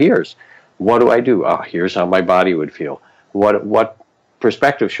 Okay, he appears. What do I do? Oh, here's how my body would feel. What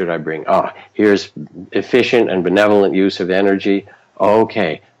perspective should I bring? Oh, here's efficient and benevolent use of energy.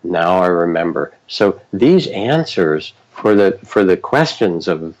 Okay, now I remember. So these answers for the questions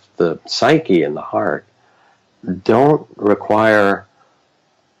of the psyche and the heart don't require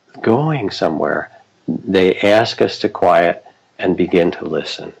going somewhere. They ask us to quiet and begin to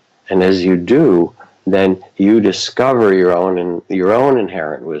listen. And as you do, then you discover your own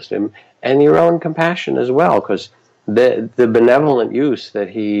inherent wisdom and your own compassion as well, because the benevolent use that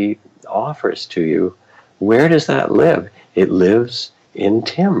he offers to you, where does that live? It lives in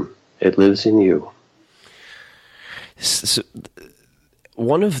Tim. It lives in you. So,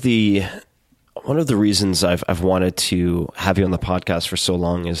 one of the reasons I've wanted to have you on the podcast for so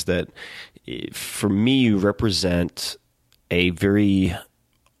long is that, for me, you represent a very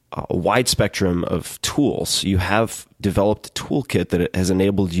wide spectrum of tools. You have developed a toolkit that has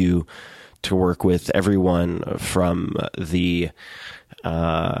enabled you to work with everyone from the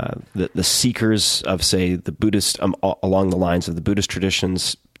seekers of, say, the Buddhist, along the lines of the Buddhist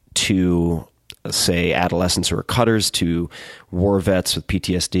traditions, to, say, adolescents who are cutters, to war vets with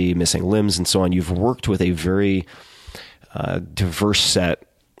PTSD, missing limbs, and so on. You've worked with a very diverse set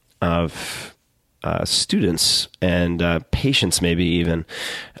of students and patients, maybe even.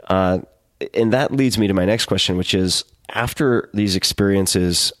 And that leads me to my next question, which is, after these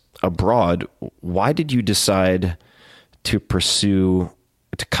experiences abroad, why did you decide to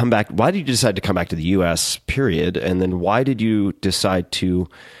come back? Why did you decide to come back to the U.S., period? And then why did you decide to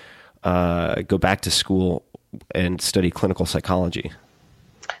go back to school and study clinical psychology?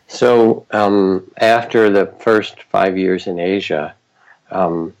 So after the first 5 years in Asia,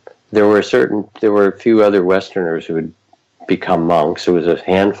 there were a few other Westerners who had become monks. It was a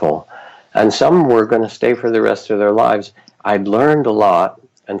handful, and some were going to stay for the rest of their lives. I'd learned a lot,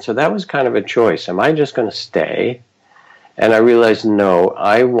 and so that was kind of a choice. Am I just going to stay? And I realized, no,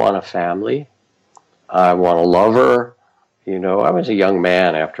 I want a family. I want a lover. I was a young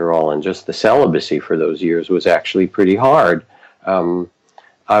man after all, and just the celibacy for those years was actually pretty hard.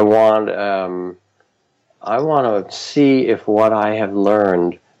 I want to see if what I have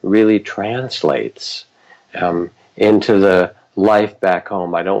learned really translates into the life back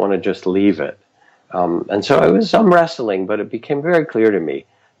home. I don't want to just leave it. And so it was some wrestling, but it became very clear to me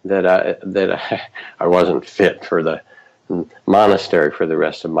that I wasn't fit for the monastery for the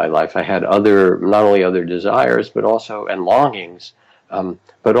rest of my life. I had not only other desires, but also, and longings,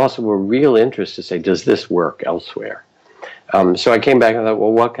 but also a real interest to say, does this work elsewhere? So I came back and thought,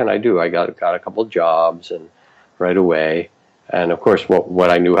 well, what can I do? I got a couple jobs and right away. And of course, what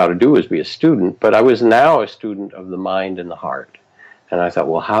I knew how to do was be a student, but I was now a student of the mind and the heart. And I thought,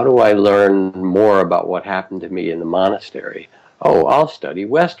 well, how do I learn more about what happened to me in the monastery? Oh, I'll study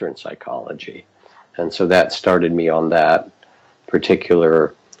Western psychology. And so that started me on that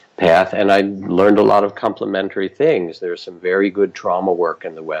particular path. And I learned a lot of complementary things. There's some very good trauma work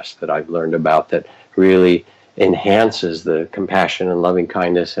in the West that I've learned about that really enhances the compassion and loving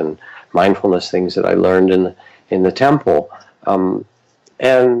kindness and mindfulness things that I learned in the temple.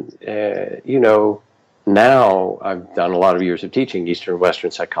 Now I've done a lot of years of teaching Eastern and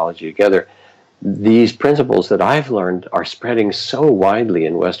Western psychology together. These principles that I've learned are spreading so widely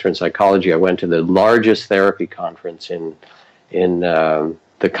in Western psychology. I went to the largest therapy conference in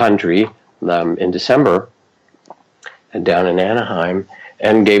the country in December, and down in Anaheim,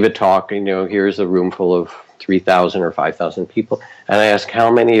 and gave a talk. Here's a room full of 3,000 or 5,000 people, and I asked, how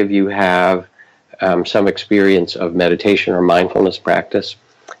many of you have some experience of meditation or mindfulness practice?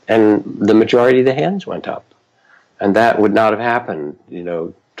 And the majority of the hands went up, and that would not have happened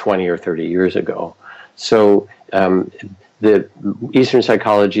 20 or 30 years ago. So the Eastern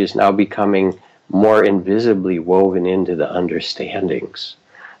psychology is now becoming more invisibly woven into the understandings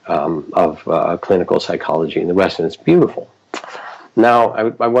of clinical psychology in the West, and it's beautiful. Now,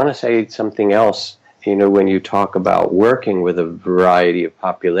 I want to say something else. When you talk about working with a variety of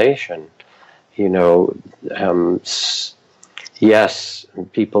population, yes,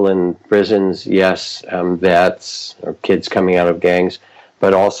 people in prisons, yes, vets or kids coming out of gangs,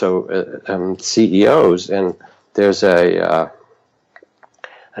 but also CEOs. And there's a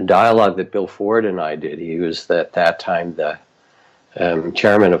dialogue that Bill Ford and I did. He was at that time the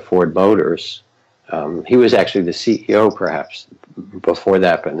chairman of Ford Motors. He was actually the CEO perhaps before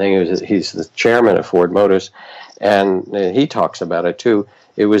that, but then he's the chairman of Ford Motors, and he talks about it too.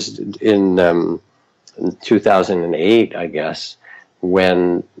 It was in 2008, I guess,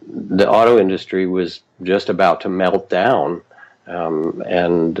 when the auto industry was just about to melt down,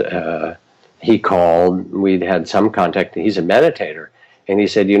 and he called. We'd had some contact. He's a meditator, and he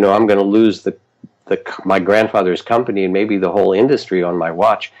said, I'm going to lose my grandfather's company and maybe the whole industry on my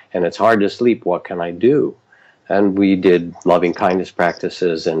watch, and it's hard to sleep. What can I do? And we did loving kindness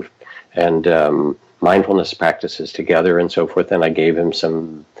practices and mindfulness practices together and so forth. And I gave him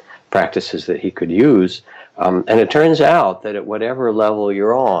some practices that he could use. And it turns out that at whatever level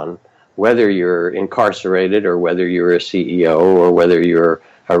you're on, whether you're incarcerated or whether you're a CEO or whether you're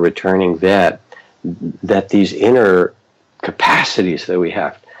a returning vet, that these inner capacities that we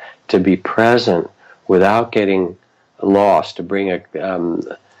have to be present without getting lost, to bring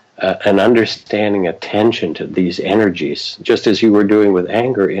an understanding attention to these energies, just as you were doing with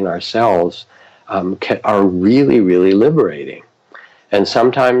anger in ourselves, are really, really liberating. And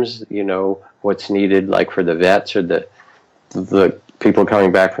sometimes, what's needed, like for the vets or the people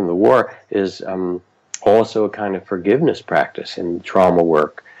coming back from the war, is also a kind of forgiveness practice in trauma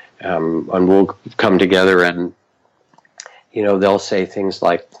work. And we'll come together and, they'll say things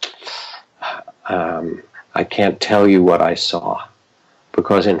like, I can't tell you what I saw.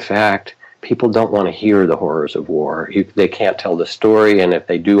 Because, in fact, people don't want to hear the horrors of war. They can't tell the story, and if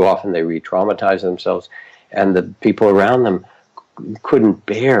they do, often they re-traumatize themselves, and the people around them couldn't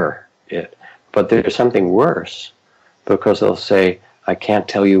bear it. But there's something worse, because they'll say, I can't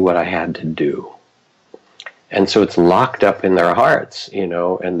tell you what I had to do. And so it's locked up in their hearts,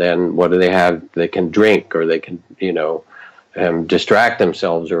 and then what do they have? They can drink, or they can, distract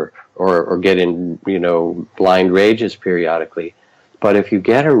themselves, or get in, blind rages periodically. But if you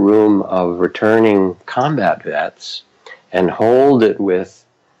get a room of returning combat vets and hold it with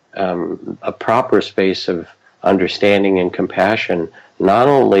a proper space of understanding and compassion, not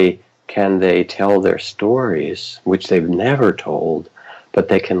only can they tell their stories, which they've never told, but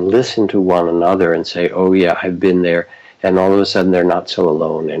they can listen to one another and say, oh yeah, I've been there, and all of a sudden they're not so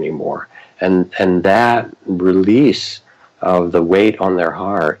alone anymore. And that release of the weight on their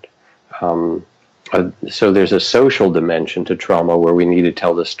heart, so there's a social dimension to trauma where we need to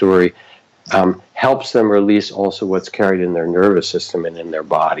tell the story, helps them release also what's carried in their nervous system and in their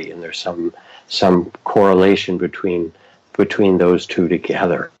body, and there's some correlation between those two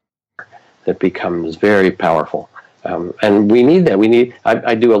together that becomes very powerful. And we need that.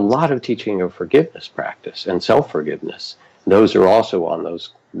 I do a lot of teaching of forgiveness practice and self-forgiveness. Those are also on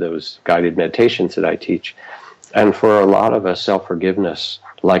those guided meditations that I teach. And for a lot of us, self-forgiveness,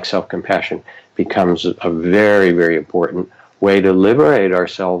 like self-compassion, becomes a very, very important way to liberate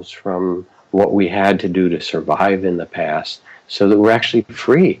ourselves from what we had to do to survive in the past, so that we're actually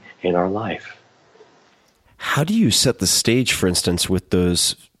free in our life. How do you set the stage, for instance, with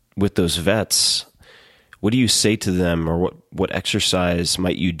those vets? What do you say to them, or what exercise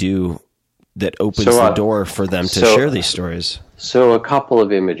might you do that opens the door for them to share these stories? So a couple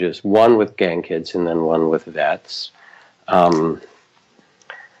of images, one with gang kids and then one with vets.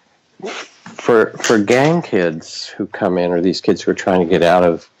 For gang kids who come in, or these kids who are trying to get out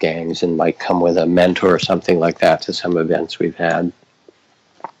of gangs and might come with a mentor or something like that to some events we've had,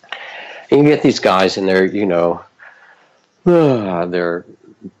 And you get these guys and they're,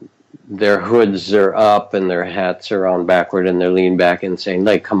 their hoods are up and their hats are on backward and they're leaning back and saying,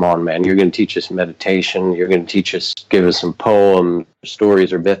 like, come on, man, you're going to teach us meditation. You're going to give us some poems,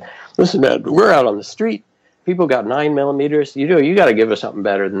 stories, or bit. Listen, man, we're out on the street. People got 9mm. You got to give us something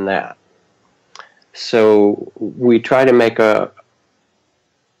better than that. So we try to make a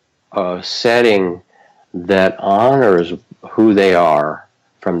setting that honors who they are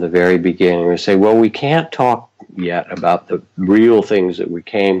from the very beginning. We say, well, we can't talk yet about the real things that we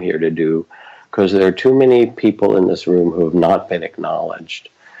came here to do because there are too many people in this room who have not been acknowledged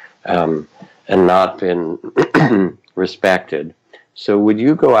and not been respected. So would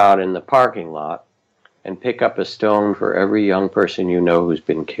you go out in the parking lot and pick up a stone for every young person you know who's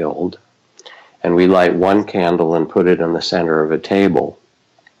been killed? And we light one candle and put it in the center of a table.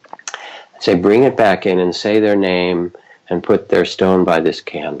 Say, bring it back in and say their name and put their stone by this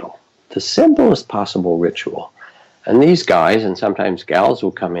candle. The simplest possible ritual. And these guys, and sometimes gals,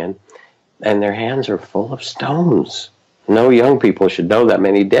 will come in, and their hands are full of stones. No young people should know that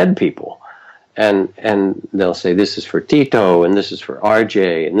many dead people. And they'll say, this is for Tito, and this is for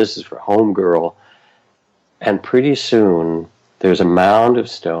RJ, and this is for Homegirl. And pretty soon, there's a mound of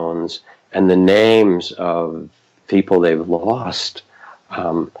stones, and the names of people they've lost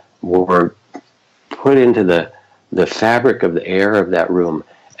were put into the fabric of the air of that room.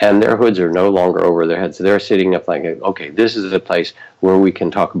 And their hoods are no longer over their heads. They're sitting up like, okay, this is a place where we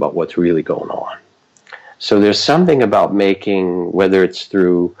can talk about what's really going on. So there's something about making, whether it's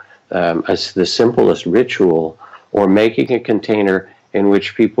through the simplest ritual or making a container in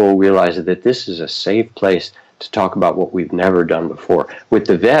which people realize that this is a safe place to talk about what we've never done before. With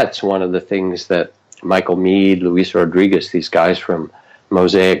the vets, one of the things that Michael Mead, Luis Rodriguez, these guys from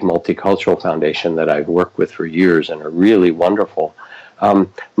Mosaic Multicultural Foundation that I've worked with for years and are really wonderful.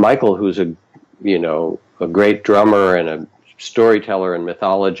 Michael, who's a great drummer and a storyteller and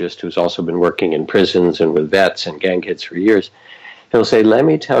mythologist who's also been working in prisons and with vets and gang kids for years, he'll say, let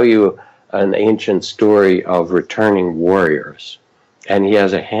me tell you an ancient story of returning warriors. And he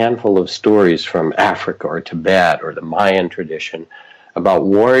has a handful of stories from Africa or Tibet or the Mayan tradition about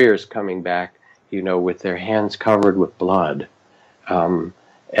warriors coming back, with their hands covered with blood. And,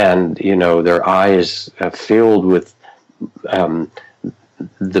 their eyes filled with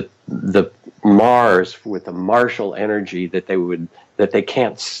the Mars, with the martial energy that they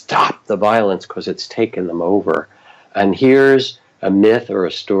can't stop the violence because it's taken them over. And here's a myth or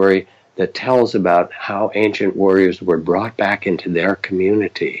a story that tells about how ancient warriors were brought back into their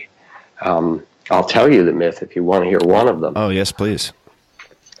community. I'll tell you the myth if you want to hear one of them. Oh, yes, please.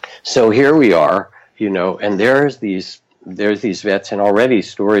 So here we are, and there's these vets, and already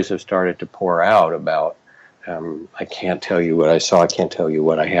stories have started to pour out about, I can't tell you what I saw, I can't tell you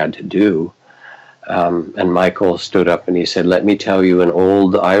what I had to do. And Michael stood up and he said, let me tell you an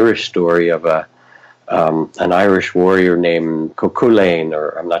old Irish story of an Irish warrior named Cuchulainn, or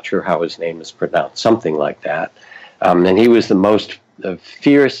I'm not sure how his name is pronounced, something like that. And he was the most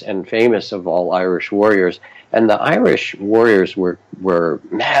fierce and famous of all Irish warriors. And the Irish warriors were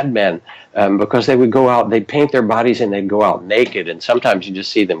madmen because they would go out, they'd paint their bodies and they'd go out naked. And sometimes you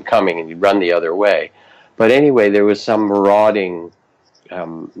just see them coming and you'd run the other way. But anyway, there was some marauding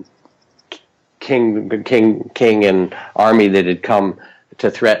king and army that had come to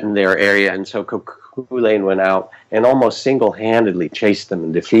threaten their area. And so Cuchulainn went out and almost single-handedly chased them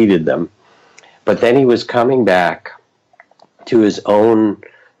and defeated them. But then he was coming back to his own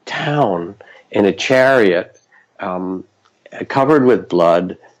town in a chariot covered with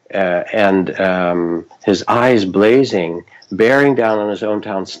blood and his eyes blazing, bearing down on his own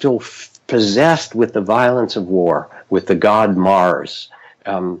town, still possessed with the violence of war, with the god Mars.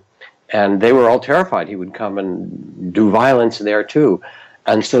 And they were all terrified he would come and do violence there too.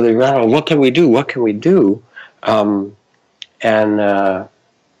 And so they ran, what can we do? What can we do? And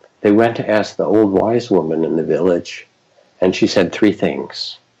they went to ask the old wise woman in the village, and she said 3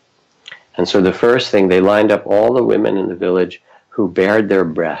 things. And so the first thing, they lined up all the women in the village who bared their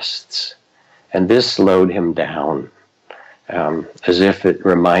breasts. And this slowed him down, as if it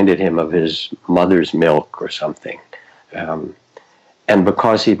reminded him of his mother's milk or something. And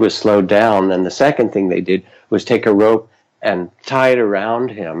because he was slowed down, then the second thing they did was take a rope and tie it around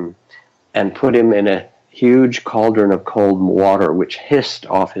him and put him in a huge cauldron of cold water, which hissed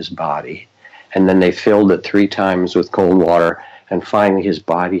off his body. And then they filled it 3 times with cold water, and finally his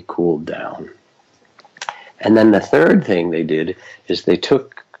body cooled down. And then the third thing they did is they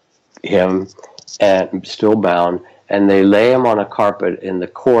took him, and still bound, and they lay him on a carpet in the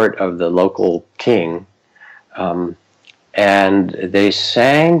court of the local king, and they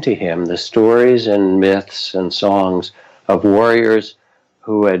sang to him the stories and myths and songs of warriors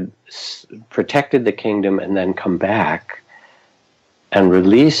who had protected the kingdom and then come back and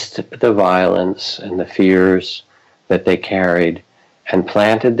released the violence and the fears that they carried and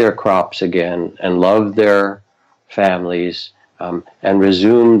planted their crops again and loved their families and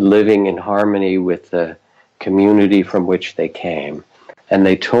resumed living in harmony with the community from which they came. And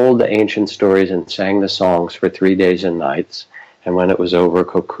they told the ancient stories and sang the songs for 3 days and nights. And when it was over,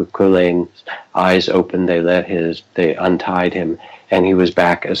 Cuchulainn's eyes opened, they untied him, and he was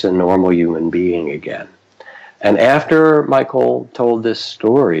back as a normal human being again. And after Michael told this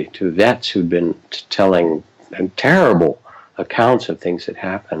story to vets who'd been telling terrible accounts of things that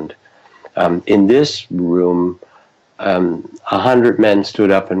happened, in this room, 100 men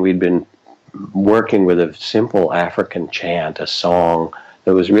stood up, and we'd been working with a simple African chant, a song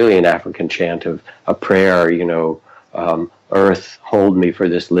that was really an African chant of a prayer, earth, hold me, for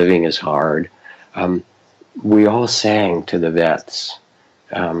this living is hard. We all sang to the vets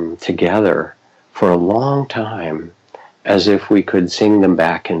together for a long time, as if we could sing them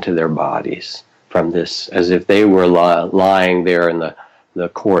back into their bodies from this, as if they were lying there in the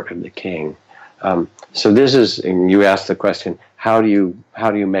court of the king. So this is, and you asked the question, how do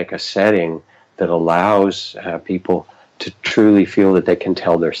you make a setting that allows people to truly feel that they can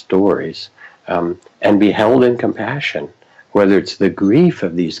tell their stories and be held in compassion, whether it's the grief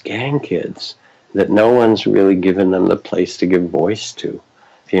of these gang kids that no one's really given them the place to give voice to,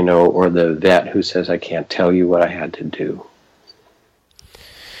 or the vet who says, I can't tell you what I had to do.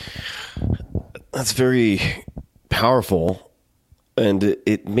 That's very powerful. And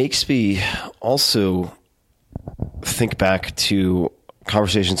it makes me also think back to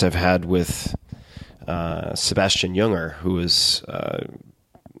conversations I've had with Sebastian Junger, who is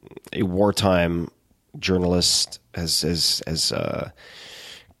a wartime journalist, has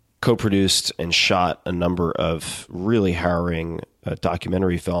co-produced and shot a number of really harrowing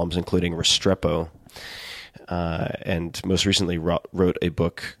documentary films, including Restrepo, and most recently wrote a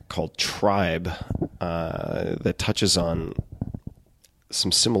book called Tribe that touches on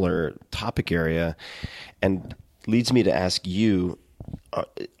some similar topic area, and leads me to ask you,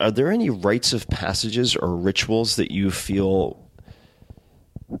 are there any rites of passages or rituals that you feel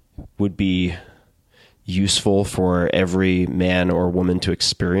would be useful for every man or woman to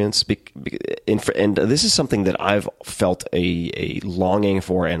experience? And this is something that I've felt a longing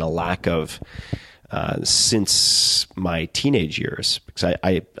for and a lack of since my teenage years, because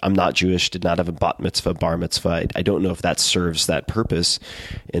I'm not Jewish, did not have a bat mitzvah, bar mitzvah. I don't know if that serves that purpose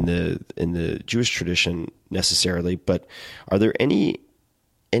in the Jewish tradition necessarily, but are there any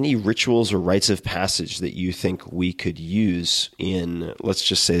rituals or rites of passage that you think we could use in, let's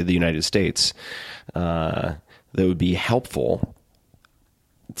just say, the United States, that would be helpful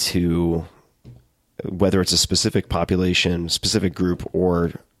to, whether it's a specific population, specific group,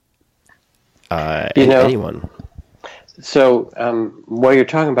 or anyone? So what you're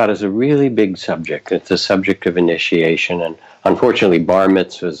talking about is a really big subject. It's a subject of initiation, and unfortunately bar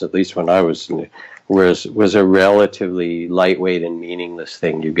mitzvahs, at least when I was a relatively lightweight and meaningless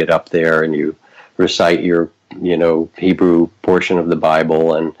thing. You get up there and you recite your Hebrew portion of the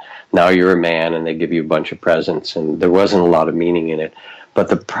Bible, and now you're a man, and they give you a bunch of presents, and there wasn't a lot of meaning in it. But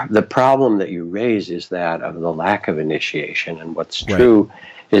the problem that you raise is that of the lack of initiation, and what's true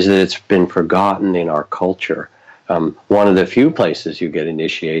is that it's been forgotten in our culture. One of the few places you get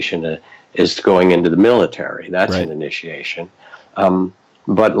initiation is going into the military. That's an initiation.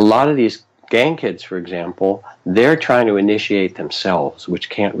 But a lot of these gang kids, for example, they're trying to initiate themselves, which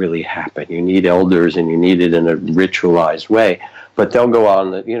can't really happen. You need elders, and you need it in a ritualized way. But they'll go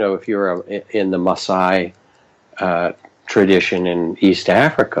on, if you're in the Maasai tradition in East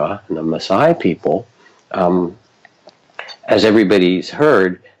Africa, and the Maasai people, as everybody's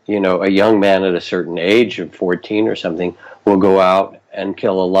heard, a young man at a certain age of 14 or something will go out and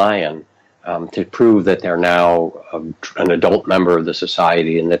kill a lion to prove that they're now an adult member of the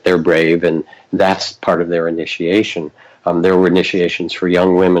society and that they're brave, and that's part of their initiation. There were initiations for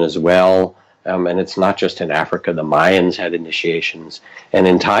young women as well, and it's not just in Africa. The Mayans had initiations. And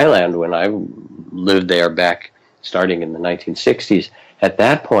in Thailand, when I lived there back starting in the 1960s, at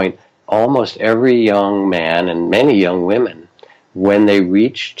that point, almost every young man and many young women, when they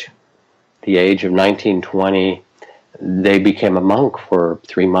reached the age of 19, 20, they became a monk for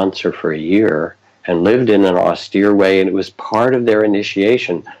 3 months or for a year and lived in an austere way, and it was part of their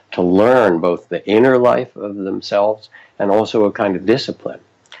initiation to learn both the inner life of themselves and also a kind of discipline.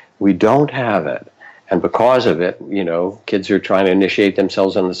 We don't have it. And because of it, kids are trying to initiate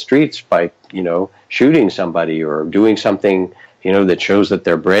themselves on the streets by, shooting somebody or doing something, that shows that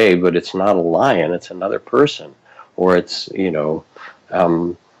they're brave, but it's not a lion, it's another person. Or it's,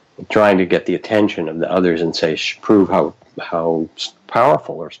 trying to get the attention of the others and prove how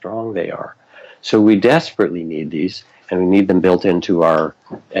powerful or strong they are. So we desperately need these, and we need them built into our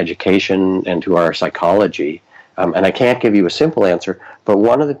education and to our psychology. And I can't give you a simple answer, but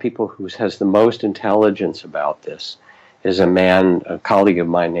one of the people who has the most intelligence about this is a colleague of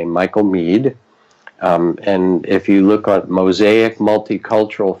mine named Michael Mead. And if you look at Mosaic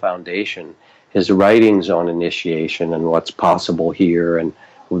Multicultural Foundation, his writings on initiation and what's possible here and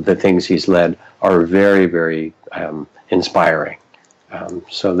the things he's led are very, very inspiring.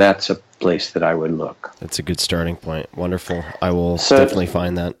 So that's a place that I would look. That's a good starting point. Wonderful. I will definitely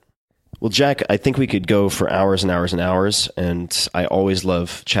find that. Well, Jack, I think we could go for hours and hours and hours, and I always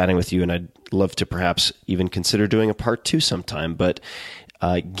love chatting with you, and I'd love to perhaps even consider doing a part 2 sometime. But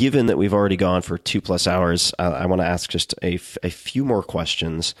given that we've already gone for 2+ hours, I want to ask just a few more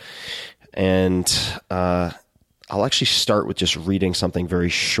questions. And I'll actually start with just reading something very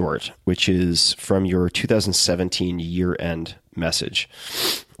short, which is from your 2017 year-end message.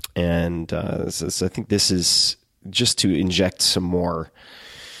 And so I think this is just to inject some more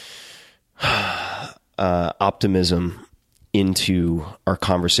optimism into our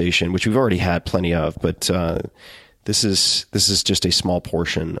conversation, which we've already had plenty of, but this is just a small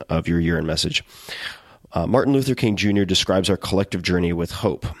portion of your year-end message. Martin Luther King Jr. describes our collective journey with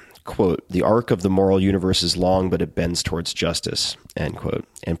hope. Quote, "The arc of the moral universe is long, but it bends towards justice," end quote.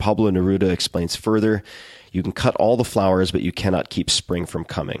 And Pablo Neruda explains further, "You can cut all the flowers, but you cannot keep spring from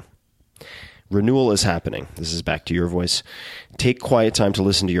coming." Renewal is happening. This is back to your voice. Take quiet time to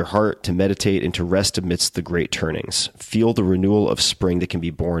listen to your heart, to meditate, and to rest amidst the great turnings. Feel the renewal of spring that can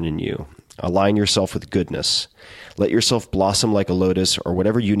be born in you. Align yourself with goodness. Let yourself blossom like a lotus or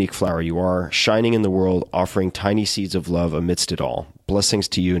whatever unique flower you are, shining in the world, offering tiny seeds of love amidst it all. Blessings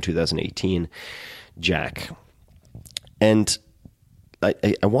to you in 2018, Jack. And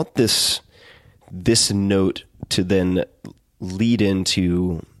I want this note to then lead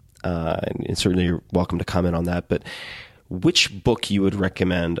into, and certainly you're welcome to comment on that, but which book you would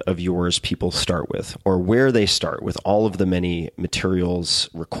recommend of yours people start with, or where they start with all of the many materials,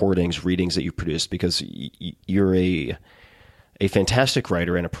 recordings, readings that you produce, because you're a fantastic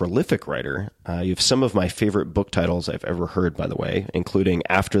writer and a prolific writer. You have some of my favorite book titles I've ever heard, by the way, including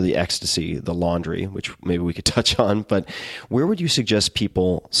After the Ecstasy, The Laundry, which maybe we could touch on. But where would you suggest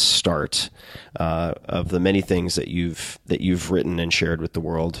people start of the many things that you've written and shared with the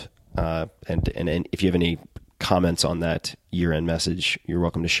world? And if you have any comments on that year-end message, you're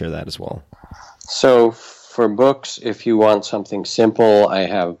welcome to share that as well. So for books, if you want something simple, I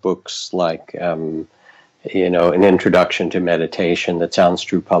have books like, An Introduction to Meditation that Sounds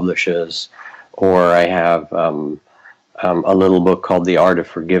True publishes, or I have a little book called The Art of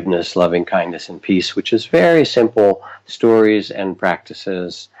Forgiveness, Loving Kindness and Peace, which is very simple stories and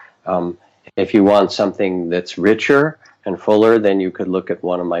practices. If you want something that's richer and fuller, then you could look at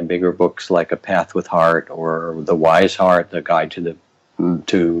one of my bigger books like A Path with Heart or The Wise Heart, The Guide to the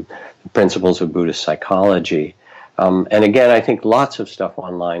Principles of Buddhist Psychology. And again, I think lots of stuff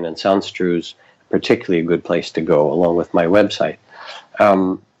online, and Sounds True's particularly a good place to go, along with my website.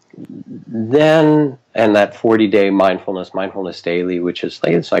 Then, and that 40-day mindfulness daily, which is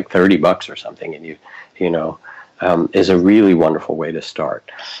it's like $30 or something, and is a really wonderful way to start.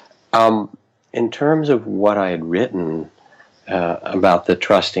 In terms of what I had written about the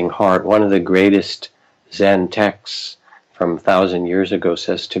trusting heart, one of the greatest Zen texts from 1,000 years ago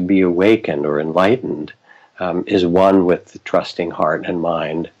says to be awakened or enlightened is one with the trusting heart and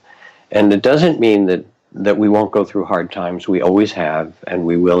mind. And it doesn't mean that we won't go through hard times. We always have, and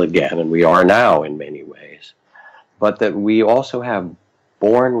we will again, and we are now in many ways. But that we also have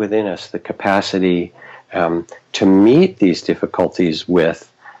born within us the capacity to meet these difficulties with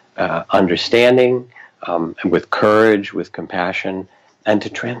understanding, and with courage, with compassion, and to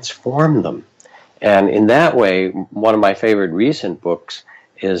transform them. And in that way, one of my favorite recent books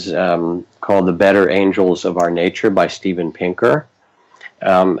is called The Better Angels of Our Nature by Steven Pinker.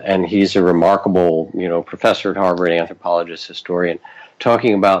 And he's a remarkable, professor at Harvard, anthropologist, historian,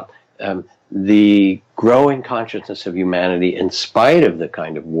 talking about the growing consciousness of humanity in spite of the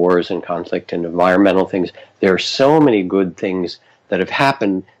kind of wars and conflict and environmental things. There are so many good things that have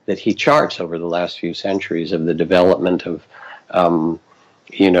happened that he charts over the last few centuries of the development of,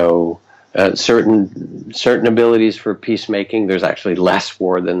 certain abilities for peacemaking. There's actually less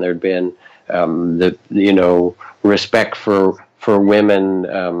war than there'd been. Respect for women,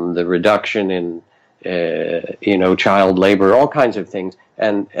 the reduction child labor, all kinds of things.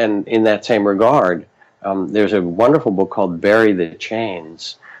 And in that same regard, there's a wonderful book called Bury the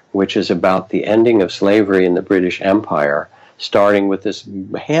Chains, which is about the ending of slavery in the British Empire, starting with this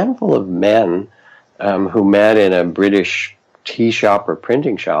handful of men who met in a British tea shop or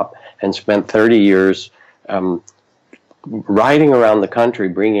printing shop and spent 30 years riding around the country,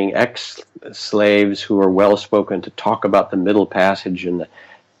 bringing ex-slaves who are well-spoken to talk about the Middle Passage and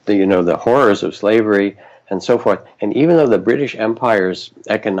the horrors of slavery and so forth. And even though the British Empire's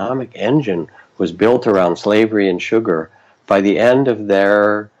economic engine was built around slavery and sugar, by the end of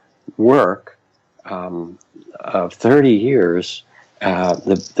their work of 30 years,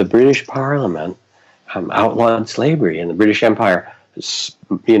 the British Parliament outlawed slavery in the British Empire,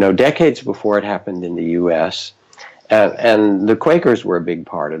 decades before it happened in the U.S., and the Quakers were a big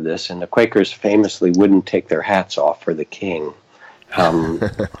part of this, and the Quakers famously wouldn't take their hats off for the king.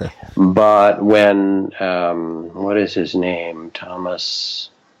 But when, what is his name, Thomas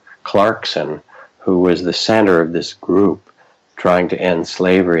Clarkson, who was the center of this group trying to end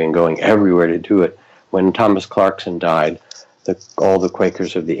slavery and going everywhere to do it, when Thomas Clarkson died, all the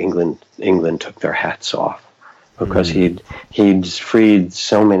Quakers of England took their hats off, because he'd freed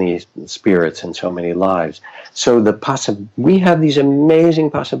so many spirits and so many lives. So we have these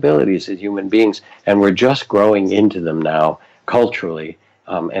amazing possibilities as human beings, and we're just growing into them now culturally,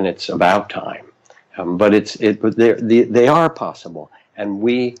 and it's about time. But they are possible, and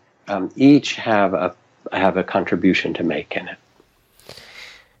we each have a contribution to make in it.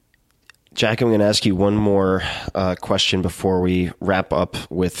 Jack, I'm going to ask you one more question before we wrap up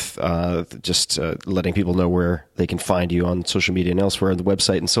with just letting people know where they can find you on social media and elsewhere, the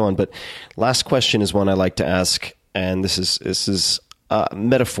website and so on. But last question is one I like to ask, and this is a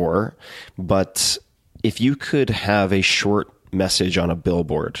metaphor, but if you could have a short message on a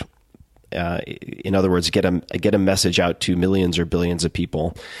billboard, in other words, get a message out to millions or billions of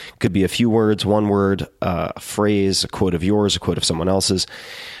people, could be a few words, one word, a phrase, a quote of yours, a quote of someone else's.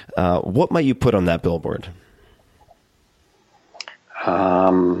 What might you put on that billboard?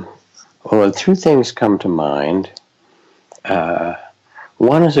 Well, two things come to mind.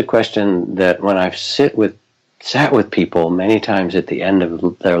 One is a question that when I've sat with people many times at the end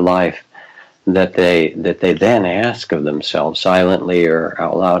of their life, that they then ask of themselves silently or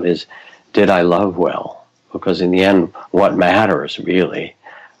out loud is, did I love well? Because in the end, what matters really?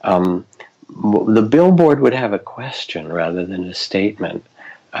 The billboard would have a question rather than a statement.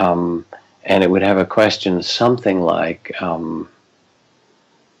 And it would have a question something like, I don't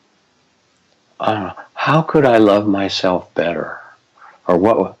know, how could I love myself better? Or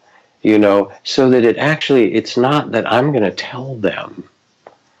what, so that it's not that I'm going to tell them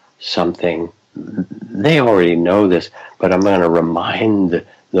something. They already know this, but I'm going to remind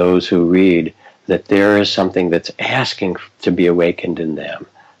those who read that there is something that's asking to be awakened in them.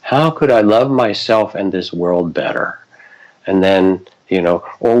 How could I love myself and this world better? And then,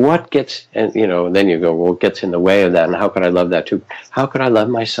 or what gets, and then you go, well, what gets in the way of that, and how could I love that too? How could I love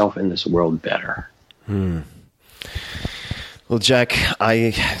myself in this world better? Well, Jack,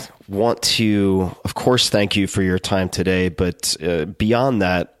 I want to, of course, thank you for your time today, but beyond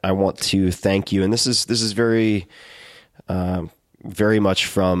that, I want to thank you, and this is very, very much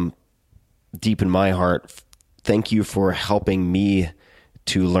from deep in my heart. Thank you for helping me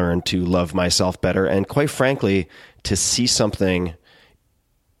to learn to love myself better, and quite frankly, to see something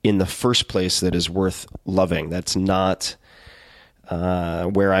in the first place that is worth loving. That's not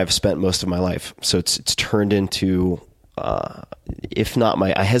where I've spent most of my life. So it's turned into, if not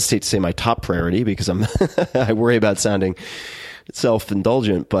I hesitate to say my top priority, because I worry about sounding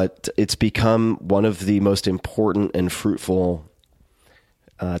self-indulgent, but it's become one of the most important and fruitful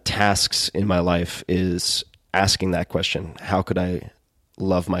tasks in my life, is asking that question. How could I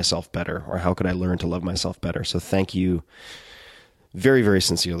love myself better? Or how could I learn to love myself better? So thank you very, very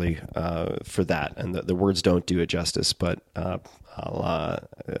sincerely for that. And the words don't do it justice, but that's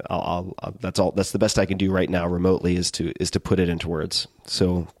the best I can do right now remotely is to put it into words.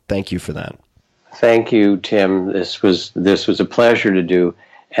 So thank you for that. Thank you, Tim. This was a pleasure to do.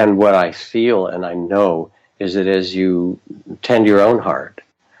 And what I feel and I know is that as you tend your own heart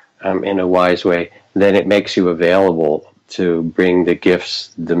in a wise way, then it makes you available to bring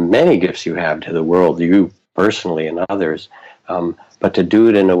the many gifts you have to the world, you personally and others, but to do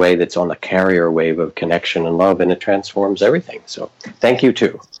it in a way that's on the carrier wave of connection and love, and it transforms everything. So thank you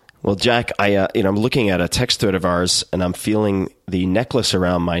too. Well, Jack, I'm looking at a text thread of ours, and I'm feeling the necklace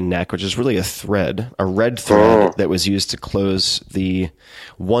around my neck, which is really a red thread that was used to close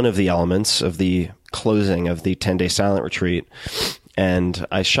one of the elements of the closing of the 10-day silent retreat. And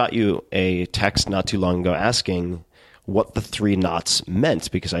I shot you a text not too long ago asking what the 3 knots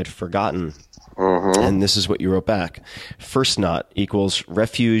meant because I'd forgotten. And this is what you wrote back. First knot equals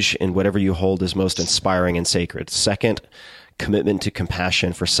refuge in whatever you hold is most inspiring and sacred. Second, commitment to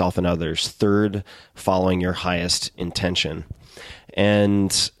compassion for self and others. Third, following your highest intention.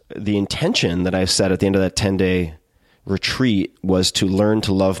 And the intention that I set at the end of that 10-day retreat was to learn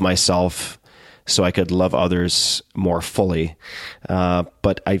to love myself so I could love others more fully.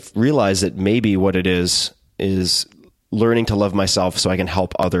 But I realized that maybe what it is learning to love myself so I can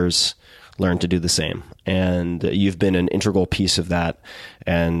help others learn to do the same. And you've been an integral piece of that.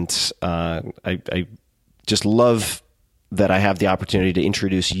 And I just love that I have the opportunity to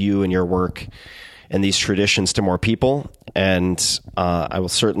introduce you and your work and these traditions to more people. And I will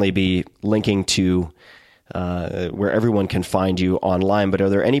certainly be linking to where everyone can find you online. But are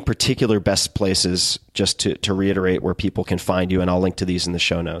there any particular best places, just to reiterate, where people can find you? And I'll link to these in the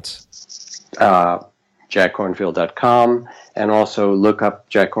show notes. JackKornfield.com, and also look up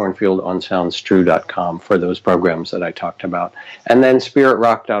Jack Kornfield on SoundsTrue.com for those programs that I talked about. And then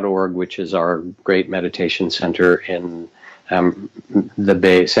SpiritRock.org, which is our great meditation center in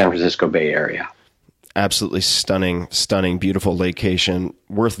the San Francisco Bay Area. Absolutely stunning, beautiful location.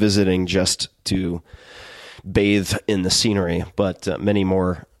 Worth visiting just to bathe in the scenery, but many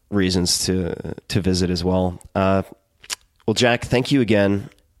more reasons to visit as well. Well, Jack, thank you again.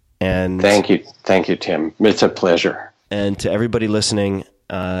 And thank you, Tim. It's a pleasure. And to everybody listening,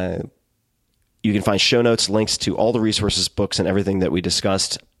 you can find show notes, links to all the resources, books, and everything that we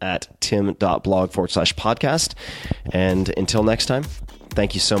discussed at tim.blog/podcast. And until next time,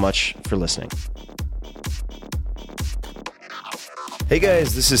 thank you so much for listening. Hey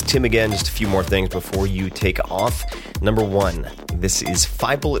guys, this is Tim again. Just a few more things before you take off. Number 1, this is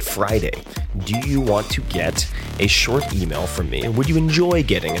 5 Bullet Friday. Do you want to get a short email from me? Would you enjoy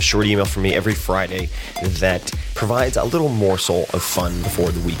getting a short email from me every Friday that provides a little morsel of fun before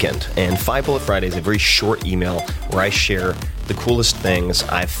the weekend? And 5 Bullet Friday is a very short email where I share the coolest things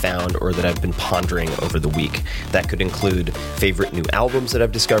I've found or that I've been pondering over the week. That could include favorite new albums that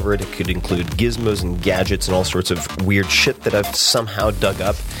I've discovered. It could include gizmos and gadgets and all sorts of weird shit that I've somehow dug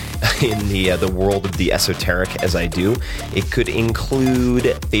up in the world of the esoteric as I do. It could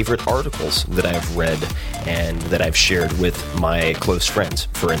include favorite articles that I've read and that I've shared with my close friends,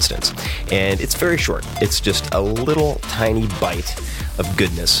 for instance. And it's very short. It's just a little tiny bite of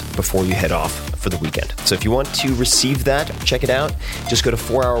goodness before you head off for the weekend. So if you want to receive that, check it out. Just go to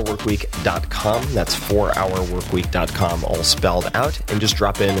 4hourworkweek.com. That's 4hourworkweek.com, all spelled out, and just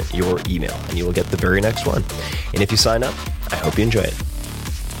drop in your email, and you will get the very next one. And if you sign up, I hope you enjoy it.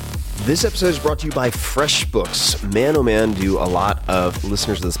 This episode is brought to you by FreshBooks. Man, oh man, do a lot of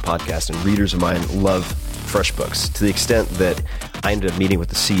listeners of this podcast and readers of mine love FreshBooks, to the extent that I ended up meeting with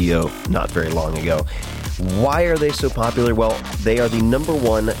the CEO not very long ago. Why are they so popular? Well, they are the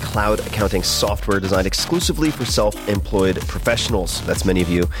 #1 cloud accounting software designed exclusively for self-employed professionals. That's many of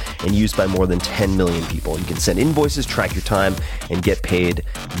you, and used by more than 10 million people. You can send invoices, track your time, and get paid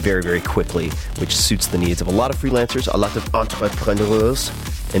very, very quickly, which suits the needs of a lot of freelancers, a lot of entrepreneurs,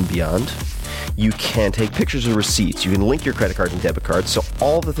 and beyond. You can take pictures of receipts. You can link your credit card and debit card, so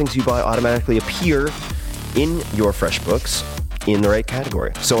all the things you buy automatically appear in your FreshBooks in the right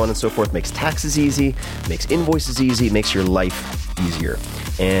category. So on and so forth. Makes taxes easy, makes invoices easy, makes your life easier.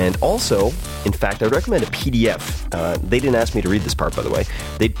 And also, in fact, I would recommend a PDF. They didn't ask me to read this part, by the way.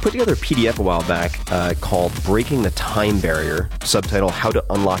 They put together a PDF a while back called Breaking the Time Barrier, subtitle, How to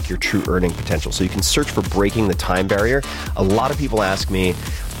Unlock Your True Earning Potential. So you can search for Breaking the Time Barrier. A lot of people ask me,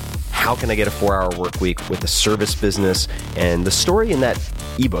 how can I get a 4-hour work week with a service business? And the story in that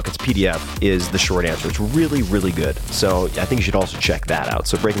ebook, it's PDF, is the short answer. It's really, really good. So I think you should also check that out.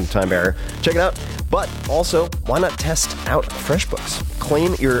 So Breaking the Time Barrier, check it out. But also, why not test out FreshBooks?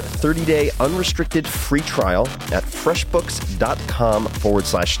 Claim your 30-day unrestricted free trial at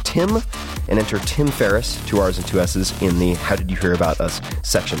freshbooks.com/Tim and enter Tim Ferriss, 2 R's and 2 S's, in the How Did You Hear About Us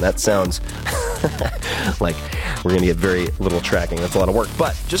section. That sounds like we're going to get very little tracking. That's a lot of work.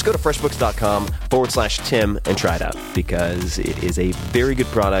 But just go to freshbooks.com/Tim and try it out, because it is a very good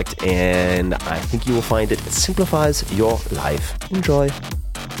product and I think you will find it simplifies your life. Enjoy.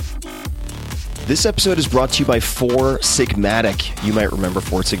 This episode is brought to you by Four Sigmatic. You might remember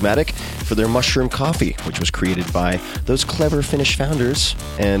Four Sigmatic for their mushroom coffee, which was created by those clever Finnish founders.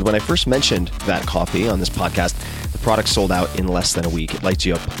 And when I first mentioned that coffee on this podcast, the product sold out in less than a week. It lights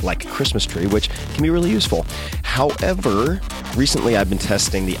you up like a Christmas tree, which can be really useful. However, recently I've been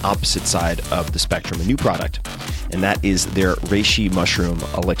testing the opposite side of the spectrum, a new product, and that is their reishi mushroom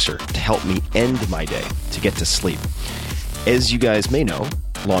elixir to help me end my day, to get to sleep. As you guys may know,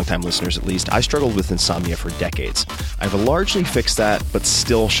 longtime listeners at least, I struggled with insomnia for decades. I've largely fixed that, but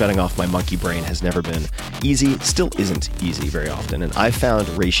still shutting off my monkey brain has never been easy, still isn't easy very often. And I found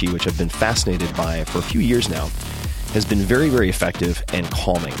reishi, which I've been fascinated by for a few years now, has been very, very effective and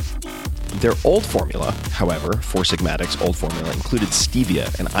calming. Their old formula, however, Four Sigmatic's old formula, included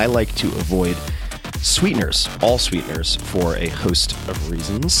stevia, and I like to avoid sweeteners, all sweeteners, for a host of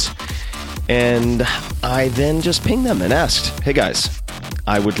reasons. And I then just pinged them and asked, hey guys,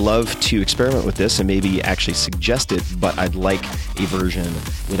 I would love to experiment with this and maybe actually suggest it, but I'd like a version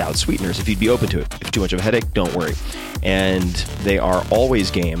without sweeteners if you'd be open to it. If too much of a headache, don't worry. And they are always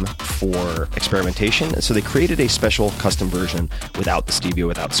game for experimentation. So they created a special custom version without the stevia,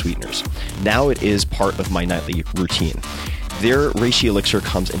 without sweeteners. Now it is part of my nightly routine. Their reishi elixir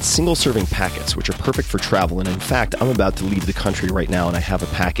comes in single-serving packets, which are perfect for travel. And in fact, I'm about to leave the country right now, and I have a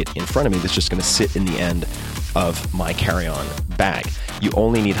packet in front of me that's just going to sit in the end of my carry-on bag. You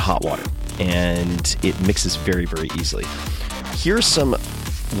only need hot water, and it mixes very, very easily. Here's some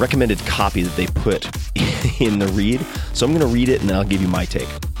recommended copy that they put in the read. So I'm going to read it, and then I'll give you my take.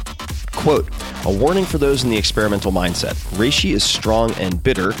 Quote, a warning for those in the experimental mindset. Reishi is strong and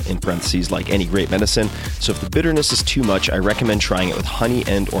bitter, in parentheses, like any great medicine, so if the bitterness is too much, I recommend trying it with honey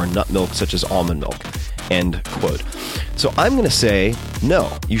and or nut milk, such as almond milk. End quote. So I'm going to say, no,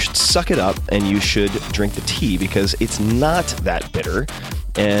 you should suck it up and you should drink the tea because it's not that bitter.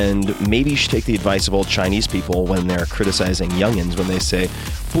 And maybe you should take the advice of old Chinese people when they're criticizing youngins when they say,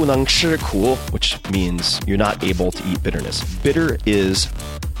 不能吃苦, which means you're not able to eat bitterness. Bitter is,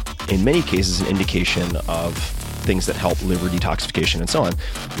 in many cases, an indication of things that help liver detoxification and so on.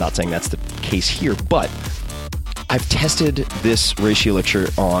 I'm not saying that's the case here, but I've tested this reishi elixir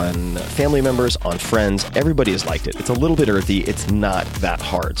on family members, on friends. Everybody has liked it. It's a little bit earthy. It's not that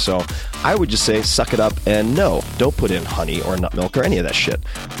hard. So I would just say suck it up and no, don't put in honey or nut milk or any of that shit.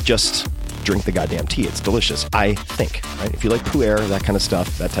 Just drink the goddamn tea. It's delicious, I think. Right? If you like pu'er, that kind of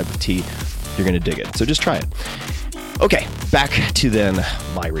stuff, that type of tea, you're going to dig it. So just try it. Okay, back to then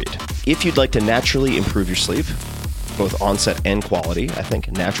my read. If you'd like to naturally improve your sleep, both onset and quality, I think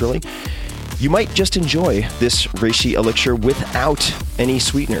naturally, you might just enjoy this reishi elixir without any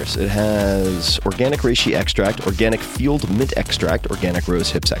sweeteners. It has organic reishi extract, organic field mint extract, organic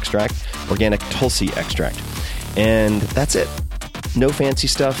rose hips extract, organic tulsi extract. And that's it. No fancy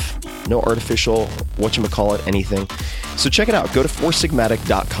stuff, no artificial, whatchamacallit, anything. So check it out. Go to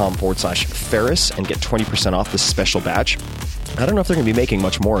foursigmatic.com/Ferris and get 20% off this special batch. I don't know if they're going to be making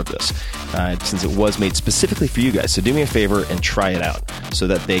much more of this since it was made specifically for you guys. So do me a favor and try it out so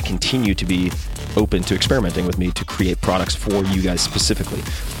that they continue to be open to experimenting with me to create products for you guys specifically.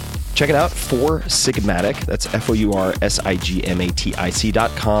 Check it out, Four Sigmatic. That's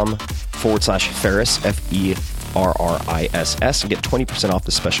FOURSIGMATIC.com/Ferris, FERRISS, and get 20% off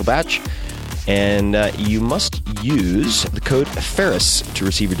the special batch. And you must use the code Ferris to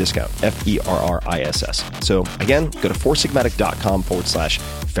receive your discount, FERRISS. So again, go to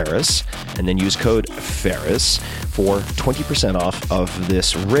foursigmatic.com/Ferris and then use code Ferris for 20% off of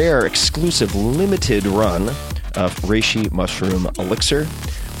this rare, exclusive, limited run of reishi mushroom elixir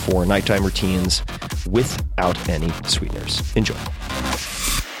for nighttime routines without any sweeteners. Enjoy.